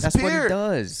 He didn't disappear. That's what he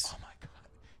does. Oh my God.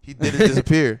 He didn't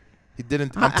disappear. He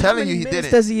didn't. I'm telling you, he didn't. How many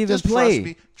minutes does he even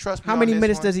play? Trust me. How many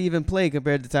minutes does he even play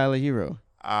compared to Tyler Hero?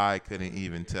 I couldn't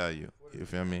even tell you. You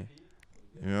feel me?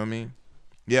 You know what I mean?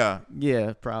 Yeah.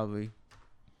 Yeah, probably.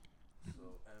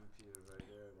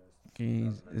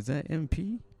 Is that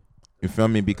MP? You feel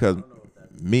me? Because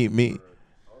me.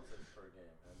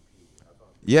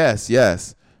 Yes.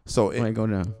 So go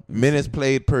down. Minutes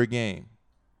played per game.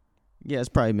 Yeah, it's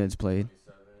probably minutes played.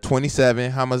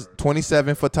 27. How much?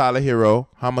 27 for Tyler Hero.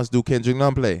 How much do Kendrick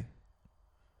Nunn play?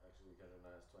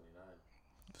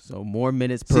 So more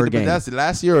minutes per game. That's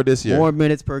last year or this year? More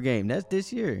minutes per game. That's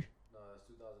this year. No, that's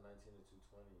 2019 to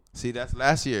 220. See, that's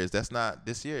last year's. That's not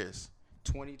this year's.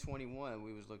 2021,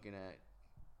 we was looking at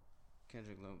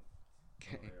Kendrick Nunn.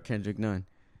 Kendrick Nunn.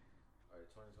 All right,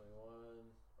 2021.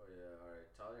 Oh yeah, all right.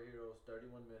 Tyler Hero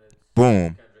 31 minutes.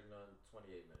 Boom. Kendrick Nunn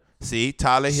 28 minutes. See,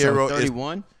 Tyler Hero So is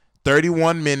 31.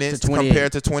 31 minutes To 28.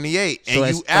 compared to 28, So and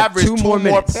that's you like average 2 two more more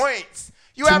minutes. points.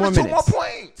 You 2 average more 2 more minutes.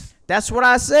 points. That's what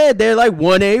I said. They're like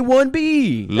 1A,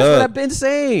 1B. That's Look. what I've been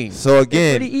saying. So They're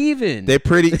again, pretty even. they're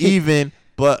pretty even.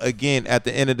 But again, at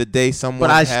the end of the day, someone But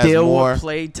I has still more. would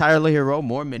play Tyler Hero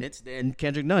more minutes than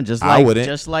Kendrick Nunn, just I like wouldn't.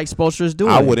 Spoelstra's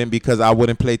doing. I wouldn't, because I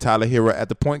wouldn't play Tyler Hero at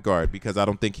the point guard, because I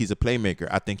don't think he's a playmaker.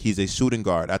 I think he's a shooting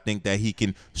guard. I think that he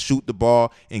can shoot the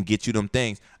ball and get you them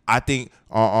things. I think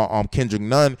Kendrick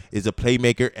Nunn is a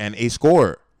playmaker and a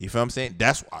scorer. You feel what I'm saying?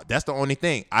 That's the only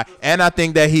thing. I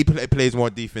think that he plays more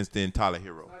defense than Tyler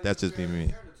Hero. That's just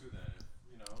me.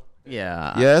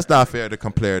 Yeah. Yeah, it's not fair to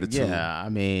compare the two. Yeah, I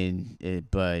mean,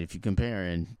 but if you're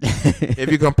comparing, If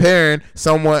you're comparing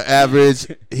someone average,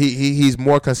 he's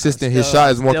more consistent. His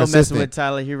shot is more still messing consistent. with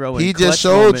Tyler Hero. in He clutch just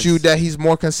showed moments. you that he's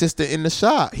more consistent in the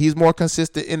shot. He's more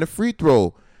consistent in the free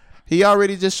throw. He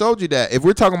already just showed you that. If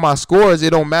we're talking about scores, it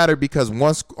don't matter, because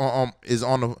once is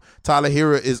on the Tyler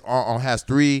Hero is has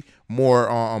 3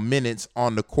 more minutes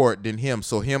on the court than him.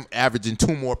 So him averaging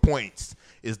 2 more points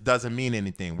doesn't mean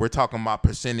anything. We're talking about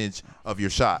percentage of your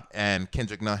shot, and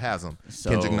Kendrick Nunn has them.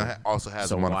 Kendrick Nunn also has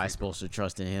So them. why supposed to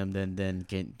trust in him than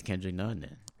Kendrick Nunn?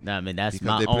 Then no, I mean that's Because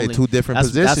my they play only. 2 different That's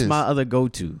positions. my other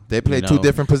go-to. They play you 2 know?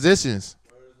 different positions.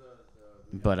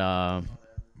 But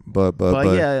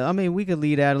But yeah, I mean we could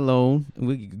leave that alone.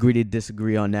 We could agree to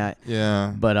disagree on that.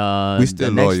 yeah. But We still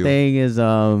the next loyal. thing is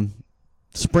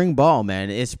spring ball, man.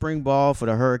 It's spring ball for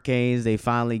the Hurricanes. They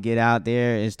finally get out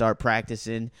there and start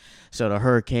practicing. So the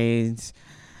Hurricanes,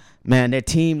 man, their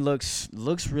team looks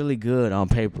really good on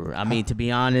paper. I mean, to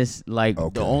be honest, like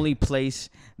Okay. the only place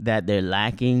that they're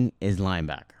lacking is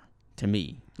linebacker. To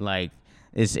me, like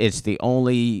it's the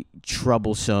only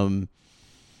troublesome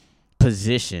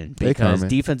position, They because coming.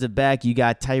 defensive back, you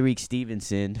got Tyreek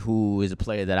Stevenson, who is a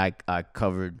player that I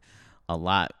covered a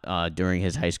lot during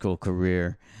his high school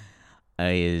career.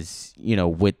 Is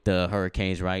with the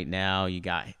Hurricanes right now. You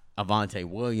got Avante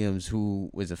Williams,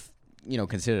 who was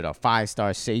considered a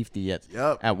 5-star safety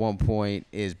at one point,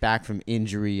 is back from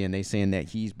injury, and they saying that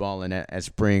he's balling at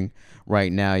spring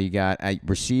right now. You got at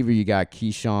receiver, you got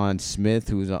Keyshawn Smith,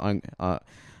 who's an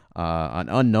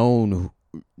unknown,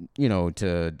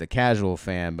 to the casual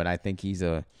fan, but I think he's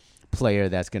a player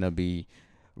that's going to be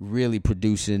really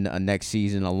producing next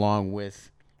season, along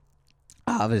with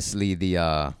obviously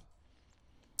the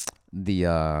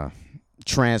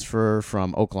transfer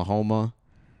from Oklahoma,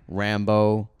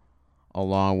 Rambo,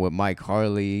 along with Mike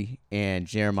Harley, and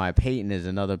Jeremiah Payton is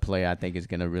another player I think is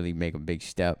going to really make a big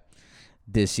step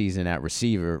this season at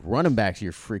receiver. Running backs,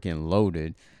 you're freaking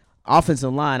loaded.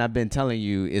 Offensive line, I've been telling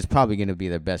you, is probably going to be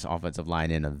their best offensive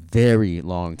line in a very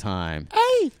long time.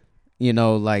 Hey!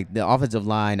 Like the offensive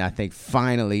line, I think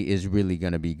finally is really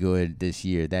going to be good this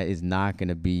year. That is not going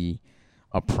to be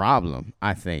a problem,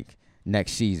 I think,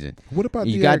 next season. What about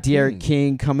you got De'Aaron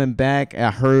King coming back? I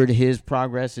heard his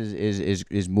progress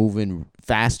is moving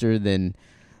faster than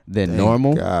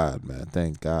normal. Thank God, man.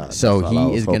 Thank God. So That's all I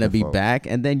he was is going to hoping be for. back.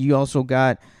 And then you also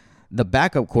got the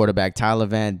backup quarterback, Tyler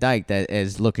Van Dyke, that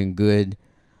is looking good,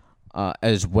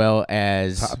 as well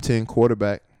as Top 10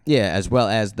 quarterback. as well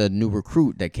as the new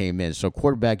recruit that came in. So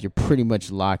quarterback, you're pretty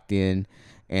much locked in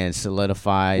and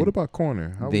solidified. What about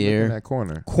corner? How we looking at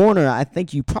corner? Corner, I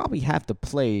think you probably have to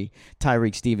play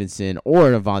Tyreek Stevenson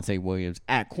or Avante Williams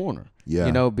at corner.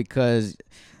 Yeah. Because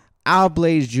Al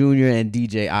Blaze Jr. and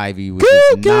DJ Ivy was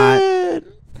just not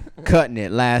cutting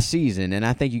it last season. And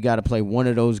I think you got to play one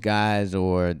of those guys,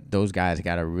 or those guys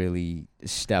got to really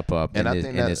step up And I in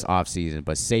think this offseason.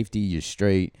 But safety, you're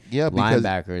straight. Yeah, because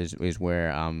linebacker is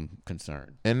where I'm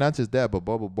concerned. and not just that, but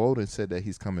Bubba Bolden said that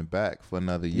he's coming back for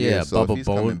another year. Yeah, so Bubba if he's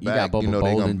Bolden- coming you got back, Bubba they're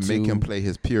gonna Bolden make him too. play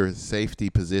his pure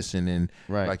safety position. And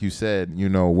Right. like you said,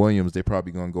 Williams, they're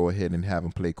probably gonna go ahead and have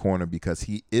him play corner because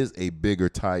he is a bigger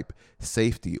type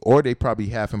safety, or they probably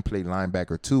have him play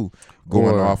linebacker too.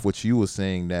 Going Or- off what you were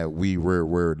saying, that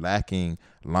we're lacking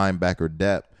linebacker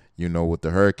depth, with the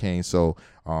Hurricanes. So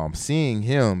seeing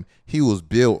him, he was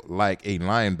built like a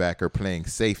linebacker playing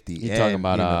safety. You and, talking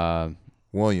about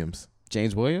Williams.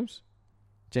 James Williams?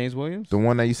 James Williams? The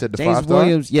one that you said the James 5-star?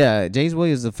 Williams, yeah. James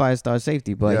Williams is a 5-star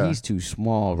safety, but Yeah. he's too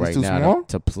small He's right too now small?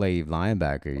 to play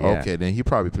linebacker. Yeah. Okay, then he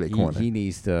probably play corner. He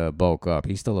needs to bulk up.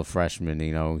 He's still a freshman,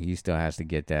 He still has to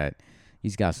get that.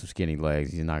 He's got some skinny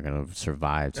legs. He's not going to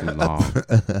survive too long,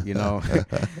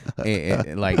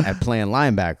 like at playing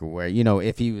linebacker where,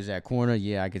 if he was at corner,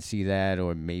 yeah, I could see that,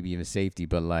 or maybe even safety.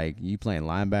 But, like, you playing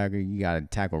linebacker, you got to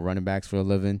tackle running backs for a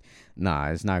living. Nah,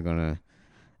 it's not going to.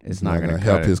 It's not going to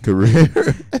help his career.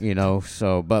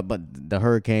 So, but the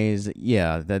Hurricanes,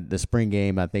 yeah, the spring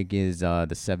game, I think, is the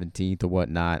 17th or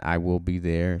whatnot. I will be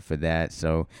there for that.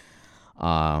 So,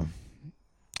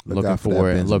 looking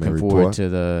forward to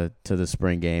the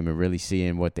spring game and really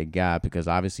seeing what they got, because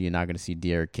obviously you're not going to see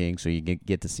Derek King, so you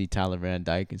get to see Tyler Van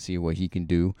Dyke and see what he can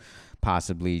do.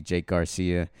 Possibly Jake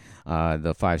Garcia,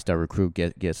 the 5-star recruit,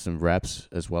 get some reps,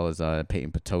 as well as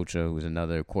Peyton Patocha, who's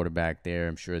another quarterback there.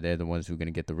 I'm sure they're the ones who are going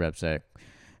to get the reps at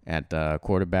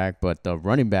quarterback. But the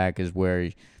running back is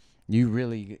where you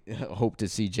really hope to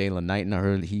see Jalen Knighton. I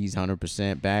heard he's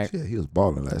 100% back. Yeah, he was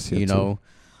balling last year, too.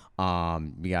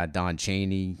 We got Don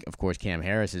Chaney. Of course, Cam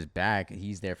Harris is back.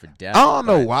 He's there for depth. I don't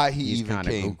know why he even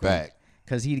came back.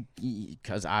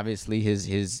 Because obviously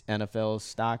his NFL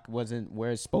stock wasn't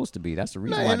where it's supposed to be. That's the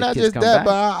reason why And the not kids just come that, back.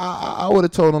 but I would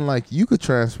have told him, like, you could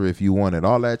transfer if you wanted.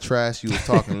 All that trash you was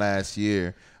talking last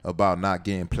year about not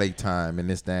getting playtime and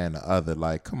this, that, and the other.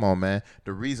 Like, come on, man.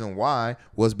 The reason why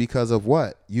was because of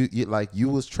what? You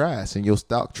was trash, and your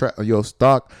stock in the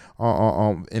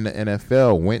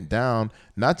NFL went down,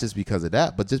 not just because of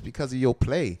that, but just because of your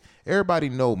play. Everybody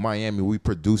know Miami, we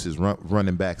produces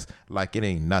running backs like it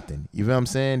ain't nothing. You know what I'm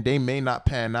saying? They may not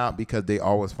pan out because they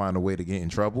always find a way to get in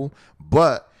trouble.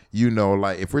 But,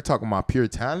 like, if we're talking about pure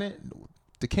talent,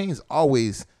 the Kings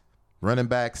always running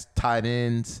backs, tight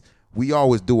ends. We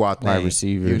always do our thing. Wide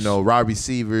receivers. Wide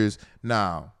receivers.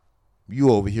 Now,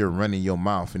 you over here running your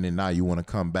mouth, and then now you want to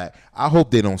come back. I hope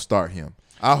they don't start him.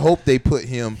 I hope they put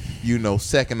him,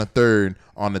 second or third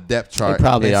on the depth chart. They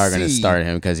probably are going to start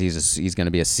him because he's going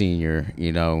to be a senior,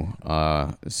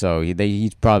 So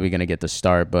he's probably going to get the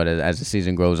start. But as the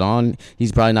season goes on,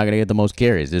 he's probably not going to get the most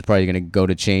carries. It's probably going to go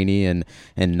to Chaney and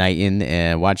Knighton,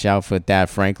 and watch out for Thad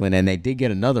Franklin. And they did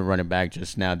get another running back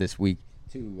just now this week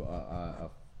too. I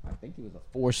think he was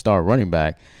a 4-star running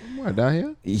back. What, down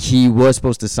here? He was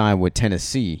supposed to sign with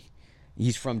Tennessee.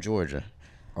 He's from Georgia.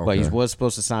 Okay. But he was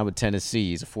supposed to sign with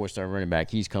Tennessee. He's a 4-star running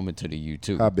back. He's coming to the U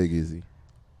too. How big is he?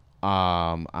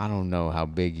 I don't know how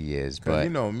big he is, but you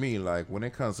know me, like when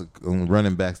it comes to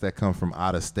running backs that come from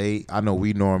out of state, I know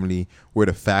we're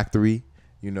the factory,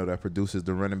 that produces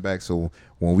the running back. So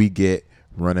when we get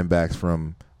running backs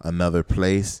from another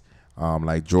place,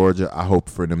 like Georgia, I hope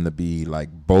for them to be like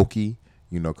bulky.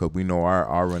 Because we know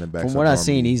our running backs. From what I've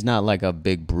seen, he's not like a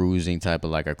big bruising type of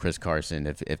like a Chris Carson,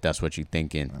 if that's what you're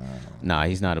thinking. Nah,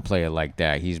 he's not a player like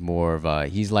that. He's more of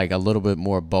he's like a little bit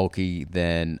more bulkier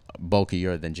than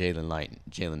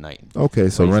Jalen Knighton. Okay,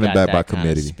 so running back by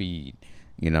committee. Speed,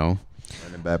 Running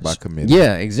back by committee.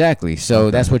 Yeah, exactly.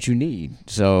 So that's what you need.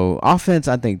 So offense,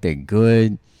 I think they're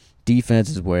good.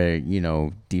 Defense is where,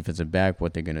 defensive back,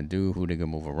 what they're going to do, who they're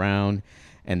going to move around.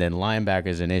 And then linebacker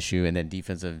is an issue. And then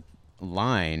defensive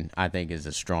line, I think, is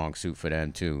a strong suit for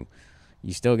them too.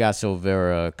 You still got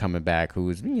Silvera coming back,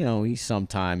 who's he's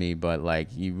sometimey, but like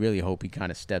you really hope he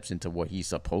kind of steps into what he's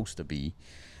supposed to be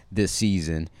this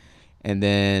season. And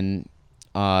then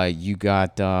you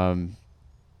got the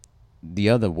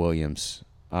other Williams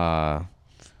from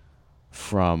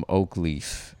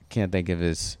Oakleaf. Can't think of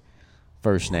his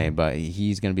first name, but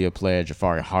he's going to be a player.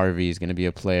 Jafari Harvey is going to be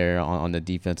a player on the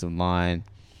defensive line.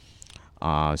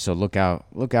 So look out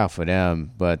for them.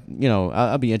 But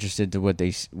I'll be interested to what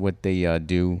they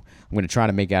do. I'm going to try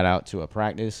to make that out to a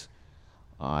practice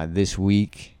this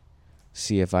week.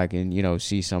 See if I can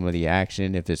see some of the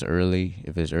action. If it's early,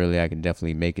 I can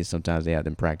definitely make it. Sometimes they have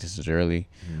them practices early.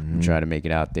 I'm try to make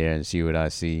it out there and see what I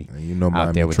see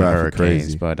out there with the Hurricanes.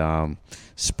 Crazy. But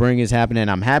spring is happening.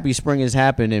 I'm happy spring is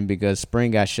happening because spring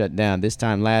got shut down. This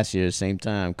time last year, same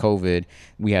time, COVID,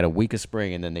 we had a week of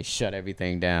spring and then they shut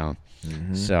everything down.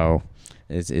 So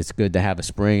it's good to have a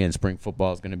spring, and spring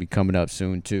football is going to be coming up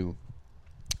soon too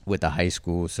with the high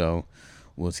school. So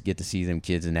we'll get to see them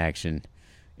kids in action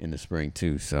in the spring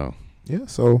too. So yeah,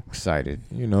 so excited.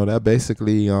 That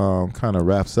basically kind of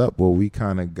wraps up what we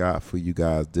kind of got for you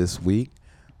guys this week.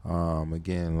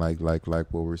 Again, like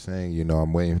what we're saying,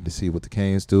 I'm waiting to see what the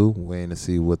Canes do, waiting to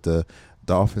see what the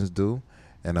Dolphins do,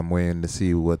 and I'm waiting to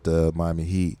see what the Miami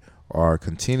Heat are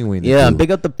continuing to Yeah, do,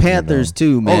 big up the Panthers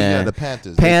too, man. Oh yeah, the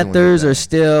Panthers. Panthers are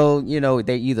still,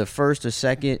 they either first or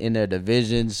second in their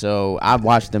division. So I've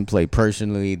watched them play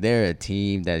personally. They're a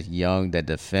team that's young, that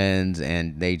defends,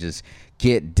 and they just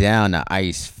get down the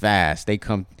ice fast.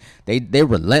 They're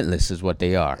relentless, is what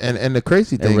they are. And the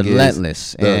crazy thing They're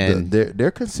relentless, is,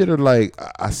 they're considered like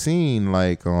I seen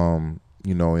like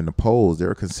in the polls they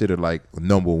were considered like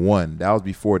number one. That was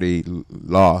before they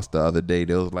lost the other day.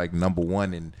 They was like number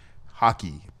one in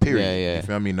hockey. Period. Yeah. You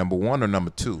feel me? Number one or number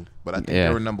two? But I think Yeah.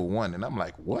 they were number one, and I'm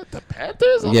like, what? The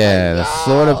Panthers? I'm Yeah, the like,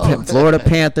 no. Florida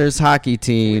Panthers hockey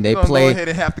team. They We're gonna play. go ahead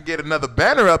and have to get another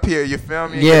banner up here. You feel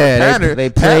me? Yeah, they play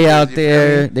Panthers, out you feel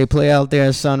there. me? They play out there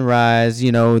in Sunrise.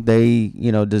 They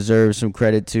deserve some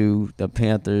credit to the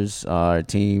Panthers, a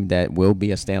team that will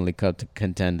be a Stanley Cup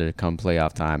contender come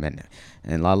playoff time.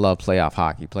 And I love playoff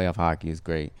hockey. Playoff hockey is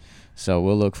great. So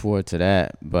we'll look forward to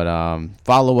that. But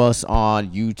follow us on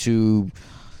YouTube,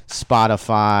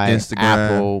 Spotify, Instagram,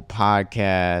 Apple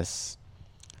Podcasts,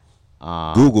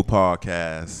 Google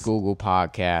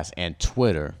Podcasts, and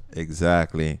Twitter.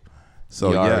 Exactly. So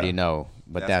You yeah, already know.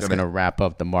 But that's gonna going to wrap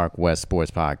up the Mark West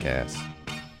Sports Podcast.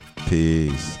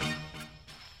 Peace.